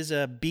it is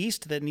a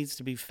beast that needs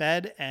to be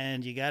fed,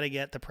 and you got to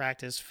get the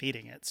practice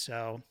feeding it.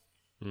 So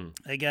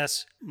I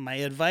guess my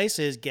advice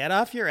is get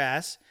off your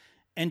ass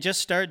and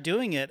just start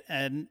doing it.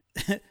 And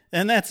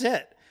that's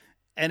it.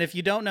 And if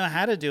you don't know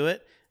how to do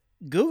it,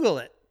 Google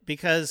it,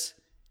 because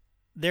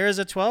there is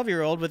a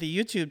 12-year-old with a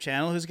YouTube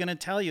channel who's going to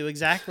tell you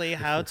exactly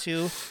how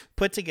to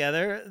put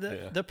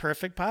together the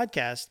perfect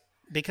podcast.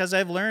 Because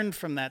I've learned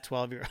from that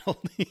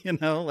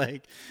 12-year-old,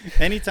 like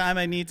anytime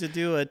I need to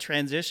do a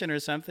transition or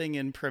something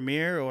in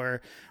Premiere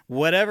or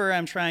whatever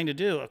I'm trying to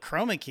do, a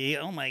chroma key,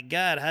 oh my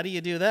God, how do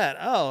you do that?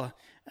 Oh,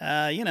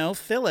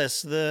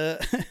 Phyllis, the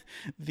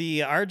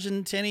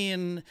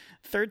Argentinian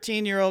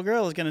 13-year-old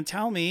girl, is going to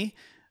tell me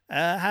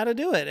how to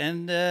do it,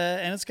 and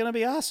it's going to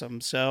be awesome.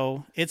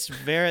 So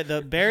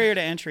the barrier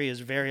to entry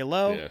is very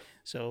low. Yeah.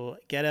 So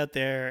get out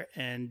there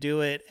and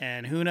do it,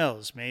 and who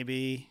knows,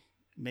 maybe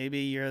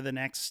you're the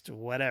next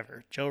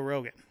whatever, Joe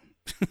Rogan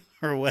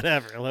or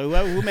whatever,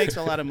 who makes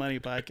a lot of money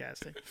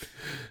podcasting.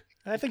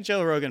 I think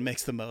Joe Rogan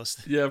makes the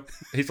most. Yeah,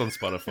 he's on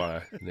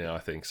Spotify now, I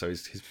think. So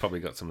he's probably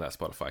got some of that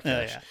Spotify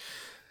cash.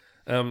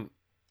 Oh, yeah.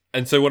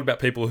 And so what about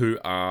people who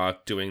are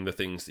doing the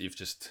things that you've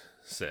just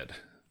said?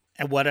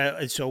 And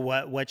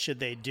what should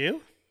they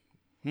do?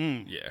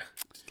 Yeah,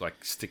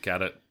 like stick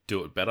at it,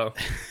 do it better,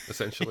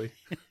 essentially.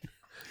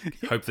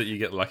 Hope that you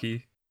get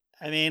lucky.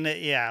 I mean,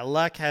 yeah,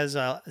 luck has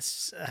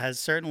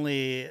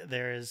certainly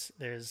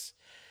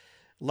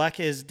luck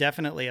is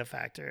definitely a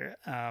factor.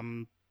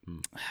 But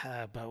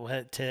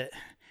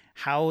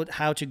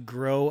how to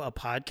grow a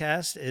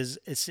podcast is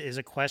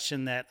a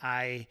question that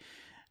I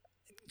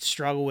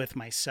struggle with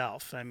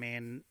myself. I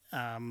mean,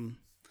 I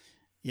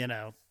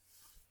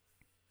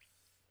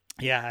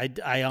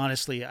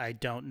honestly, I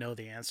don't know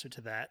the answer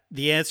to that.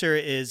 The answer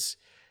is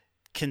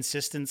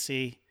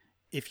consistency.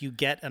 If you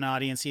get an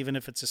audience, even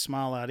if it's a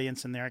small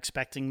audience, and they're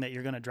expecting that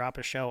you're going to drop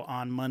a show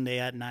on Monday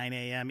at 9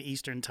 a.m.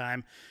 Eastern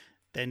time,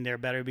 then there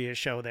better be a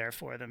show there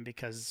for them,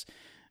 because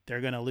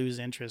they're going to lose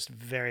interest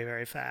very,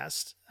 very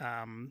fast.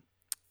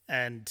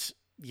 And,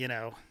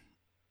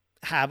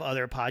 have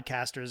other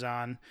podcasters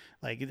on,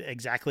 like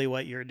exactly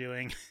what you're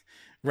doing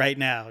right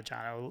now,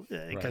 John,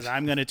 because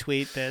I'm going to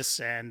tweet this,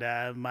 and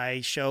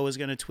my show is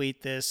going to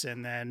tweet this,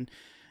 and then,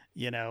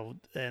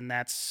 and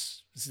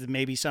that's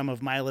maybe some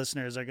of my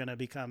listeners are going to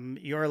become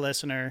your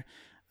listener.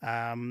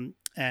 And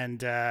and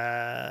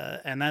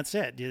that's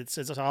it.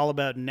 It's all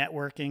about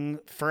networking.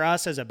 For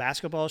us as a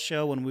basketball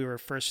show, when we were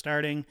first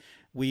starting,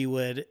 we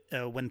would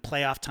when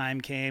playoff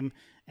time came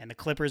and the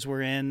Clippers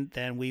were in,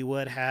 then we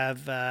would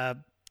have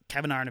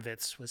Kevin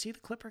Arnovitz. Was he the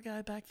Clipper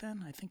guy back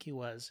then? I think he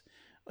was.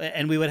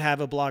 And we would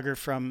have a blogger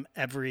from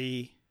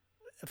every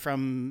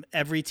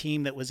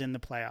team that was in the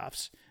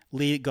playoffs,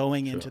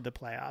 going into the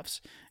playoffs.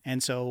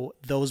 And so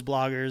those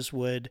bloggers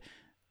would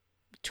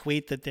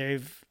tweet that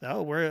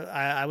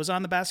I was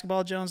on the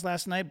Basketball Jones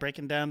last night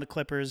breaking down the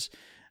Clippers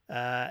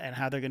and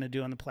how they're going to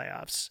do in the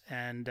playoffs.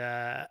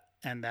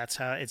 And that's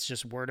how it's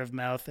just word of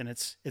mouth. And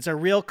it's a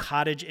real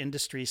cottage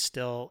industry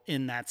still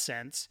in that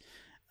sense.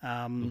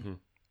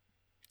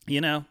 You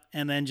know,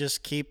 and then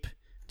just keep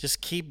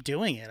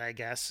doing it, I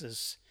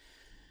guess,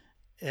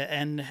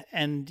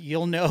 and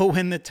you'll know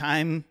when the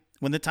time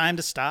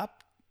to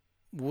stop,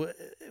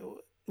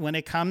 when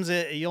it comes,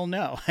 you'll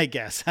know, I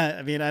guess.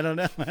 I mean, I don't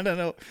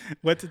know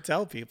what to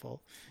tell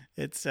people.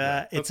 It's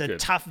a good.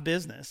 tough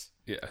business.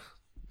 Yeah.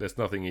 There's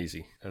nothing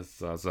easy,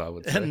 as I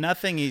would say.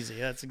 Nothing easy.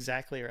 That's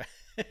exactly right.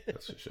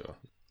 That's for sure.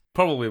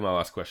 Probably my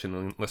last question,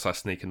 unless I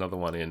sneak another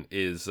one in,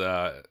 is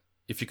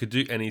if you could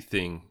do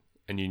anything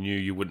and you knew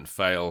you wouldn't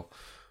fail,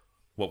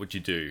 what would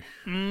you do?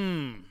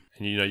 And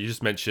you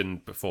just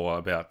mentioned before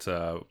about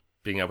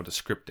being able to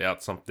script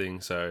out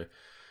something. So,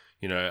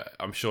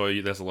 I'm sure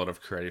there's a lot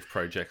of creative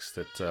projects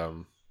that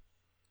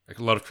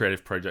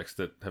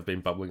have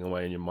been bubbling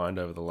away in your mind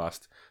over the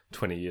last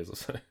 20 years or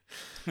so.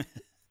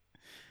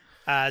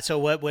 So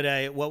what would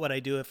I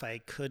do if I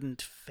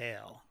couldn't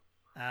fail?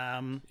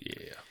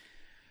 Yeah.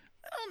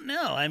 I don't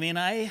know. I mean,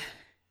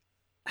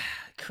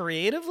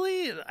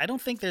 creatively, I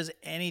don't think there's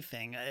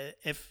anything.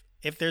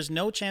 If there's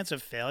no chance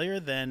of failure,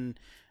 then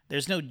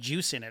there's no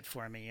juice in it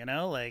for me.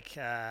 Like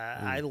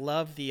I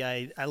love the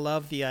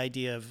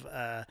idea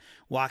of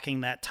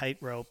walking that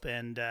tightrope,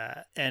 and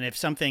if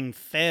something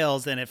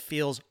fails, then it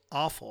feels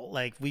awful.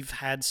 Like we've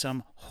had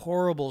some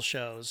horrible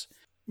shows,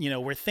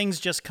 where things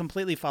just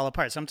completely fall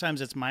apart.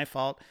 Sometimes it's my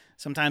fault,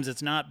 sometimes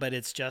it's not, but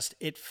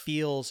it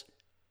feels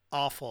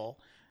awful.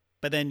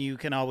 But then you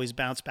can always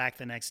bounce back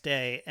the next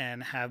day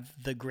and have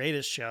the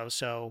greatest show.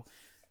 So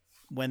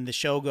when the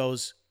show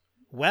goes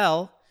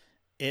well,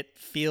 it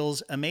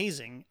feels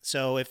amazing.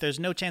 So if there's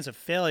no chance of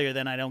failure,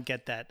 then I don't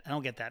get that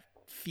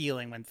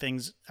feeling when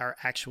things are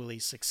actually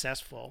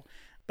successful.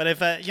 But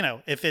if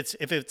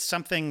it's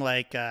something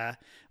like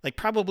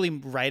probably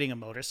riding a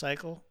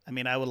motorcycle. I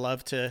mean, I would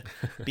love to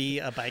be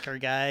a biker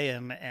guy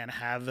and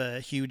have a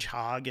huge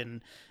hog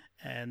and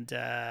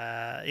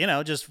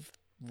just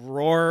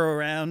roar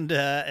around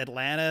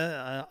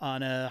Atlanta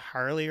on a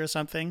Harley or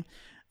something.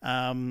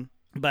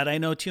 But I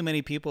know too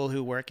many people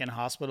who work in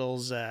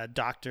hospitals,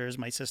 doctors.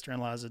 My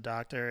sister-in-law is a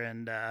doctor,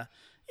 and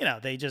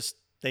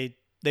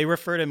they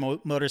refer to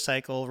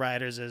motorcycle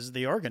riders as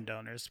the organ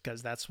donors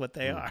because that's what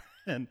they are.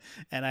 And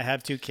I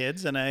have 2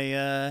 kids, and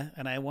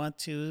I want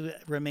to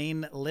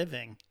remain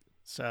living.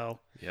 So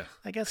yeah,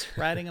 I guess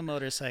riding a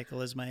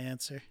motorcycle is my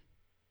answer.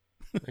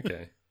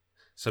 Okay.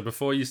 So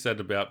before you said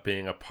about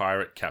being a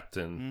pirate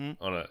captain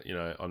on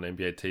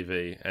NBA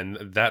TV, and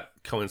that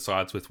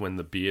coincides with when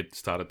the beard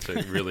started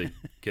to really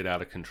get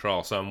out of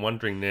control. So I'm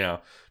wondering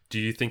now, do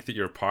you think that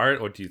you're a pirate,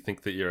 or do you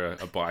think that you're a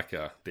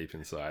biker deep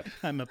inside?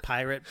 I'm a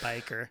pirate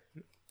biker.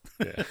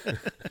 Yeah.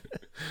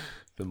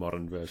 The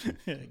modern version.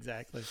 Yeah,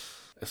 exactly.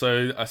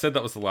 So I said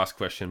that was the last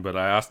question, but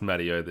I asked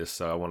Matteo this,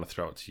 so I want to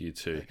throw it to you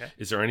too. Okay.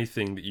 Is there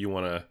anything that you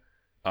want to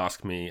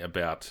ask me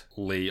about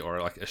Lee, or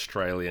like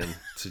Australian,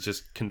 to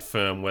just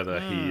confirm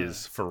whether he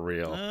is for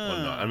real or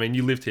not? I mean,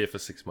 you lived here for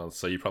 6 months,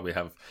 so you probably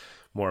have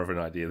more of an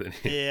idea than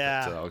him.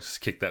 Yeah. So I'll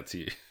just kick that to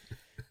you.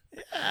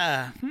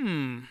 Yeah.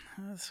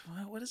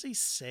 What does he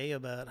say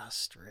about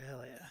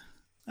Australia?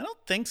 I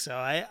don't think so.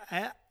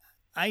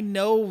 I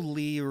know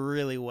Lee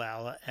really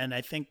well, and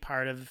I think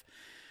part of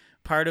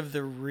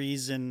the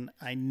reason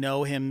I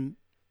know him,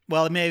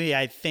 well, maybe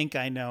I think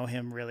I know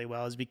him really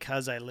well, is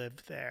because I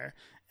lived there.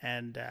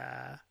 And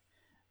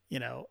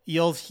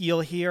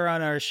you'll hear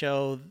on our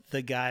show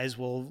the guys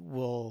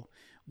will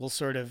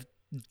sort of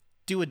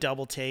do a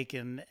double take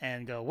and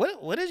go,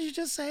 what did you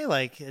just say?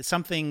 Like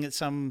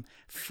some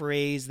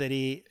phrase that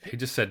he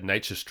just said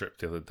nature strip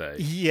the other day.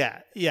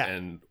 Yeah.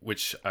 And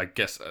which I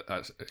guess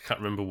I can't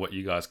remember what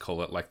you guys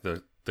call it, like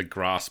the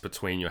grass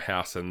between your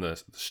house and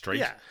the street.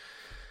 Yeah.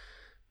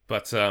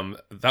 But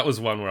that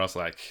was one where I was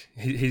like,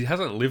 he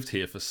hasn't lived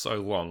here for so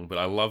long, but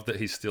I love that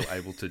he's still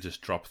able to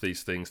just drop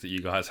these things that you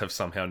guys have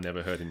somehow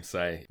never heard him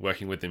say,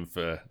 working with him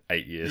for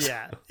 8 years.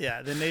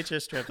 Yeah. The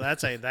nature strip,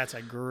 that's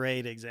a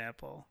great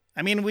example.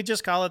 I mean, we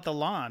just call it the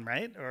lawn,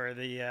 right? Or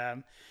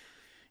the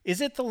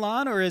is it the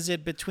lawn, or is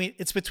it between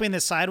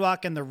the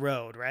sidewalk and the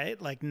road, right?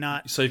 Like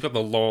not. So you've got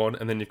the lawn,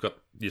 and then you've got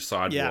your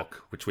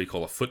sidewalk, which we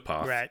call a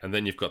footpath, right? And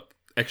then you've got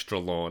extra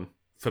lawn.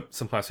 For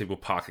sometimes people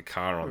park a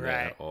car on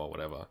there or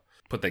whatever.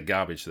 Put their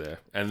garbage there,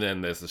 and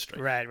then there's the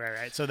street. Right.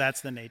 So that's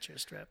the nature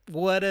strip.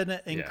 What an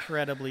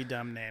incredibly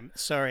dumb name.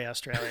 Sorry,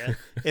 Australia.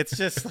 It's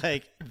just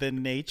like the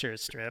nature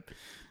strip.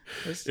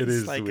 It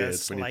is like a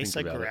slice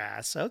of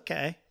grass.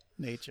 Okay.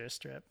 nature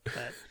strip.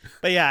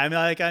 But yeah, I mean,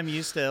 like I'm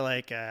used to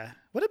like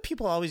what did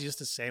people always used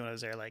to say when I was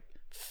there? Like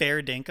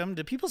fair dinkum.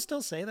 Do people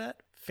still say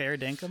that? Fair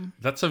dinkum?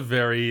 That's a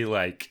very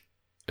like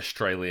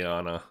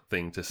Australiana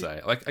thing to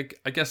say. Like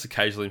I guess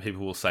occasionally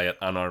people will say it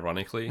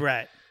unironically.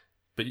 Right.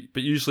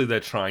 But usually they're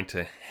trying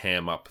to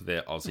ham up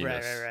their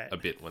Aussiness Right. a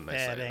bit when they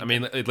Fair say it. dinkum. I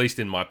mean, at least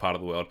in my part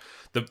of the world,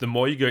 the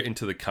more you go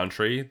into the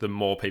country, the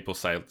more people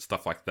say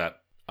stuff like that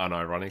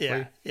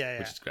unironically. Yeah.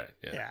 Which is great.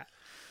 Yeah.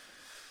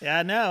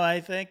 Yeah, no,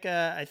 I think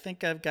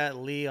I've got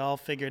Lee all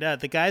figured out.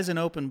 The guy's an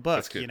open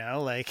book, you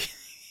know, like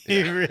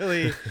he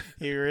really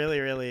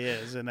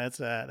is, and that's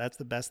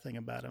the best thing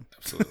about him.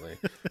 Absolutely.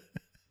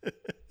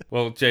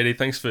 Well, JD,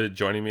 thanks for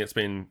joining me. It's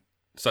been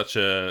such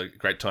a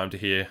great time to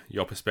hear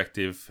your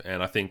perspective,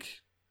 and I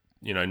think,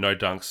 you know, No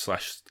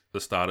Dunks /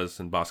 The Starters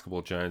and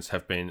Basketball Jones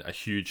have been a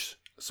huge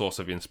source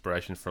of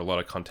inspiration for a lot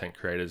of content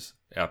creators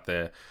out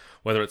there,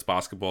 whether it's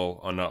basketball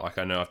or not. Like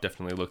I know I've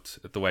definitely looked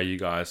at the way you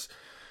guys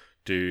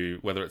do,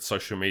 whether it's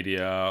social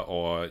media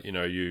or, you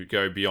know, you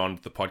go beyond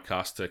the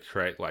podcast to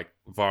create like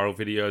viral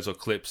videos or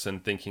clips,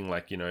 and thinking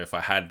like, you know, if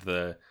I had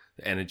the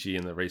energy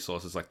and the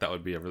resources, like that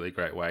would be a really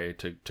great way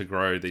to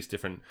grow these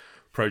different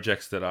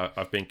projects that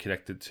I've been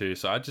connected to.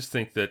 So I just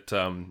think that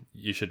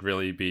you should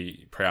really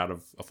be proud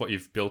of what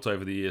you've built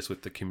over the years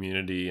with the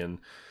community and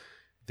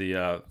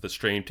the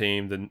stream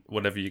team,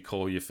 whatever you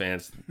call your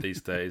fans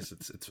these days.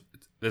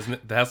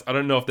 I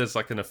don't know if there's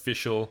like an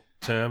official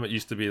term. It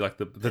used to be like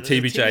the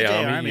TBJ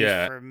Army.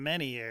 Yeah, for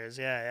many years.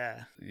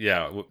 Yeah.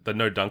 The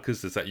No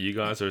Dunkers, is that you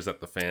guys or is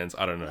that the fans?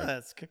 I don't know. Oh,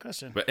 that's a good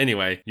question. But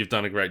anyway, you've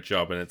done a great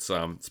job, and it's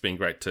been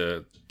great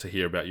to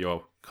hear about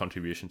your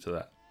contribution to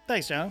that.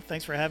 Thanks, Joe.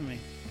 Thanks for having me.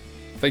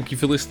 Thank you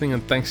for listening,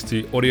 and thanks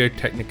to Audio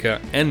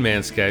Technica and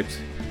Manscaped.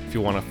 If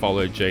you want to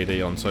follow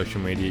JD on social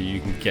media, you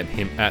can get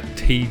him at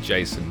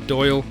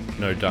TJasonDoyle.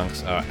 No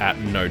Dunks are at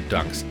No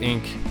Dunks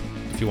Inc.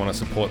 If you want to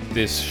support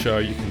this show,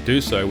 you can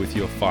do so with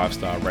your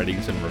 5-star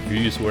ratings and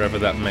reviews wherever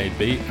that may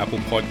be. Apple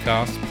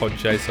Podcasts,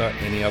 Podchaser,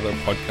 any other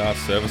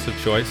podcast service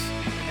of choice.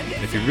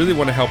 And if you really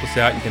want to help us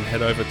out, you can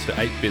head over to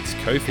 8bits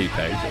Ko-fi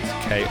page. That's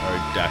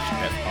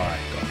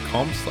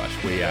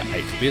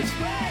ko-fi.com/we-are8bits.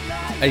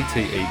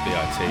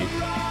 ATEBIT.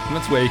 And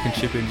that's where you can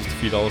chip in just a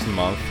few dollars a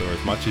month or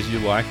as much as you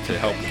like to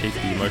help keep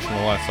the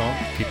emotional lights on,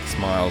 keep the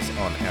smiles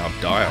on our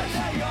dials.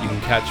 You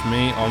can catch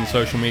me on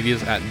social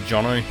medias at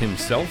Jono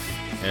himself.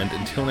 And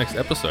until next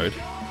episode,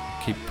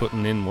 keep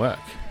putting in work.